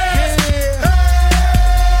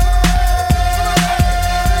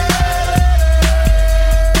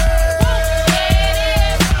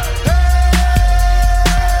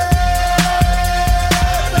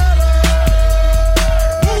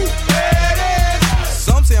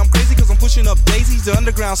 Pushing up daisies, the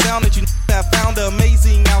underground sound that you have found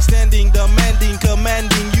amazing, outstanding, demanding,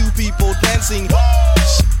 commanding you people dancing.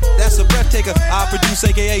 That's a breath taker. I produce,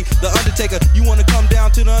 aka The Undertaker. You wanna come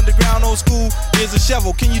down to the underground old school? Here's a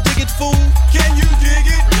shovel. Can you dig it, fool? Can you dig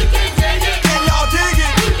it? We can dig it. Can y'all dig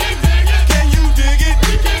it? We can dig it. Can you dig it?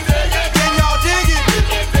 We can dig it. Can y'all dig it? We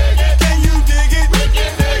can dig it. Can you dig it? We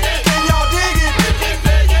can dig it. Can y'all dig it? We can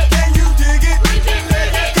dig it. Can you dig it? We can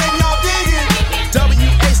dig it. Can y'all dig it?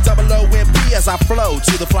 W-H-O-O-M-P as I flow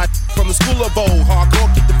to the fly from the school of old.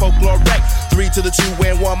 Hardcore, kick the folklore wreck. 3 to the 2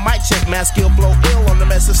 and 1 mic check. Mass skill flow ill on the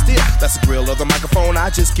mess of steel. That's the grill of the microphone I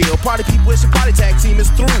just killed. Party people, it's your party tag team is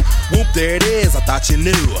through. Whoop, there it is. I thought you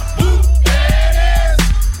knew. Whoop, there it is.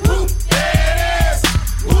 Whoop, there it is.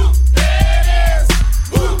 Whoop, there it is.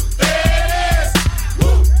 Whoop, there it is.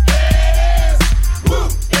 Whoop, there it is.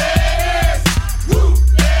 Whoop, there it is. Whoop,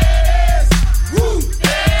 there it is. Whoop,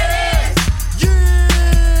 there it is.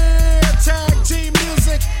 Yeah, tag team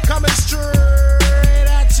music coming straight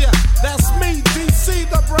at ya. That's me, DC,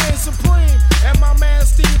 the brain supreme, and my man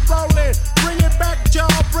Steve Rowland. Bring it back, y'all.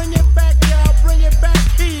 Bring it back, y'all. Bring it back.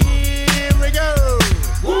 Here we go.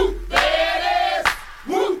 Whoop, there it is.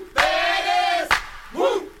 Whoop, there it is.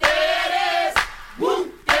 Whoop, there it is. Whoop,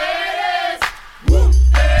 there it is. Whoop,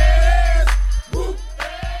 there it is. Whoop,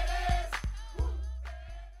 there it is.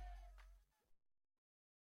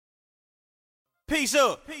 Peace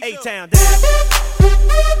up, A-Town down.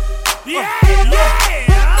 Yeah.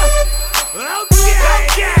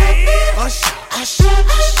 Okay. Usher. Let's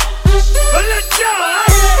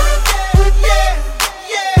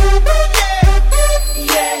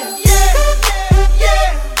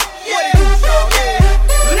go.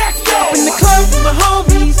 Let's go. In the club with my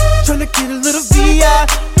homies, tryna get a little VI.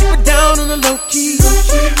 Keep it down on the low key.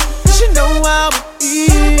 She know how it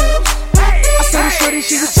is. I saw the shorty,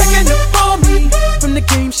 she was checking up on me. From the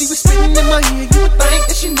game, she was spitting in my ear. You would think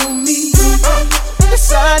that she knew me.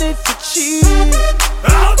 Decided to cheat.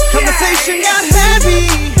 Conversation got heavy.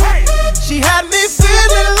 She had me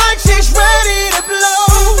feeling like she's ready to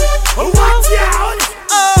blow. Watch out.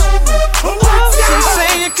 She's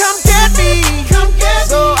saying, come get me.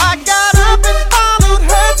 So I got up and followed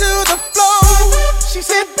her to the floor. She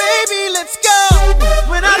said, baby, let's go.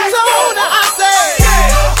 When I told her, I said,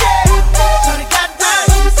 shorty got down,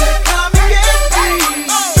 she said, come and get me.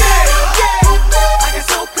 I got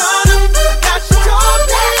so caught up, I got you told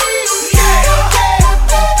me.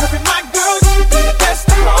 Cause my girl, she be the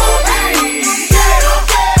best of all me.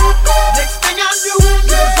 Next thing I knew,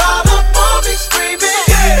 she was all up on me screaming.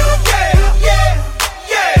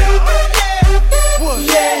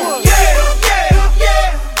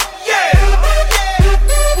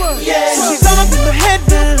 She's all up in my head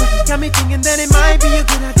now. Got me thinking that it might be a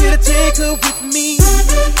good idea to take her with me.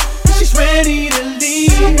 She's ready to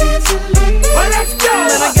leave. Well, let's go.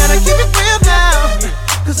 And I gotta keep it real now.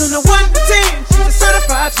 Cause on the 1 to 10, she's a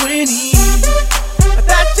certified 20. But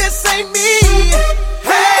that just ain't me.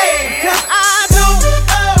 Hey! Cause I know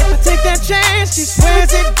if I take that chance, she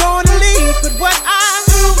swears it's gonna leave. But what I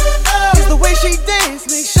do is the way she dance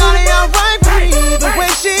makes Shawty alright with me. The way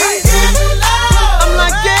she I'm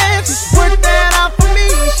like, yeah, just work that out for me.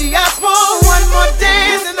 She asked for one more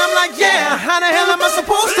dance, and I'm like, yeah, how the hell am I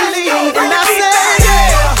supposed to leave? And I said,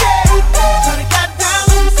 Shawty got down,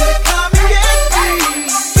 said, come and get me.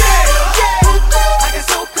 I got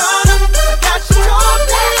so caught up, I got you told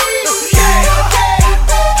me.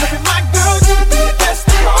 Having my girl, she be the best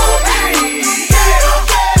of all me.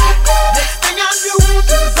 Next thing I knew,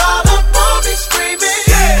 she was all up on me screaming.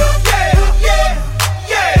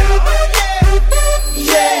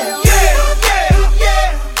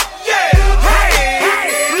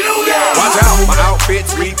 Watch out, my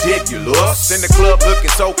outfit's ridiculous. In the club looking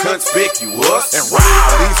so so conspicuous. And wow,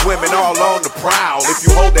 these women all on the prowl. If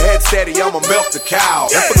you hold the head steady, I'ma milk the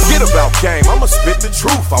cow. And forget about game, I'ma spit the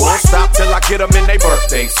truth. I won't stop till I get them in their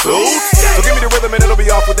birthday suits. So give me the rhythm and it'll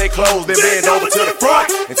be off with their clothes. Then bend over to the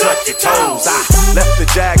front and touch your toes. I left the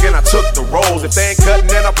jag and I took the rolls. If they ain't cutting,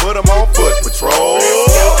 then I put them on foot patrol.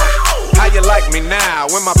 How you like me now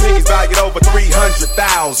when my pinky's valued over 300,000?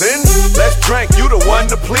 Let's drink, you the one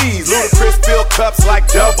to please. Ludacris fill cups like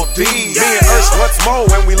Double D. Me and Ursh once more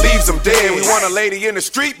when we leaves them dead. We want a lady in the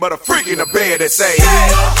street, but a freak in the bed that say,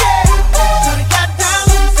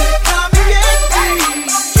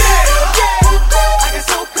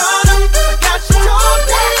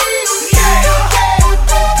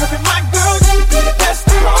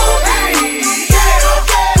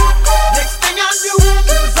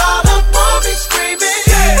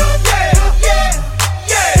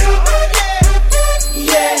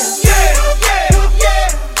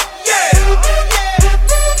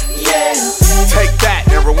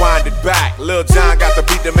 Lil Jon got the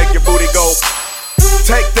beat to make your booty go.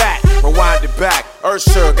 Take that, rewind it back.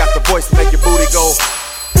 Usher got the voice to make your booty go.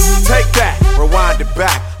 Take that, rewind it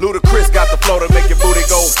back. Ludacris got the flow to make your booty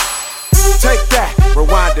go. Take that,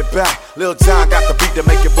 rewind it back. Lil Jon got the beat to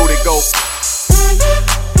make your booty go.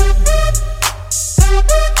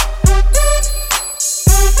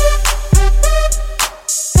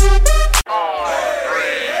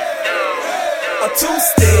 A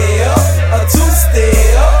two-step, a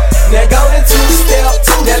two-step. Now go to two-step,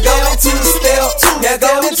 now go to two-step, now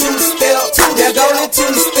go to two-step, now go to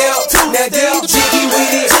two-step, now get it jiggy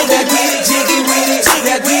with it, now get it jiggy with it,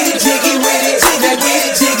 now get it jiggy with it, now get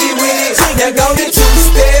it jiggy with it, now go to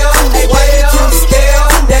two-step, hey wait two-step,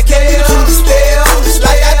 now get it two-step, just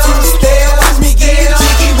like I two-step, watch me get it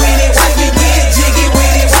jiggy with it, watch me get it jiggy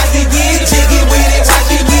with it, watch me get it jiggy with it, watch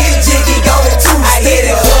me get it jiggy, go to two-step. I hit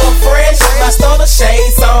it club fresh, my stunner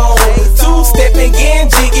shades on, two-stepping getting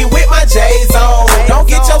jiggy with my J's on. Don't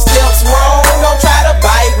get your steps wrong, don't try to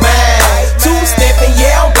bite mine. Two-stepping,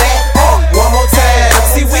 yeah, I'm back. One more time.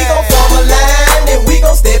 See, we gon' form a line and we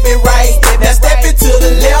gon' step it right. Now step it to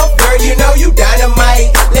the left, girl, you know you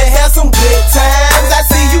dynamite. Let's have some good times, I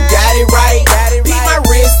see you got it right. Beat my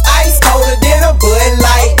wrist, ice colder than a Bud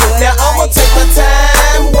Light. Now I'ma take my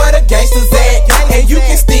time, where the gangsters at? And you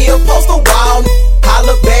can still post a wall,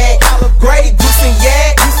 holla back. Grey Goose and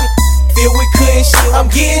Yak, filled with kush. I'm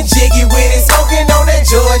getting jiggy with it, smoking on that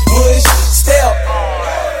George Bush. Step,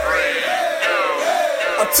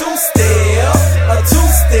 a two-step, a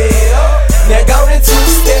two-step. Now go to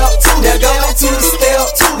two-step, now go to two-step,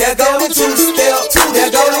 now go to two-step,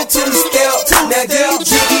 now go to two-step, now get it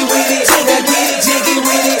jiggy with it, now get it jiggy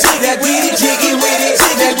with it, now get it jiggy with it,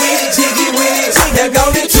 now get it jiggy with it, now go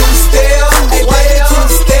to two-step, hey wait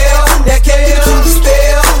two-step, now get it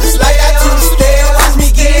two-step, just like I two-step, watch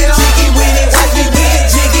me get it jiggy with it, watch me get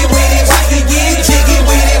it jiggy with it, watch me get it jiggy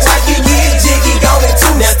with it, watch me get it jiggy, go to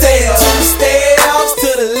two-step. Now take two steps to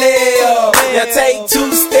the left, now take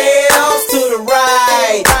two steps to the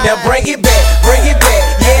right, now bring it back,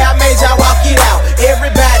 yeah I made y'all walk it out,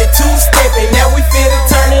 everybody two-stepping, now we finna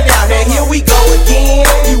turn it out, now here we go again,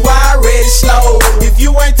 you already slow, if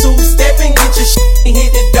you ain't two-stepping, get your shit and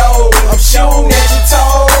hit the door, I'm shooting at your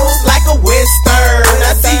toes, like a western,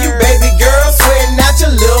 I see you baby girl sweating out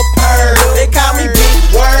your little purr, they call me Big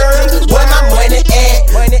Word, where my money at,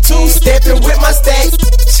 two-stepping with my stacks,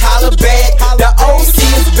 holla back, the OC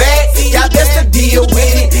is back, y'all best to deal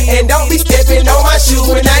with it, and don't be stepping on my shoe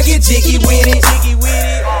when I get jiggy with it.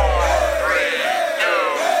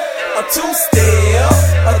 A two-step,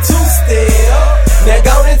 a two-step. Now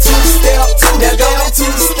go to two-step, now go to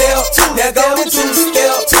two-step, now go to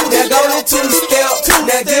two-step, now go to two-step,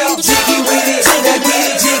 now get it jiggy with it, now get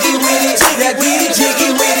it jiggy with it, now get it jiggy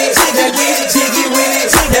with it, now get it jiggy with it,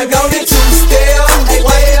 now go to two-step, hey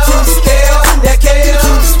wait two-step, now get it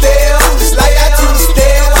two-step, just like I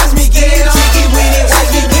two-step, watch me get it jiggy with it, watch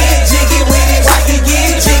me get it jiggy with it, watch me get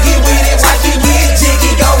it jiggy with it, watch me get it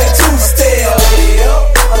jiggy, go to two-step,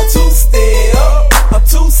 a two-step, a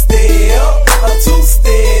two-step, a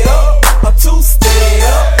two-step, a two-step,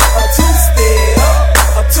 a two-step,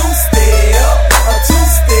 a two-step, a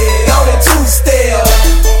two-step, go to two-step.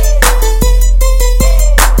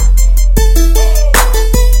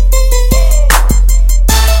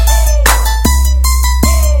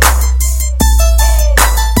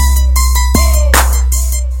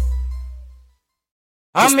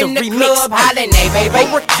 I'm in the club, hollin', hey baby,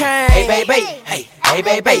 hey baby, hey, Hey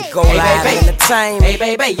baby, go live entertainment. Hey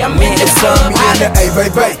baby, I'm in the club. Hey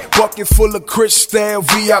baby, bucket full of crystal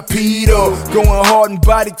VIP though. Going hard and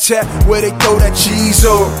body tap where they throw that cheese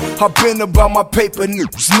up. I been about my paper,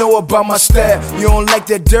 news, know about my style. You don't like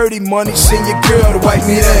that dirty money, send your girl to wipe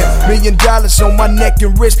me down. $1 million on my neck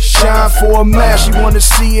and wrist, shine for a man. She wanna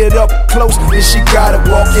see it up close, and she gotta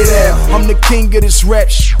walk it out. I'm the king of this rap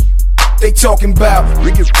shit. They talking about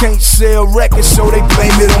niggas can't sell records, so they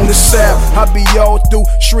blame it on the South. I be all through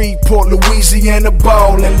Shreveport, Louisiana,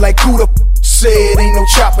 ballin' like who the said ain't no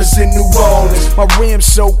choppers in New Orleans. My rims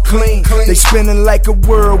so clean, they spinning like a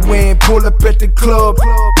whirlwind. Pull up at the club,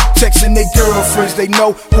 texting their girlfriends. They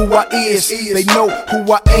know who I is, they know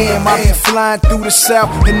who I am. I be flying through the South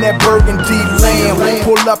in that burgundy lamb.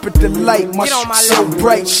 Pull up at the light, my shit so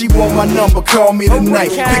bright. She want my number, call me tonight.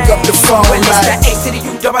 Pick up the phone like A to the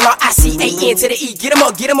U-R-R-I-C-A-N to the E. Get 'em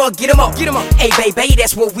up, get 'em up, get 'em up, get 'em up. Hey baby,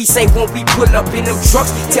 that's what we say when we pull up in them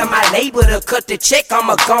trucks. Tell my label to cut the check,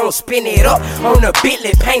 I'ma gon' spin it up. On the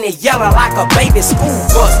Bentley, painted yellow like a baby school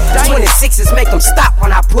bus. 26s make them stop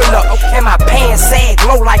when I pull up. And my pants sag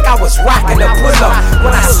low like I was rocking the pull up.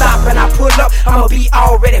 When I stop and I pull up, I'ma be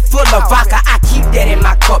already full of vodka. I keep that in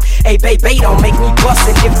my cup. Hey baby, don't make me bust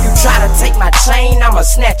it. If you try to take my chain, I'ma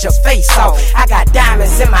snatch your face off. I got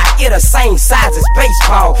diamonds in my ear the same size as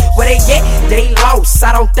baseball. Where they at? They lost.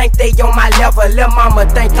 I don't think they on my level. Lil' mama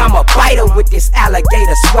think I'm a biter with this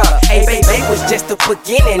alligator sweater. Hey baby, was just the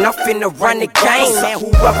beginning. I'm finna run the game. Man,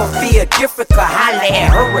 whoever feel different could holla at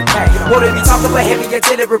Hurricane. Wanna be talking about heavy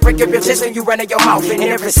artillery, break up your chest when you run in your mouth. And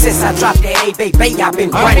ever since I dropped that, hey baby, I've been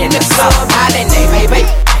running the club, hollering, hey baby,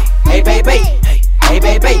 hey baby, hey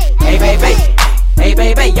baby, hey baby, hey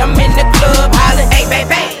baby, I'm in the club hollering, hey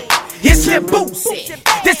baby. It's your Boosie.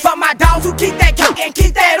 This for my dogs who keep that cake and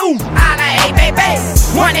keep that ooh. Holla, hey baby.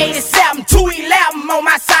 187, 211 on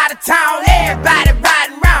my side of town. Everybody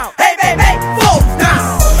riding round. Hey baby, full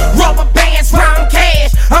down. Rubber bands, round cash.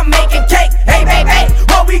 I'm making cake. Hey baby,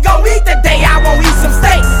 what we gon' eat today? I won't eat some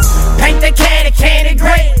steak. Paint the candy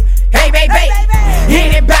gray. Hey baby,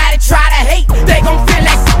 anybody try to hate, they gon' feel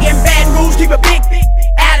like in bad rules. Keep a big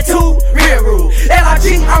attitude, real rule.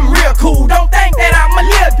 LRG, I'm real cool. Don't think that I'm a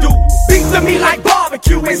little dude. Beats to me like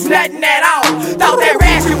barbecue, it's nothing at all. Thought that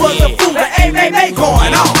Rashy was a fool, but hey baby,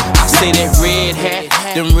 going on. I say that red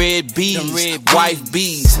hat, them red bees, wife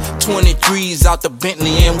bees, 23s out the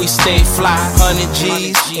Bentley and we stay fly. 100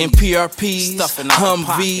 G's in PRPs,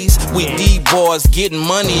 Humvees. We D-boys getting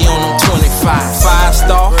money on them 25.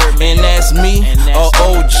 5-star, and that's me,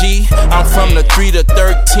 OG. I'm from the 3 to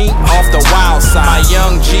 13 off the wild side. My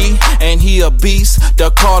young G, and he a beast. The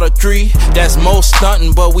Carter 3, that's most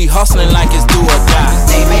stunting, but we hustling like it's do or die.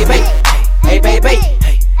 Hey baby, hey baby,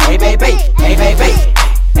 hey baby, hey baby.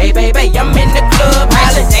 Hey baby, I'm in the club,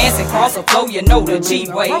 hollering, dancing across the floor, you know the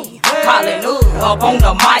G-way. Calling up on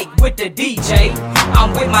the mic with the DJ.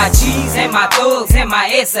 I'm with my G's and my thugs and my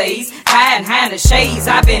essays. Hiding behind the shades,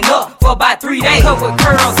 I've been up for about 3 days. Covered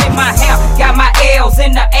curls in my hair, got my L's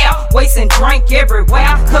in the air. Wasting drink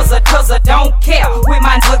everywhere, cause I don't care. With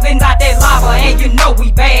my husband out that lava, and you know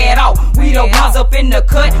we bad off. We the ones up in the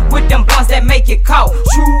cut, with them blunts that make it cold.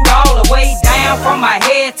 Shoot all the way down from my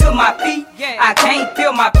head to my feet. I can't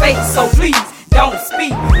feel my face, so please don't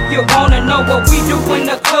speak. You wanna know what we do when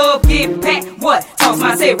the club get packed? What? Toss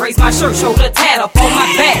my head, raise my shirt, show the tat up on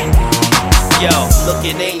my back. Yo, look,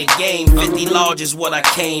 it ain't a game. 50 large is what I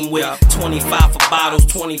came with. 25 for bottles,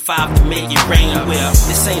 25 to make it rain with.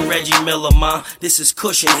 This ain't Reggie Miller, ma. This is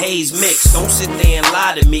Cushion Haze mix. Don't sit there and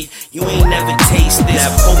lie to me. You ain't never taste this.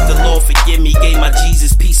 Hope the Lord forgive me. Gave my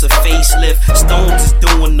Jesus piece of facelift. Stones is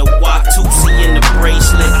doing the Watusi in the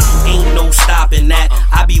bracelet. Ain't no stopping that.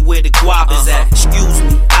 I be where the guap is at. Excuse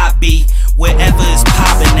me, I be wherever it's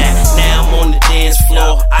popping at. Now I'm on the dance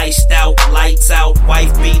floor, iced out, lights out.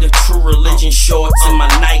 Wife be the true religion shorts and my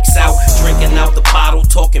Nikes out. Drinking out the bottle,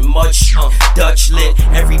 talking much. Dutch lit,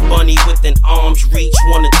 every bunny within arm's reach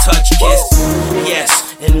wanna touch, kiss.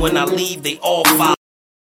 Yes, and when I leave, they all follow.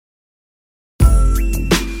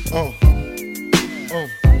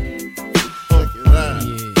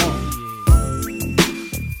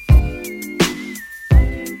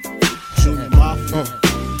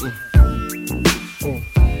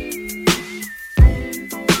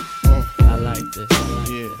 I like this.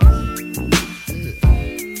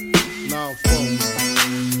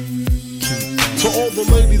 To all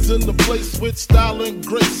the ladies in the place with style and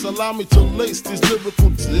grace. Allow me to lace these lyrical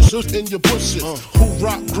dishes in your bushes. Who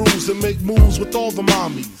rock grooves and make moves with all the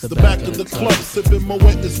mommies. The back of the club, sipping Moet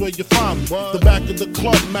is where you find me. The back of the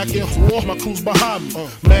club, macking floor, my crew's behind me.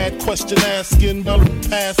 Mad question asking,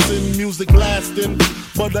 passing, music blasting.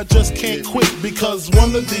 But I just can't quit because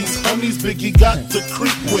one of these honeys Biggie got to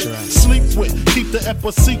creep with, sleep with, keep the ep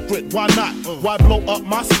a secret. Why not? Why blow up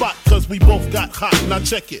my spot? Cause we both got hot. Now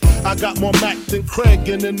check it. I got more Mac than Craig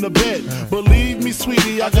and in the bed. Believe me,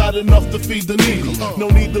 sweetie, I got enough to feed the needy. No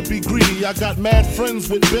need to be greedy. I got mad friends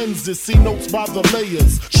with Benzes. See notes by the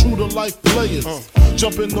layers. True to life players.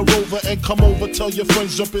 Jump in the Rover and come over. Tell your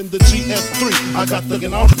friends jump in the GS3. I got the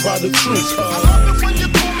out by the tree. I love it when you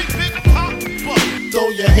call me Big Papa. Throw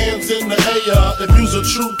your hands in the air if you's a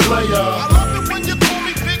true player. I love it when you call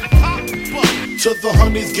me Big Papa. To the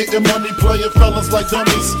honeys getting money, playing fellas like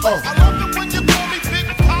dummies. I love it when you call me Big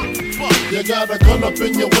Papa. You got a gun up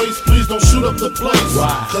in your waist, please don't shoot up the place.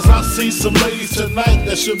 Why? Cause I see some ladies tonight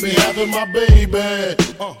that should be having my baby.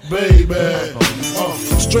 Baby.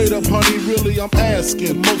 Straight up, honey, really, I'm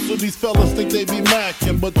asking. Most of these fellas think they be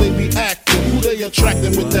macking, but they be acting. Who they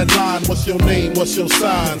attracting with that line? What's your name? What's your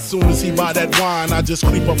sign? Soon as he buy that wine, I just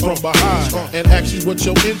creep up from behind and ask you what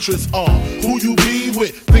your interests are. Who you be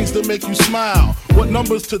with? Things that make you smile. What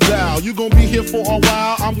numbers to dial? You gon' be here for a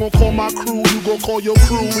while. I'm gon' call my crew. You gon' call your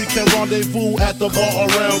crew. We can rendezvous at the bar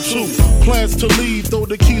around 2. Plans to leave. Throw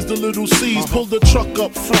the keys to little C's. Pull the truck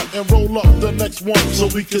up front and roll up the next one so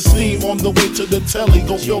we can steam on the way to the telly.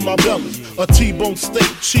 Go fill my belly. A T-bone steak,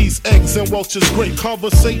 cheese, eggs, and Welch's grape.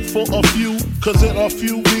 Conversate for a few, cause in a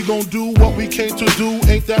few we gon' do what we came to do.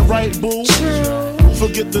 Ain't that right, boo?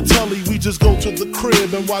 Forget the telly, we just go to the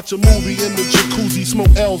crib and watch a movie in the jacuzzi.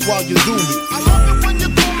 Smoke L's while you do me. I love it when you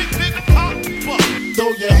call me Big Papa.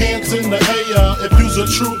 Throw your hands in the air if you's a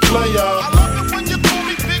true player. I love it when you call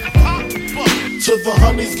me Big Papa. To the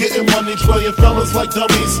honeys getting money, playing fellas like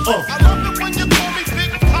dummies. I love it when you call me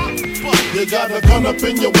Big Papa. You got a gun up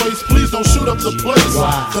in your waist, please don't shoot up the place.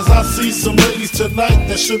 Cause I see some ladies tonight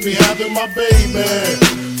that should be having my baby.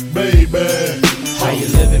 How you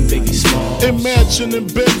living, Biggie Smalls? Imagining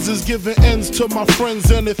Benzes giving ends to my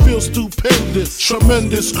friends and it feels stupendous.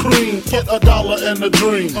 Tremendous cream, get $1 and a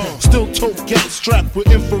dream. Still tote gas strapped with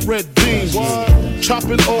infrared beams.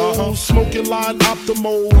 Chopping O's, smoking line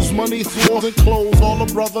optimals. Money, floors and clothes, all a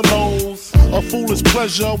brother knows. A foolish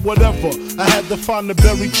pleasure, whatever. I had to find the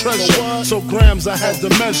buried treasure. So grams I had to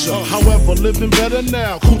measure. However, living better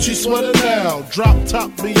now. Coochie sweater now. Drop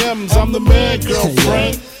top BMs, I'm the man,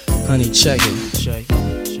 girlfriend. Honey, check it.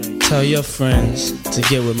 Tell your friends to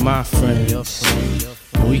get with my friends.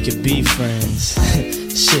 We could be friends.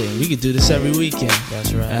 Shit, we could do this every weekend.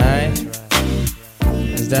 That's right. Alright?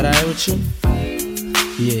 Is that alright with you?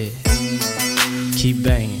 Yeah. Keep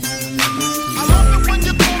banging. I love it when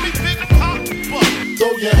you call me Big Papa.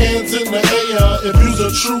 Throw your hands in the air if you's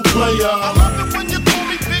a true player. I love it when you call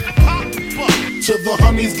me Big Papa. To the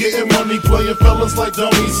honeys getting money, playing fellas like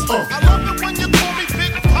dummies. I love it when you call me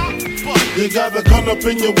Big Papa. You got a gun up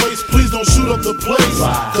in your waist, please don't shoot up the place.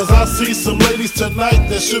 Cause I see some ladies tonight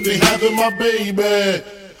that should be having my baby.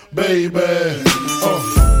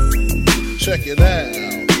 Check it out.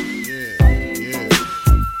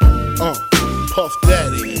 Yeah. Puff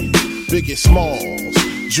Daddy, Biggie Smalls,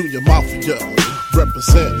 Junior Mafia,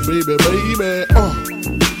 represent, baby.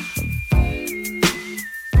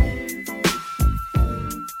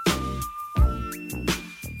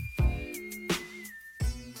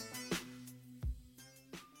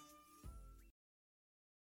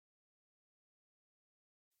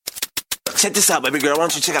 Check this out, baby girl. Why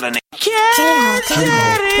don't you check out her name?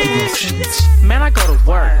 Man, I go to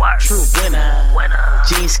work. True winner.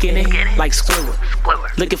 Jeans skinny like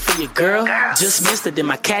Squidward. Looking for your girl. Just missed it. Then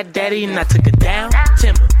my cat daddy and I took her down.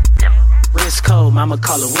 Timber. Wrist cold, mama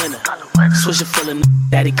call it winner. Swisher full of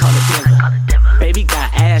daddy call it Denver. Baby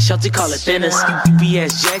got ass, Shelty call it thinners.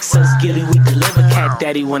 UPS Jackson, Gilly, we deliver. Cat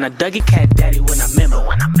daddy when I dug it, cat daddy when I remember.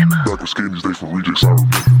 Back when skinnies, they from rejects, I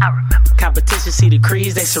remember. Competition, see the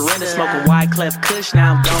crease, they surrender. Smoking Wyclef Kush,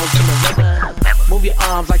 now I'm going to the river. Move your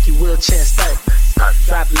arms like you wheelchair stuck.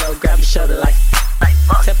 Drop low, grab your shoulder like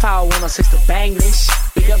Tip Power 106 to bang this.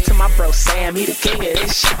 Big up to my bro Sam, he the king of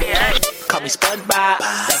this shit. Call me SpongeBob,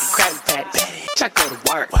 stacking Krabby Patties. I go to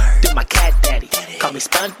work, do my cat daddy. Call me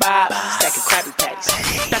SpongeBob, stacking Krabby Patties.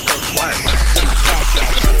 I go to work, do my cat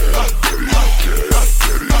daddy.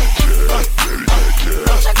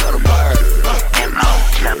 I go to work,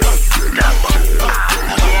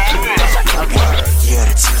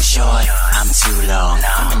 You're too short, I'm too long.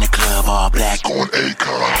 I'm in the club glove, all black on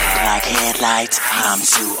Acorn. Like headlights, I'm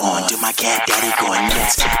too on. Do my cat daddy going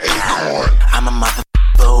nuts? Acorn. I'm a mother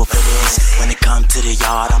over this. When it comes to the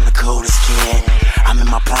yard, I'm the coolest kid. I'm in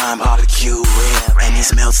my prime barbecue rib, and it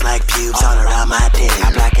smells like pubes all around my dick.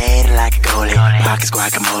 I blockade like a goalie, pockets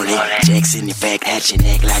guacamole. Checks in effect at your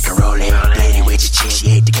neck like a rolling. Lady with your chick,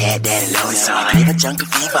 she ate the cat daddy loaded. So I leave a jungle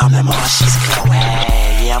fever, I'm the mall, she's a Chloe.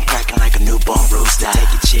 Yeah, I'm cracking like a newborn rooster.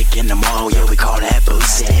 Take your chick in the mall, yeah, we call that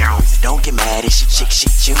boosting. Don't get mad, it's your chick, she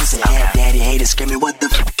choosing. Cat daddy haters screaming, what the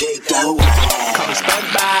f*** they do? Call me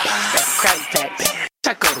SpongeBob, Krabby Patties.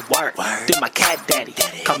 I go to work, do my cat daddy.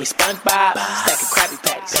 Call me SpongeBob, stacking Krabby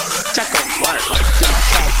Patties. I go to work, do my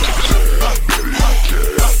cat daddy.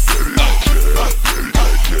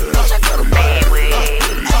 I go to bed with.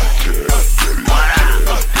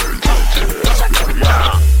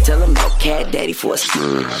 Tell him no cat daddy for a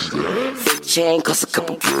big chain cost a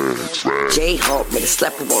couple. J-Hawk made a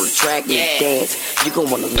slap him on the track and dance. You gon'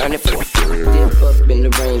 wanna learn it for a dip up in the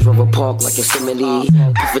Range Rover Park like Yosemite.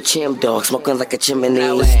 For chim dog, smoking like a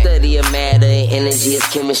chimney. Study of matter and energy is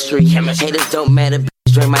chemistry. Haters don't matter,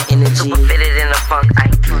 bitch, drain my energy. Fit it in the funk,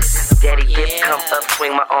 daddy dip, come up,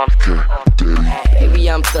 swing my arms. Baby,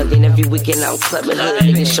 I'm thugging every weekend, I'm clubbing. Hood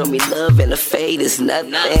niggas show me love and a fade is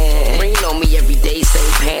nothing. Rain on me every day,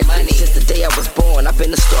 same pants. Since the day I was born, I've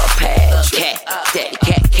been a star patch. Cat, daddy,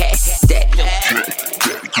 cat, daddy.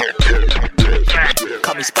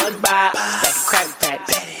 Call me SpongeBob, stacking Krabby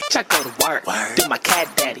Patties. I go to work, do my cat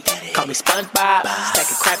daddy. Call me SpongeBob,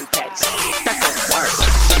 stacking Krabby Patties. I go to work,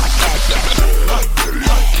 do my cat daddy.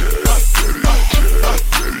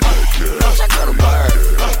 I go to work.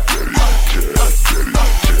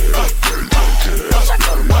 I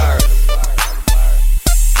go to work.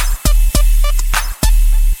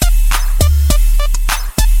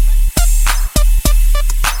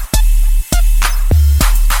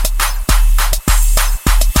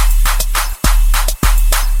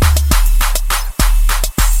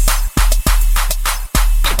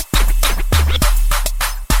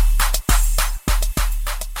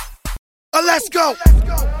 Let's go.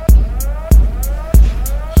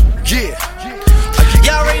 Yeah.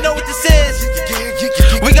 Y'all already know what this is.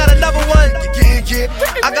 We got another one.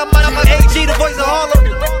 I got mine on my AG, the voice of Harlem.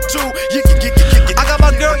 I got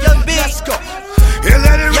my girl Young B. Let's go. Y'all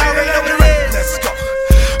already know what it is. Let's go.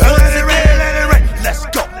 Let it rain. Let's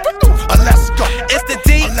go. Let's go. It's the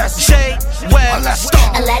DJ Web.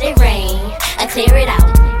 I let it rain. I clear it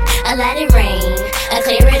out. I let it rain. I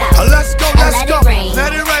clear it out. Let's go. Let's go.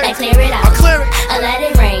 Let it rain. I clear it out. I clear it. I let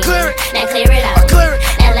it rain. Clear it. Now clear it out. I clear it.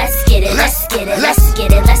 Now let's get it. Let's get it. Let's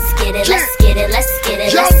get it. Let's get it. Let's get it. Let's get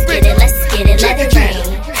it. Let's get it. Let's get it. Let it rain.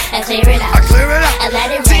 I clear it out. I clear it out. I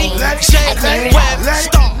let it rain. I clear it out. Let's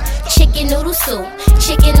start. Chicken noodle soup,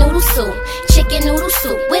 chicken noodle soup, chicken noodle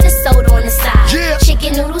soup with a soda on the side. Yeah.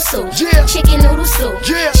 Chicken noodle soup, Yeah. chicken noodle soup,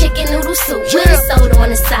 Yeah. chicken noodle soup with Yeah. a soda on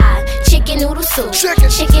the side. Chicken noodle soup,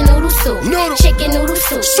 chicken noodle soup, Noodle. chicken noodle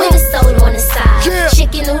soup Soup. with a soda on the side. Yeah.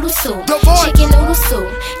 Chicken noodle soup, The voice. chicken noodle soup,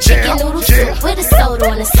 chicken Yeah. noodle Yeah. soup with a soda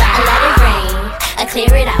on the side. I let it rain, I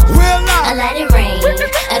clear it out. Real loud. I let it rain,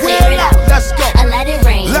 I clear Real it loud. out. Let's go. I let it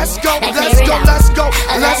rain. Let's go. I clear Let's it go. out. Let's go.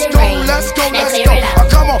 I let Let's it go. rain. Let's go. I Let's clear go. it out.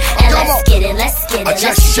 Come on. And Come on. let's get it. Let's get it. I Let's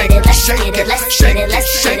just get shake it. it, Let's shake get it, it. Let's shake get it. it, Let's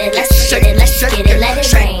shake get it. it, Let's shake get it. it, Let's shake get it. it, Let it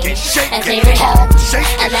shake rain. it, shake I it, clear it out. hard, shake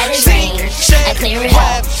I it, let it shake rain. it, shake I clear it it,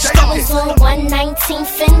 out. I was on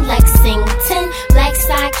 119th in Lexington. Black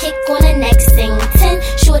sidekick on the next thing. 10.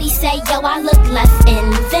 Shorty say, yo, I look left.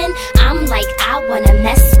 And then I'm like, I wanna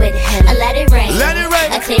mess with him. I let it rain. Let it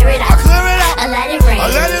rain. I clear it out. I clear it out. I let it rain. I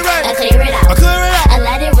let it rain. I clear it out. I clear it out. I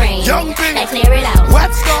let it rain. Young B. I clear it out.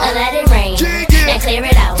 Wet Star. I let it rain. Yeah. I clear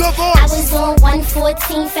it out. The voice. I was on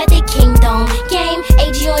 114th at the Kingdom game.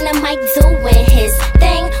 AG on the mic doing his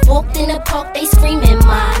thing. Walked in the park, they screaming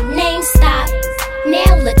my name. Stop.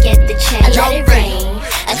 Now look at the chain. I let it rain.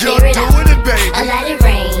 I clear it out. You're doing it, baby. I let it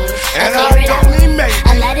rain. And I clear it out. don't mean maybe.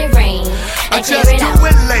 I let it rain. I clear just it do out.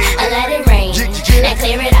 it, lady. I let it rain. I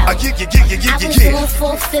clear it out. I was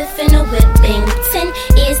on 4/5 in a Whippington.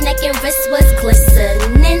 Ears, neck, and wrist was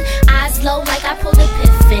glistening. Eyes low like I pulled a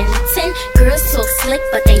Piffington. Girls talk slick,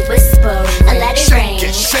 but they whisper. I let it rain.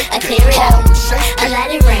 I clear it out. I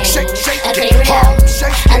let it rain. I clear it out.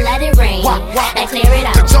 I let it rain. I clear it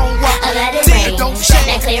out. I let it rain.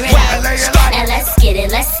 I clear it out. Now let's get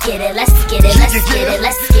it. Let's get it. Let's get it. Let's get it.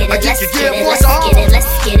 Let's get it. Let's get it. Let's get it.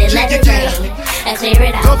 Let's get it. Let it rain. I clear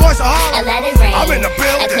it out. I let it rain. I'm in the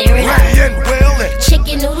building. I clear it ready out. and willing.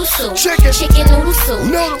 Chicken noodle soup. Chicken noodle soup.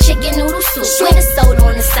 Chicken noodle soup. With a soda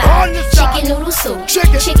on the side. Chicken noodle soup.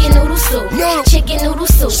 Chicken noodle soup. Chicken noodle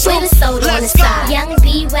soup. With a soda on the side. Young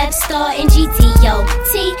B, Web Star, and GTO.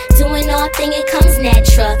 T. Doing think it comes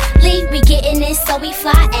naturally. We getting it, so we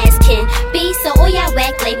fly as can be. So all y'all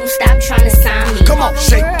whack labels, stop trying to sign me. Come on,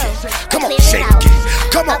 shake it. Come on, shake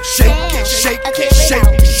it. Come on, shake it, shake it, shake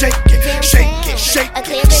it, shake it, shake it, shake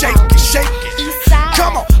it, shake it, shake it.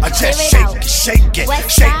 Come on, I just shake it, shake it,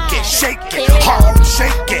 shake it, shake it, hard,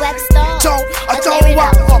 shake it. Don't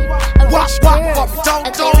walk for me, walk for me,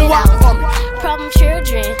 don't walk for me. Problem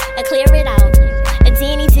children, I clear it out. A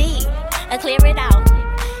D&D, I clear it out.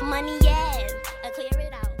 Money, yeah, I clear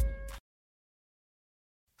it out.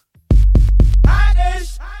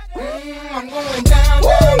 I'm going down,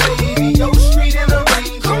 baby. Yo, street in the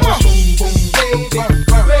rain. Come on, boom, boom, baby.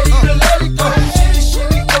 Ready to let it go. Shimmy,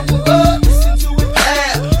 shimmy, go up. Listen to it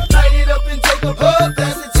clap. Light it up and take a puff.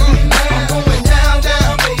 That's it to me now. I'm going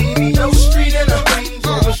down, baby. Yo, street in the rain.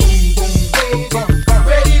 Boom, boom, baby.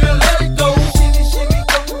 Ready to let it go. Shimmy, shimmy,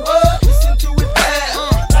 go up. Listen to it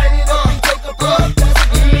clap. Light it up and take a puff. That's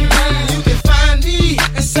it to me now. You can find me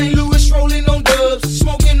in St. Louis rolling on dubs,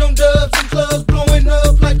 smoking on dubs in clubs, blowing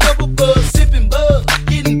up like double buzz, sipping bug,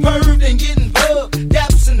 getting perved and getting bugged,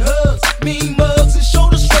 daps and hugs, mean mugs and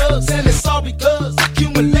shoulder shrugs, and it's all because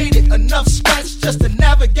accumulated enough scratch just to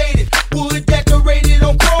navigate it. Wood decorated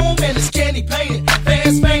on chrome and it's candy painted,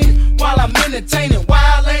 fans fainted while I'm entertaining.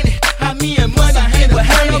 Wild ain't it? How me and money hand with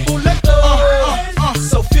Hannibal Lecter.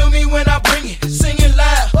 So feel me when I bring it, singing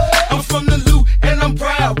loud. I'm from the loot and I'm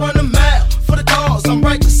proud, run a mile for the cause. I'm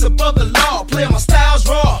righteous above the law, play my styles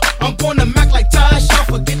raw. I'm born to Mac like Ty Shaw,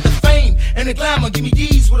 forget the fame and the glamour. Give me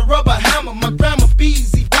D's with a rubber hammer. My grandma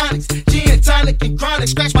B's, Ebonics, gin, tonic, and chronic.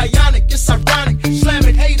 Scratch bionic, it's ironic.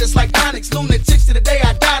 Slamming haters like Onyx. Lunatics to the day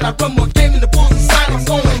I died. I run more game than the Bulls and Sonics.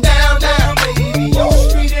 Going down, baby. Yo,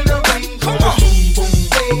 street in the rain. Come on, boom,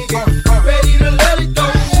 baby. Ready to let it go.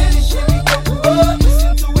 Shimmy, shimmy, go up.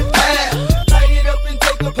 Listen to it clap. Light it up and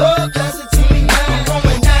take a puff. That's it to me now.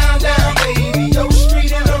 Going down, baby. Yo,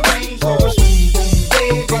 street in the rain. Boom,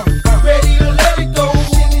 baby. Ready to let it go.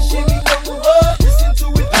 Shimmy, shimmy, go up. Listen to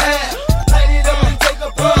it clap. Light it up and take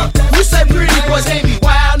a puff. You say pretty boys ain't be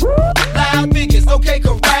wild. Loud figures, okay,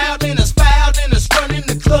 corralled in us, fouled in us, running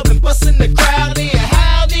the club and busting the crowd in.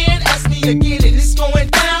 How then? Ask me again, and it's going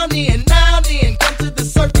down in. Now then, come to the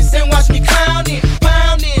circus and watch me clowning,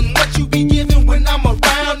 pounding. What you be giving when I'm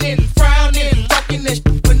around and frowning, rocking that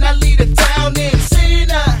shit when I leave the town in. See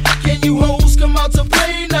now, can you hoes come out to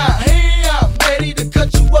play now? Hey, I'm ready to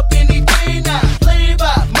cut you up any day now. Play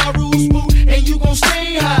by my rules, boo, and you gon'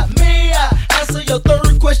 stay high. May I answer your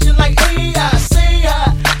third question like AI? Say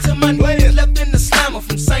hi to my niggas left in the slammer,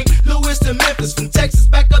 from St. Louis to Memphis, from Texas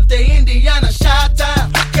back up to Indiana,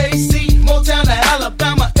 Chi-Town, KC, Motown to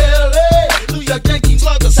Alabama, LA, New York Yankees,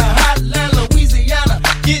 sluggers to Hotland, Louisiana,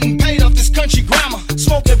 getting paid off this country grammar,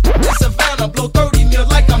 smoking in Savannah, blow 30 mil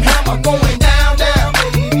like I'm Hammer, going down,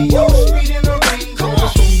 baby. Yo, street in the rain, come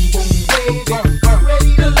on, baby.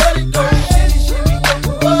 Ready to let it go. Shimmy, shimmy,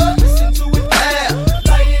 go up. Listen to it clap.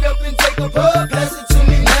 Light it up and take a puff. Pass it to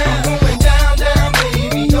me now. Going down,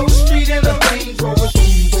 baby. Yo, street in the rain, boom,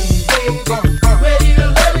 baby. Ready to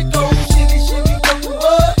let it go. Shimmy, shimmy, go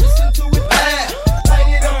up. Listen to it clap. Light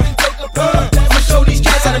it up and take a puff. I'ma show these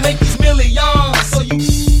cats how to make these millions. So you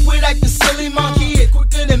quit acting silly, mom. Kid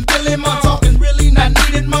quicker than Billy, mom. Talking really not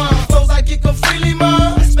needed, mom. Flows I get them freely,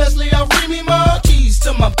 mom. Especially out Remy, mom. Keys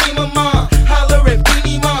to my Beamer, mom. Holler at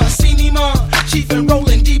Beanie, mom. See me, mom. Chief and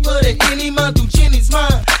rolling deeper than any mom. Through Jenny's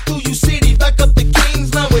mom. Through you city, back up the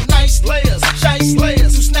King's line with nice layers. Shy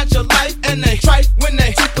slayers who snatch your life and they tripe when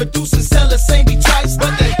they produce and sell the same be trice.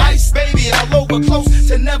 But they ice, baby, all over close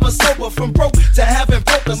to never sober. From broke to having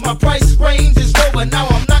broke. Cause my price range is over. Now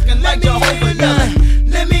I'm knocking like Jehovah.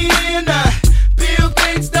 Let me in now. Bill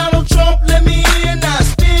Gates, Donald Trump, let me in now.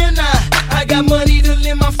 Spin now. I got money to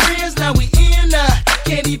lend my friends. Now we in now.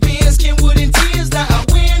 Candy beans, Kenwood and tears. Now I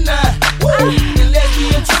win now. Woo! And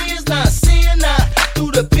lesbian twins now. Sin now.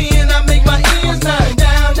 Through the pen, I make my ends now.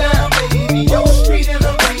 Down, baby. Yo, street in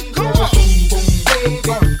the rain. Come on, baby.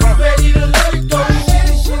 Ready to let it go.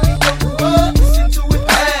 Shimmy, shimmy, go up. Listen to it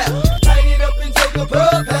clap. Light it up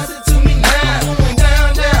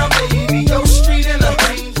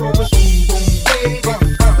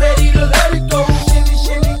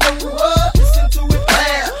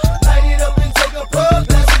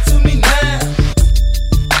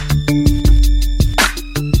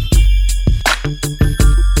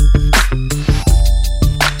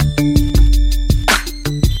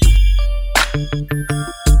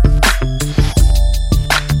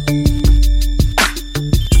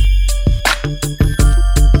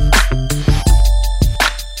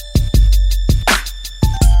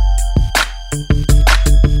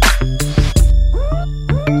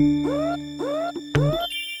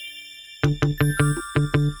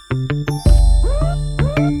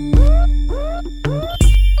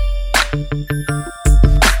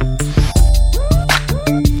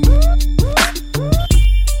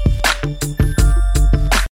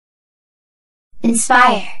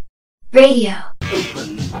Inspire Radio.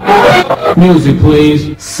 Music,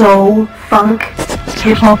 please. Soul, funk,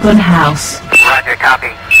 hip hop, and house. Roger,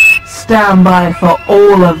 copy. Stand by for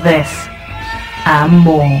all of this and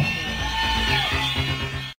more.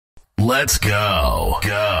 Let's go.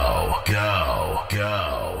 Go, go,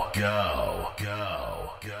 go, go, go,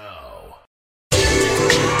 go.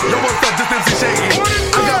 Yo, what's up? This MC Shaggy.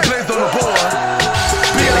 I got plays on the board.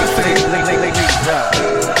 Beyonce.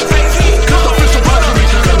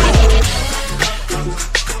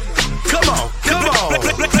 Come on.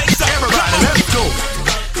 Everybody, let's go.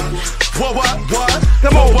 What?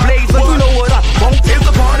 Come on, Blaze, you know what I want. It's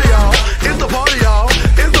the party, y'all. It's the party, y'all.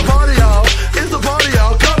 It's the party, y'all. It's the party,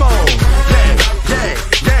 y'all. Come on. Yeah.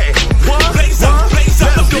 What? Let's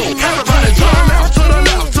go. Everybody, to the left, to the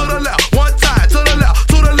left, to the left. One time, to the left,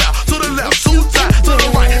 to the left, to the left. Two times, to the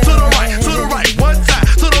right, to the right, to the right. One time,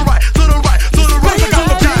 to the right, to the right, to the right.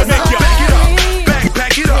 Back it up. Back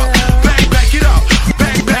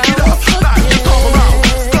it up. Now you stomp 'em out.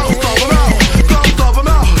 Stomp 'em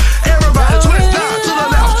out. Everybody twist down to the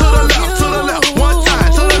left, to the left, to the left. One time,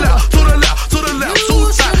 to the left, to the left, to the left. Two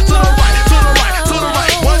times, to the right, to the right, to the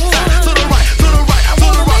right. One time, to the right, to the right,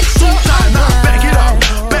 to the right. Two times. Now back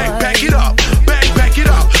it up. Back it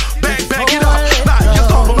up. Back it up.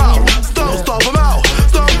 Back it up. Now you stomp 'em out.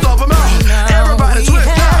 Stomp 'em out. Stomp 'em out.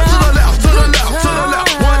 Everybody twist down to the left, to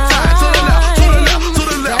the left, to the left. One time, to the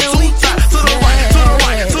left, to the left, to the left. Two times,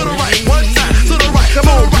 to the right, to the right, to the right. One time, to the right. Come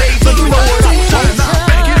on, Blaze, so you know what I'm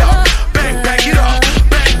talking about. Back it up.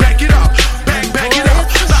 Back it up. Back it up. Back it up.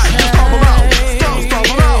 Now you stomp 'em out. Stomp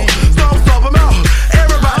 'em out. Stomp 'em out.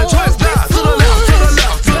 Everybody twist down to the left, to the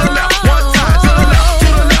left, to the left. One time, to the left, to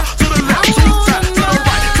the left, to the left. Two times, to the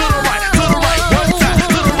right, to the right, to the right. One time,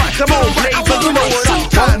 to the right. Come on, Blaze, so you know what I'm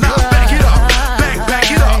talking about. Now back it up.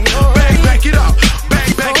 Back it up. Back it up.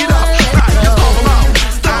 Back it up. Now you stomp 'em out.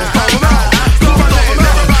 Stomp 'em out.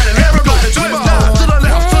 Everybody twist down to the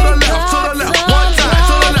left, to the left, to the left. One time,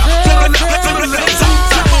 to the left, to the left, to the left. Two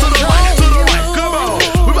times, to the right, to the right. Come on.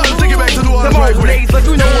 We about to take it back to New Orleans right quick. Blaze,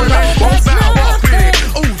 you know what I want. Now walk with it.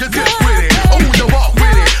 Oh, you dip with it. Oh, you walk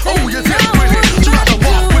with it. Oh, you dip with it. You got to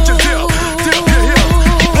walk with your dip. Dip your hip.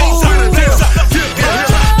 Walk with a dip. Dip your hip.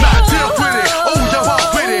 Now dip with it. Oh, you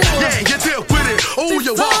walk with it. Yeah, you dip with it. Oh,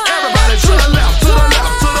 you walk. Everybody to the left, to the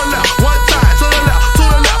left, to the left. One time, to the left, to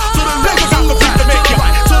the left, to the left. Two times, to the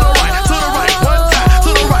right, to the right, to the right. One time, to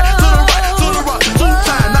the right, to the right, to the right. Two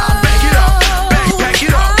times. Now back it up. Back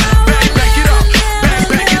it up. Back it up.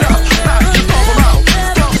 Back it up. Now you stomp 'em out.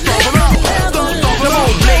 Stomp 'em out. Stomp 'em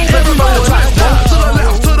out. Blaze, you know what I want. To the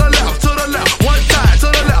left, to the left, to the left. One time, to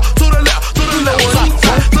the left, to the left, to the left. Two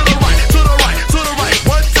times, to the right, to the right, to the right.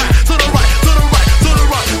 One time, to the right, to the right, to the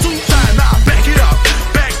right. Two times. Now back it up.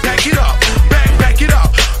 Back it up. Back it up.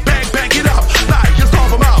 Back it up. Now you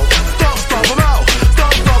stomp 'em out. Stomp 'em out.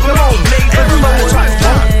 Stomp 'em out. Blaze, you know what I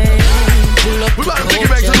want. We about to take it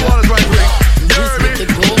back to New Orleans right quick. You heard me?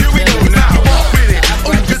 Here we go now. Walk with it.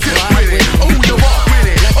 Oh, you dip with it. Oh, you walk with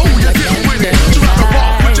it. Oh, you dip with it. You got to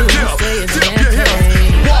walk with your dip. Dip your hip.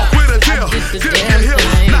 Walk with a dip. Dip your hip.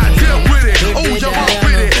 Now dip with it. Oh, you walk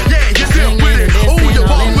with it. Yeah, you dip with it. Oh, you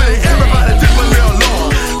walk with it. Everybody dip a little lower.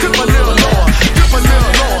 Dip a little lower. Dip a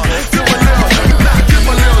little lower. Dip a little lower. Now dip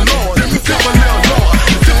a little lower. Dip a little lower.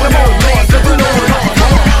 Dip a little lower. Dip a little lower.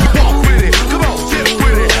 Walk with it. Come on, dip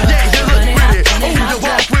with it. Yeah, you look with it. Oh, you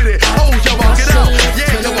walk with it. Oh, you walk it out.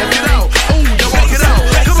 Yeah, you walk it out. Oh, you walk it out.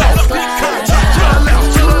 Come on. To the left,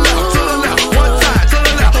 to the left, to the left. One time, to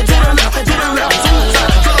the left, to the left, to the left. Two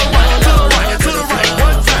times, to the right, to the right, to the right.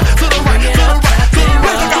 One time, to the right, to the right, to the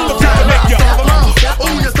right. Two times, now stomp 'em out.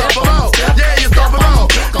 Oh, you stomp 'em out. Yeah, you stomp 'em out.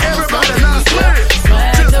 Everybody now split it.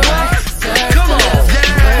 Just what? Come on.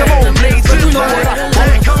 Yeah. Come on, Blaze, you know what I want.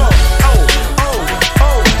 Hey, come on. Oh.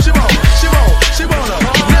 Shimon.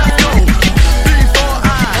 Let's go.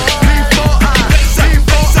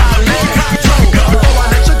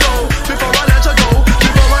 Before I let control.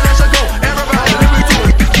 Before I let you go. Everybody, let me do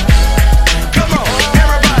it. Come on,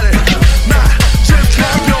 everybody. Nah, just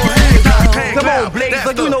clap your hands. Come on, Blaze,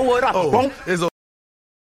 you know what I want.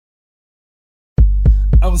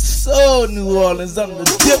 I'm so New Orleans, I'm the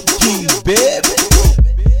dip keys, baby.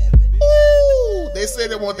 Ooh, they say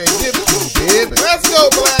they want that dip keys, baby. Let's go,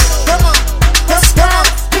 Black. Come on. Come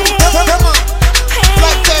on.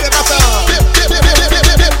 Black Daddy, my son. Dip,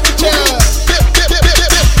 child. Dip,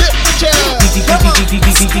 child. Come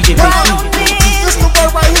on. This the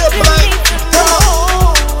word right here, Black.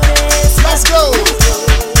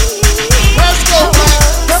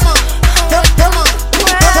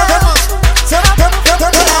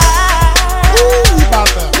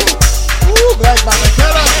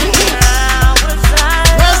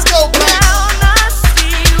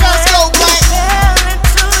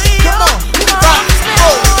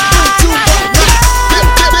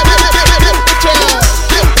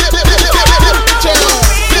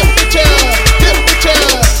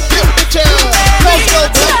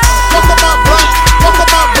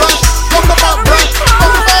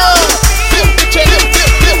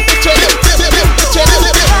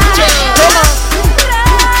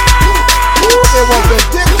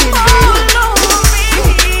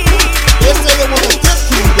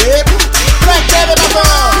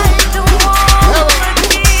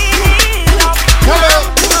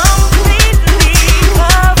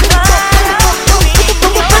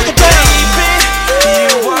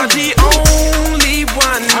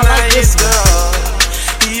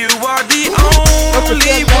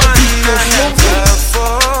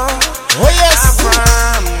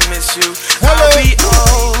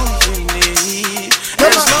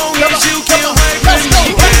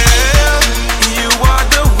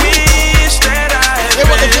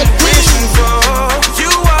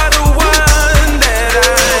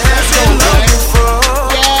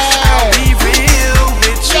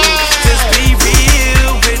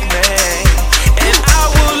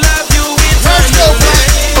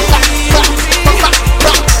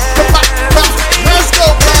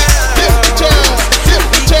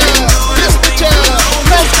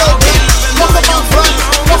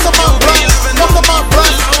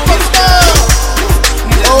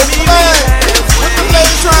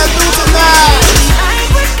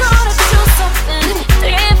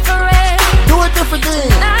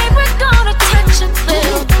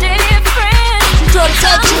 to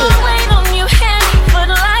touch you. Wait on you, hand me foot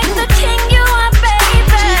like the king you are,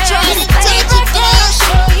 baby. She trying to touch you, Baby, can I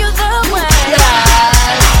show you the way?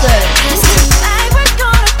 Cause tonight we're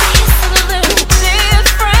gonna kiss a little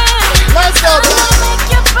different. Let's go, Black. Make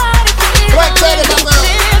your body feel Black, tell me about that.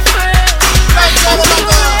 different. Black, tell me about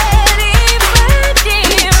that.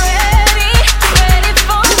 Ready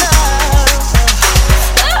for love.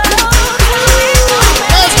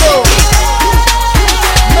 Let's go.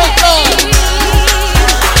 Make love.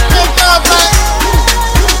 Make love, Black.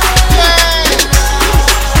 Yeah.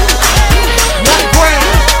 Not grand.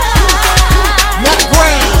 Not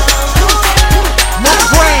grand. Not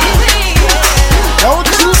grand. Don't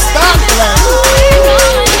you stop, Black.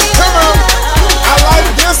 Come on. I like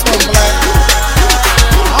this one, Black.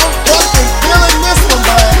 I'm fucking feeling this one,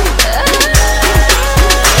 Black.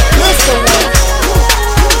 This the one.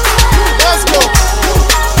 Let's go.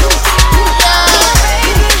 Yeah.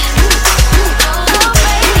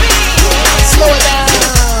 Slow it down.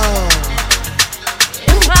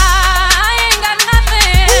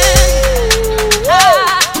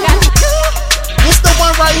 This the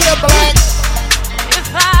one right here, Black.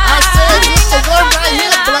 I said this the one right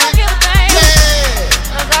here, Black. Yeah.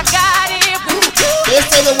 They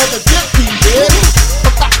say they want the dip key, baby.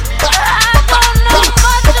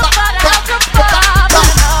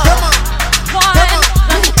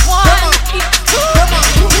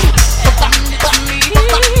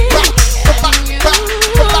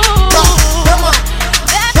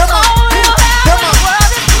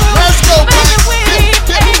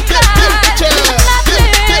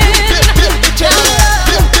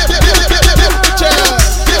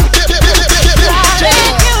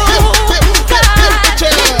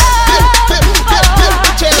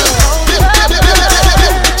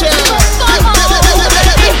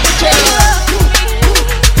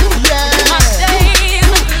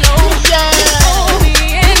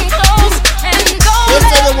 Let's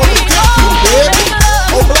go,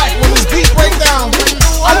 Oh, Black, when this beat break down,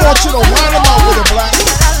 I want you to wind them out with it, Black.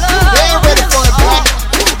 They ain't ready for it, Black.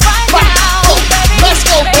 Let's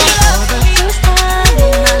go, Black.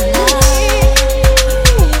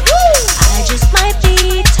 I just might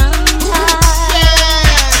be tongue-tied.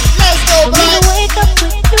 Let's go, For me to wake up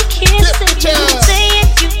with you kissing, saying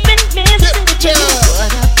you've been missing.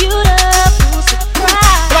 What a beautiful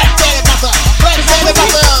surprise. Black, tell it about that. Black, tell it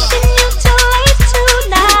about that. Missing you till late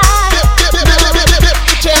tonight.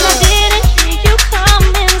 And I didn't hear you come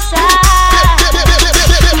inside. But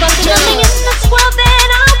there's nothing in this world that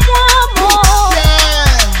I want more.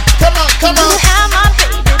 Come on, come on. You have my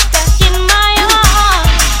baby back in my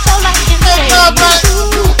arms, so I can say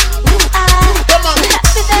Come on.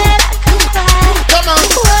 happy that I come back. Come on.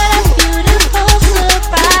 What a beautiful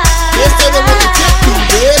surprise. They say they want the tip key,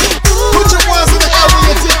 baby. Put your ones in the L when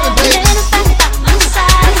you're tipping, baby.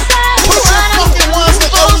 Put your fucking ones in the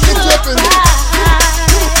L when you're tipping.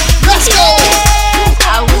 Let's go.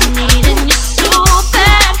 I was needing you so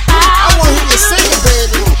bad. I want to hear you sing it,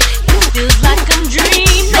 baby. Feels like I'm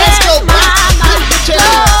dreaming. Let's go, Black. Let's go,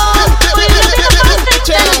 Black.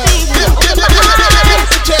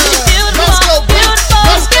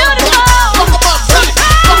 Let's go, Black. Fuck about Black.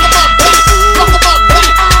 Fuck about Black. Fuck about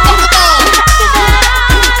Black. Fuck about.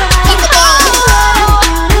 Fuck about.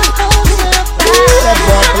 That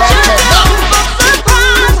boy Black came up.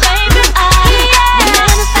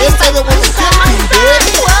 They say they want the tip key,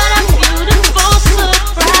 baby.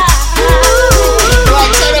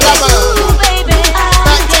 Black, tell it about that.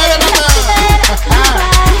 Black, tell it about that.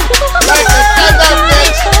 Black, stand up,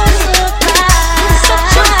 bitch.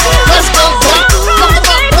 Let's go, Black. Fuck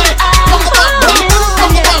about Black. Fuck about Black.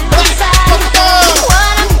 Fuck about Black. Fuck about.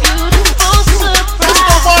 This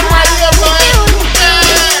the one right here, man.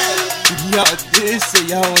 Y'all did say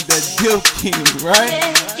y'all want that Dip King, right?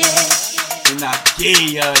 And I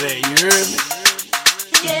gave y'all that, you heard me?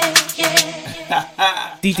 DJ.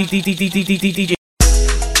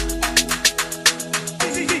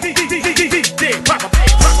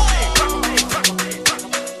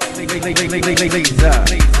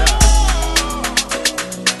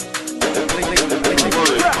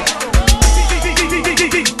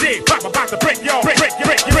 About to break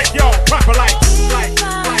y'all, proper like.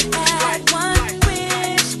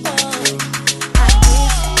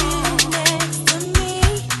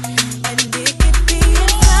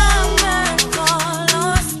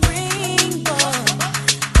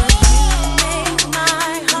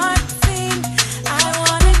 I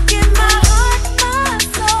wanna give my heart, my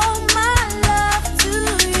soul, my love to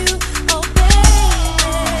you.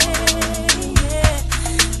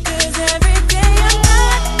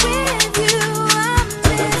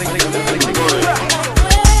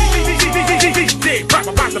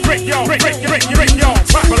 about to break y'all, break y'all.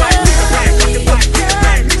 Proper like keep the band rocking like keep the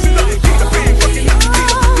band mixing up, keep the band rocking up,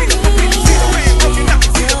 keep the band rocking up,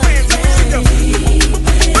 keep the band up,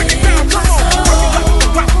 break it down, come on, rock it up,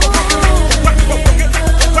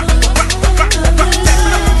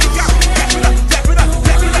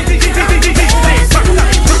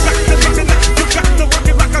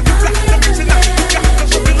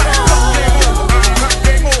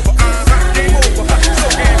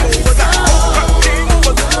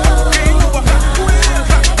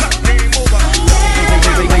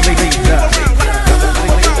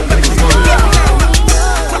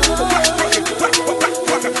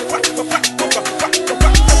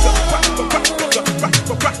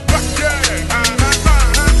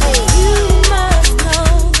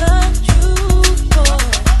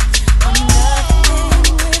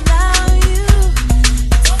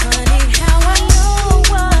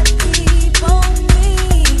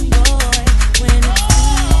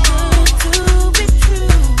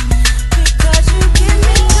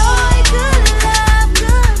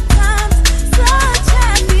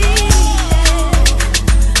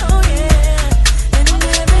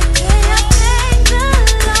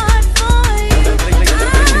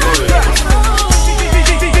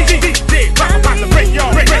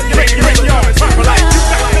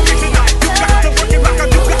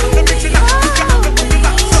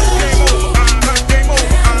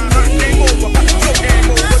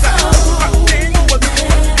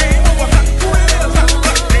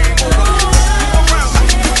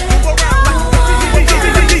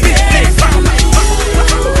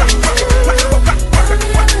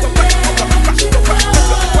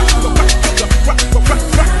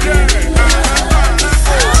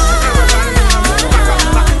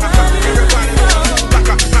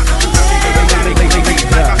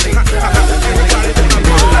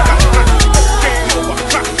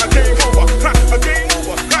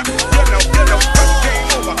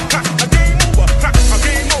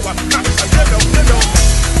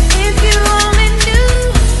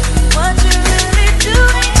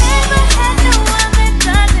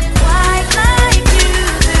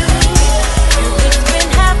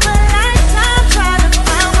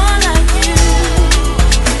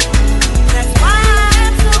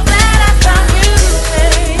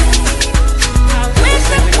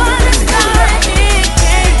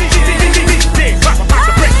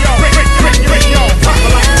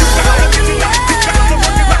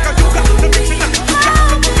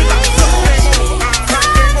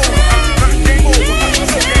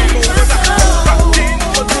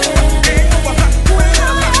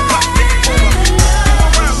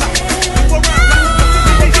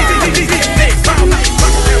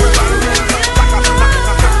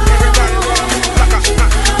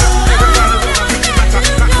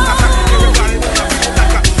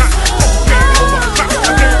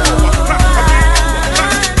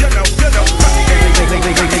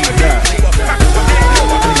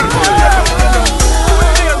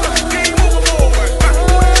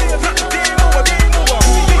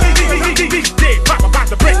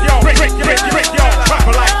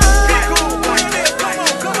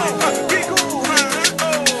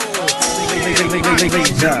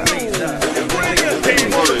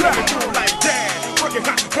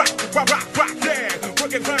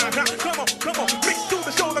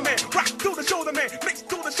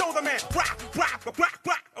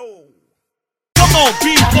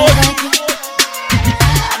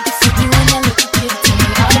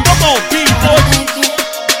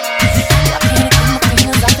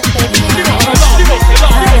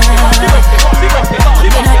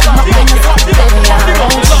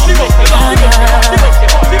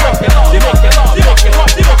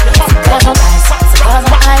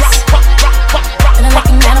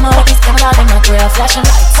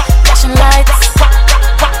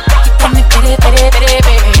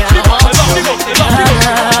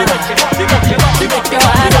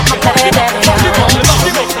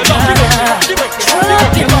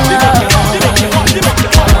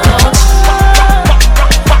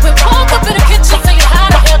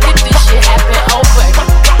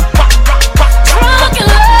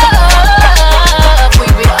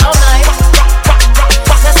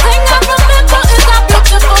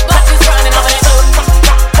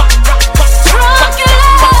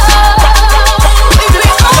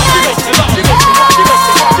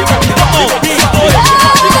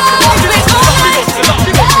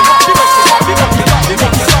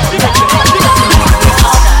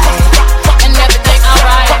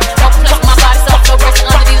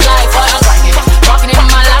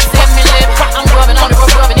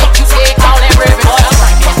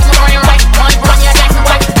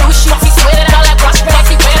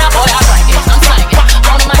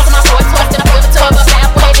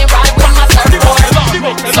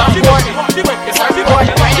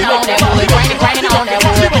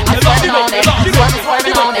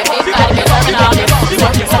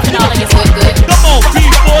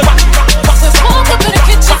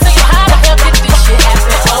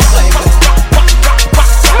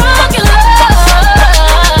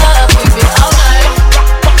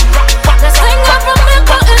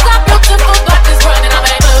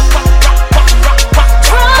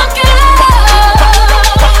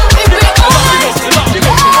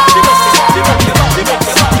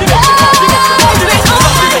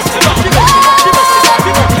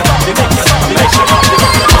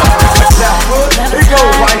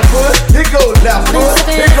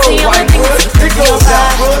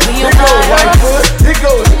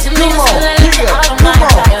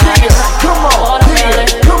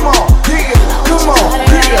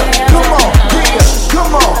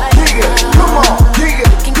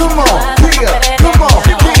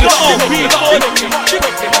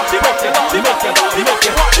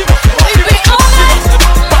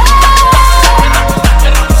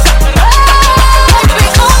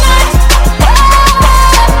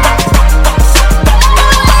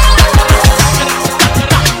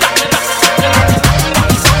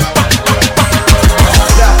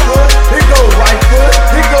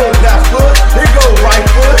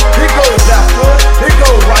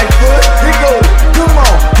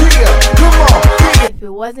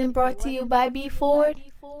 wasn't brought to you by B Ford,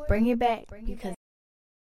 bring it back because.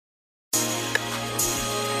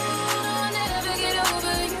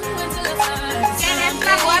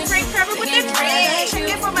 My boyfriend Kirby with the dread. Do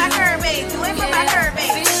it for my Kirby. Do it for my Kirby.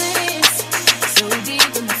 So deep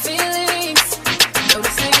in the feelings.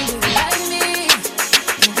 Noticing you like me.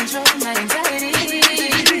 You control my anxiety.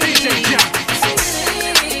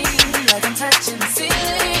 Feeling like I'm touching the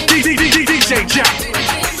ceiling. DJ Jack.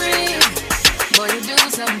 Boy, you do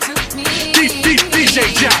something to me. DJ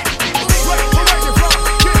Jack.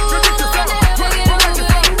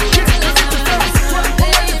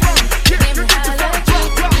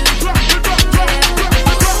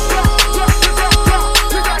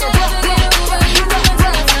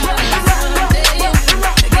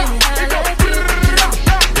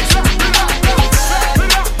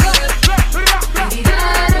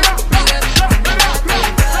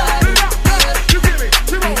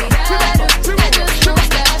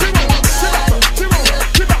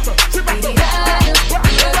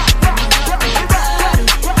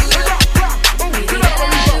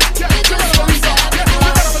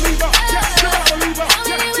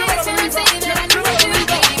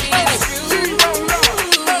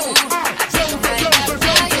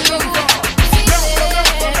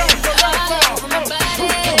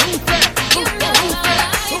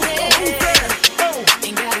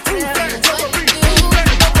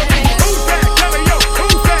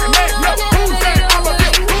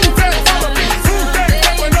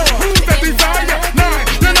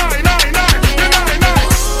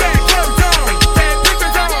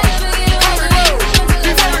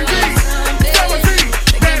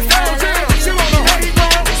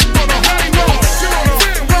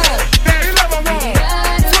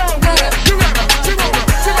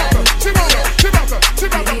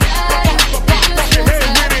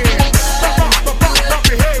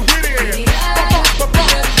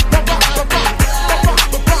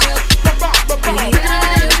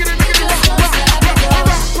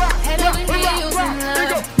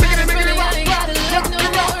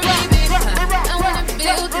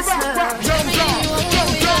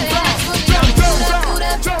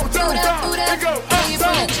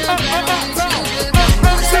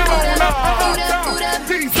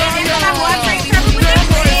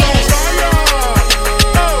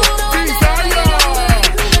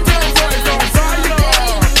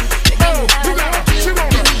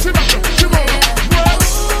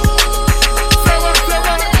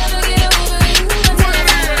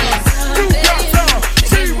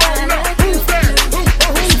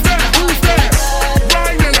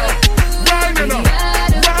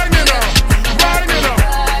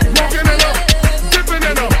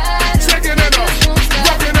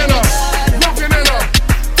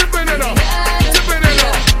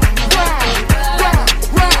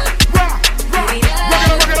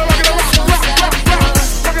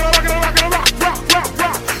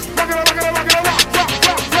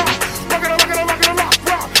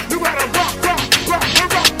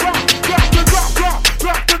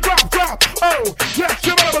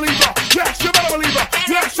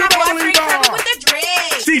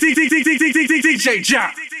 DJ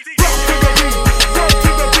Jack.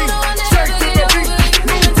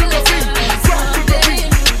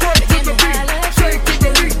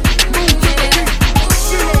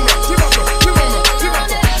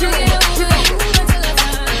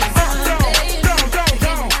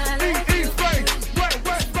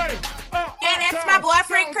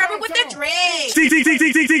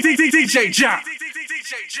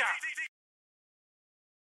 DJ Jack.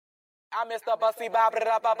 I missed up a C-bop,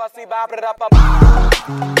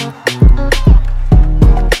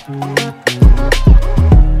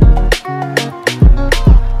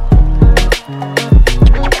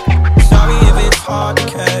 Sorry if it's hard to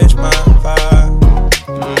catch my vibe.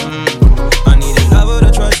 I need a lover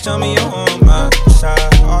to trust, tell me you're on my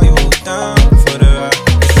side. Are you down for the ride?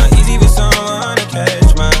 It's not easy for someone to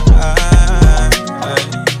catch my eye,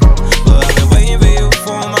 but I've been waiting for you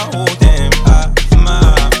for my whole damn life, my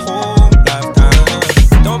whole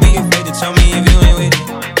lifetime. Don't be afraid to tell me if you ain't with it.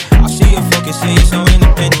 I'll see your focus, say you're so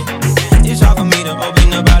independent. It's hard for me to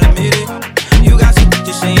open up, I'll admit it. You got something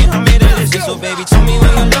to say, I'm here to listen. So baby, tell me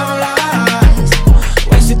when your love lies.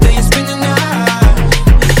 Waste the day and spend the night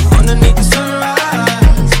underneath the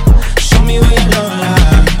sunrise. Show me where your love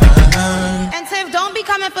lies. And Tiff, don't be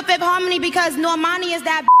coming for Fifth Harmony because Normani is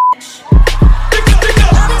that bitch.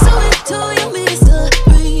 Love is so into your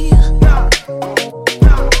mystery.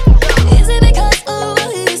 Is it because of our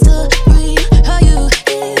history? How you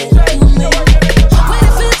hit me? When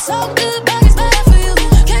it feels so good, but it's bad for you.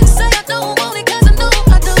 Can't say I don't want it 'cause I know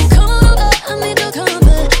I don't. Come on, I need your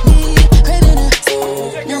company. Craving a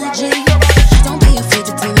tea.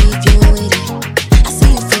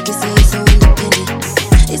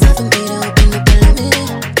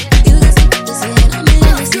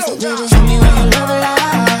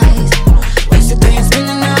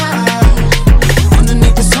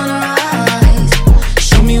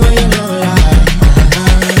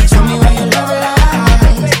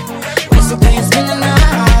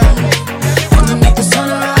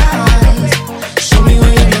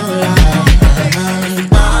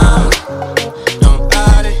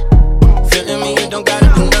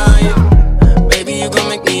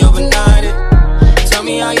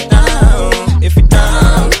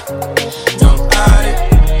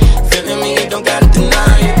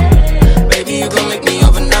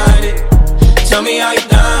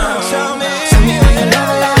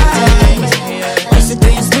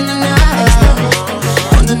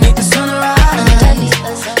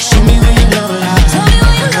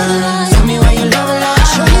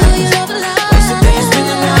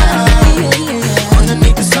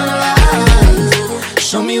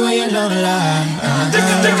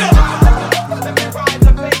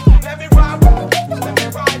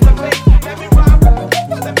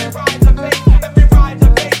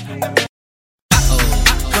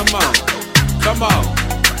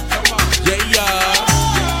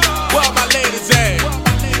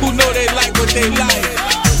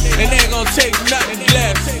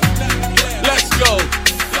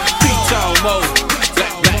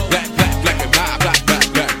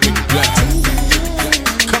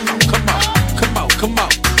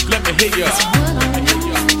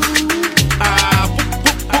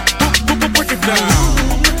 town.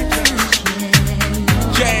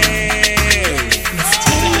 Yeah.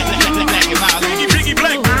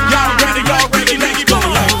 Y'all ready, let's go.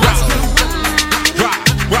 Like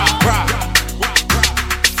rock.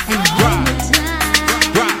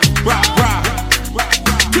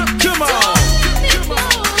 Come on.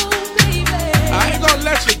 I ain't gonna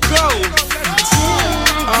let you go.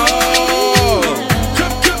 Oh.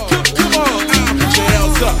 Come on. Put your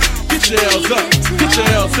hands up. Get your hands up. Get your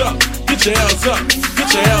hands up. Get your hands up.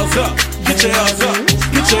 Get your hands up. Get your hands up.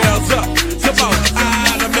 Get your hands up. Come on.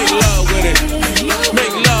 Now make love with it.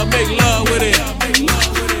 Make love with it.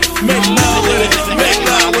 Make love with it. Make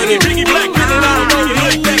love with it. Biggie Black, get it all over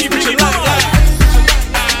like that. Put your love like.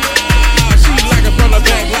 She like it from the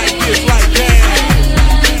back like this, like that.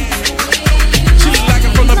 She like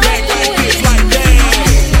it from the back like this, like that.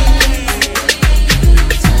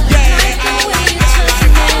 Yeah, I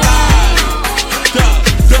like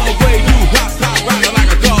the way you rock,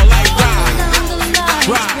 like a dog, like ride.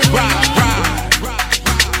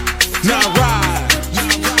 Now ride.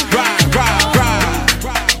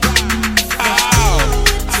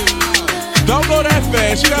 Don't go that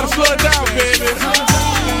fast, you gotta slow it down, baby.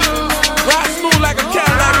 Ride smooth like a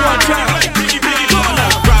Cadillac one time. Come on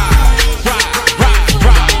now, ride.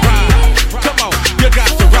 Come on, you got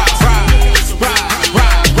to ride.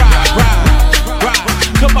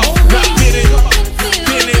 Come on, now get it.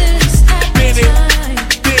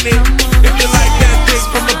 If you like that thing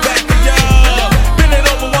from the back of y'all, bend it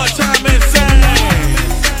over one time and sing.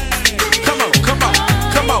 Come on.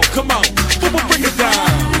 Bring it down.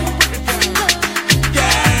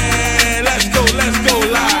 Let's go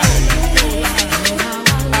live.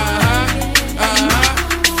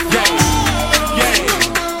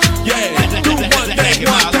 Yeah. Do one thing.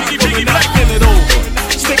 Bring it over.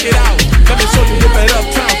 Stick it out. Let me show you what that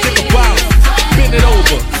uptown think about. Bend it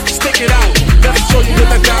over. Stick it out. Let me show you what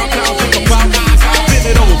that downtown think about. Bend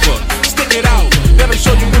it over. Stick it out. Let me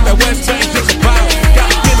show you what that West Bank think about.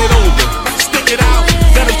 Gotta bend it over. Stick it out.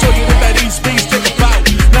 Let me show you what that East Beach think about.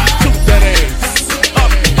 Now toot that ass.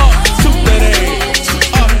 Toot that ass.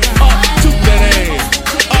 Toot that ass.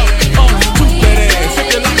 Toot that ass. If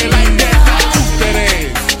you like it like that, toot that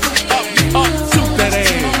ass. Toot that ass.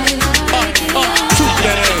 Toot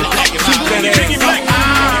that ass. Toot that ass.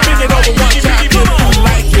 Bend it over one time if you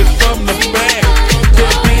like it from the back.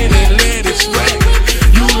 Then bend and let it smack.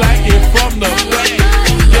 You like it from the back.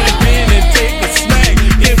 Then bend and take a snack.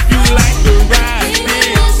 If you like to ride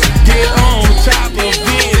this, get on top of it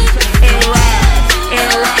and ride.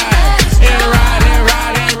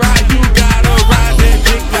 You gotta ride that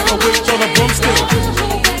dick like a witch on a broomstick.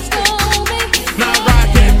 Now ride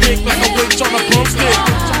that dick like a witch on a broomstick.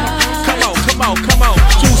 Come on.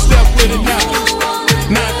 Two-step with it now.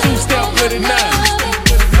 Two-step with it now.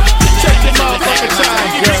 Take your motherfucking time,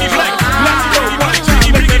 girl. Let's go one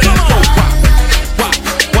time.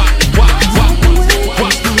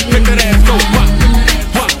 Make that ass go wop. Make that ass go wop.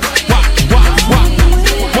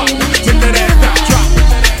 Make that ass drop.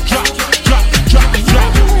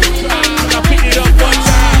 Now pick it up one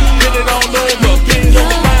time. Get it all over. Get it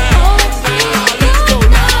on mine. Let's go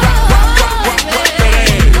now. Rock that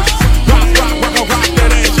ass. Rock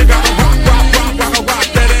that ass. You gotta rock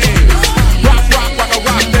that ass. Rock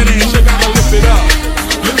that ass. You gotta lift it up.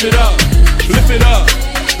 Lift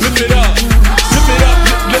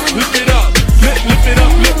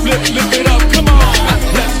it up. Come on.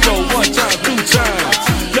 Let's go one time, two times.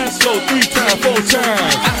 Let's go three times, four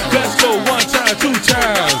times. Let's go one time, two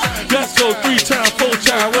times. Let's go three times, four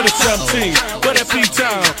times. What a 17, what a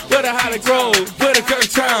P-Town, what a Holly Grove, what a Kirk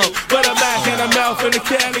Town, what a Mac and a mouth and a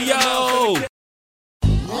Cali-O.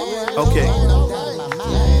 Okay.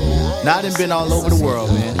 Now I done been all over the world,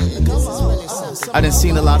 man. I done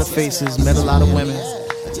seen a lot of faces, met a lot of women.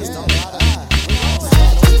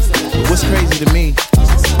 But what's crazy to me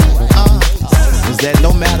is that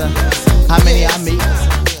no matter how many I meet,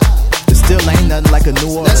 there still ain't nothing like a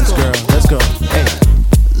New Orleans girl. Let's go. Hey.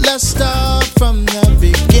 Let's start from the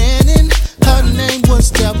beginning. Her name was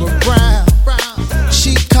Deborah Brown.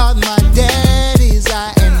 She caught my daddy's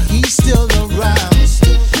eye and he's still around,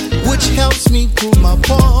 which helps me prove my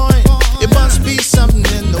point. It must be something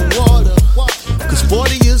in the water, 'cause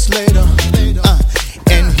 40 years later,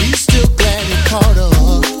 and he's still glad he caught her.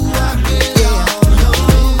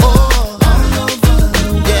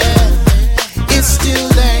 It still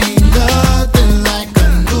ain't nothing like a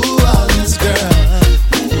New Orleans girl.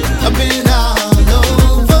 I've been all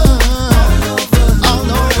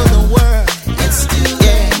over the world. It still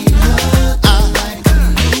ain't nothing like a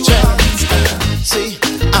New Orleans girl. See,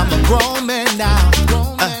 I'm a grown man now,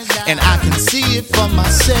 and I can see it for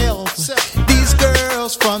myself. These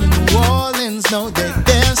girls from New Orleans know that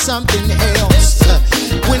there's something else.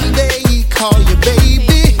 When they call you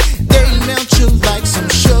baby, they melt you like some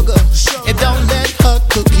sugar. And don't let her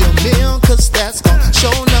cook your meal, cause that's gonna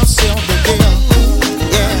show no silver deal.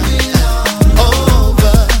 Yeah,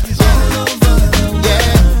 over.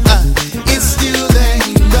 Yeah, it still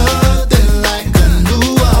ain't nothing like a New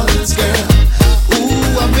Orleans girl.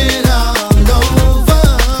 Ooh, I've been all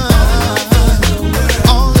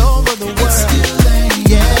over the world.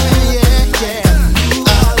 Yeah.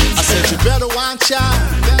 I said you better watch out,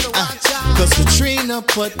 cause Katrina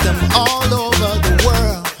put them all over the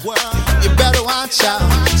world. You better watch out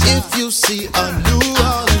if you see a New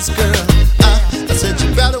Orleans girl. I said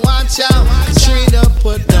you better watch out, Katrina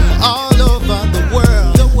put them all over the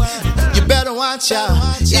world. You better watch out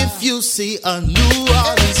if you see a New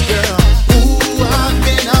Orleans girl. Ooh, I've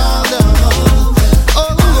been all over.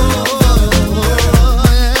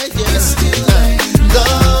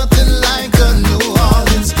 Nothing like a New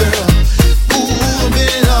Orleans girl. Ooh,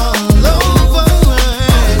 been all over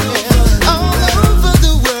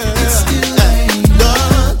the world. Ain't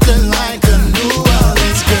nothing like a New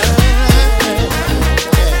Orleans girl.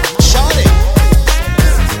 Shorty.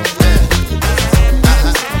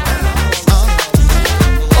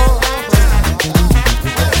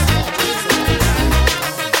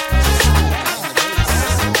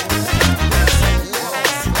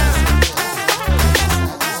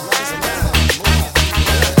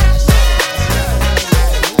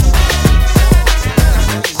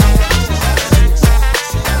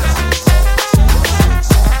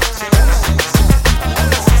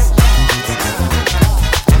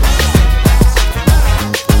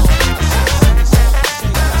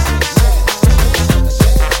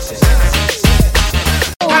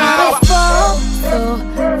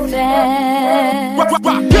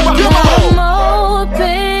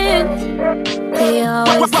 They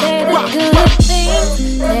always say the good things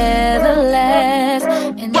never last.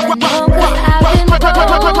 And I know 'cause I've been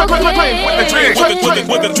broken.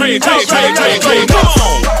 With the train, come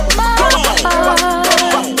on.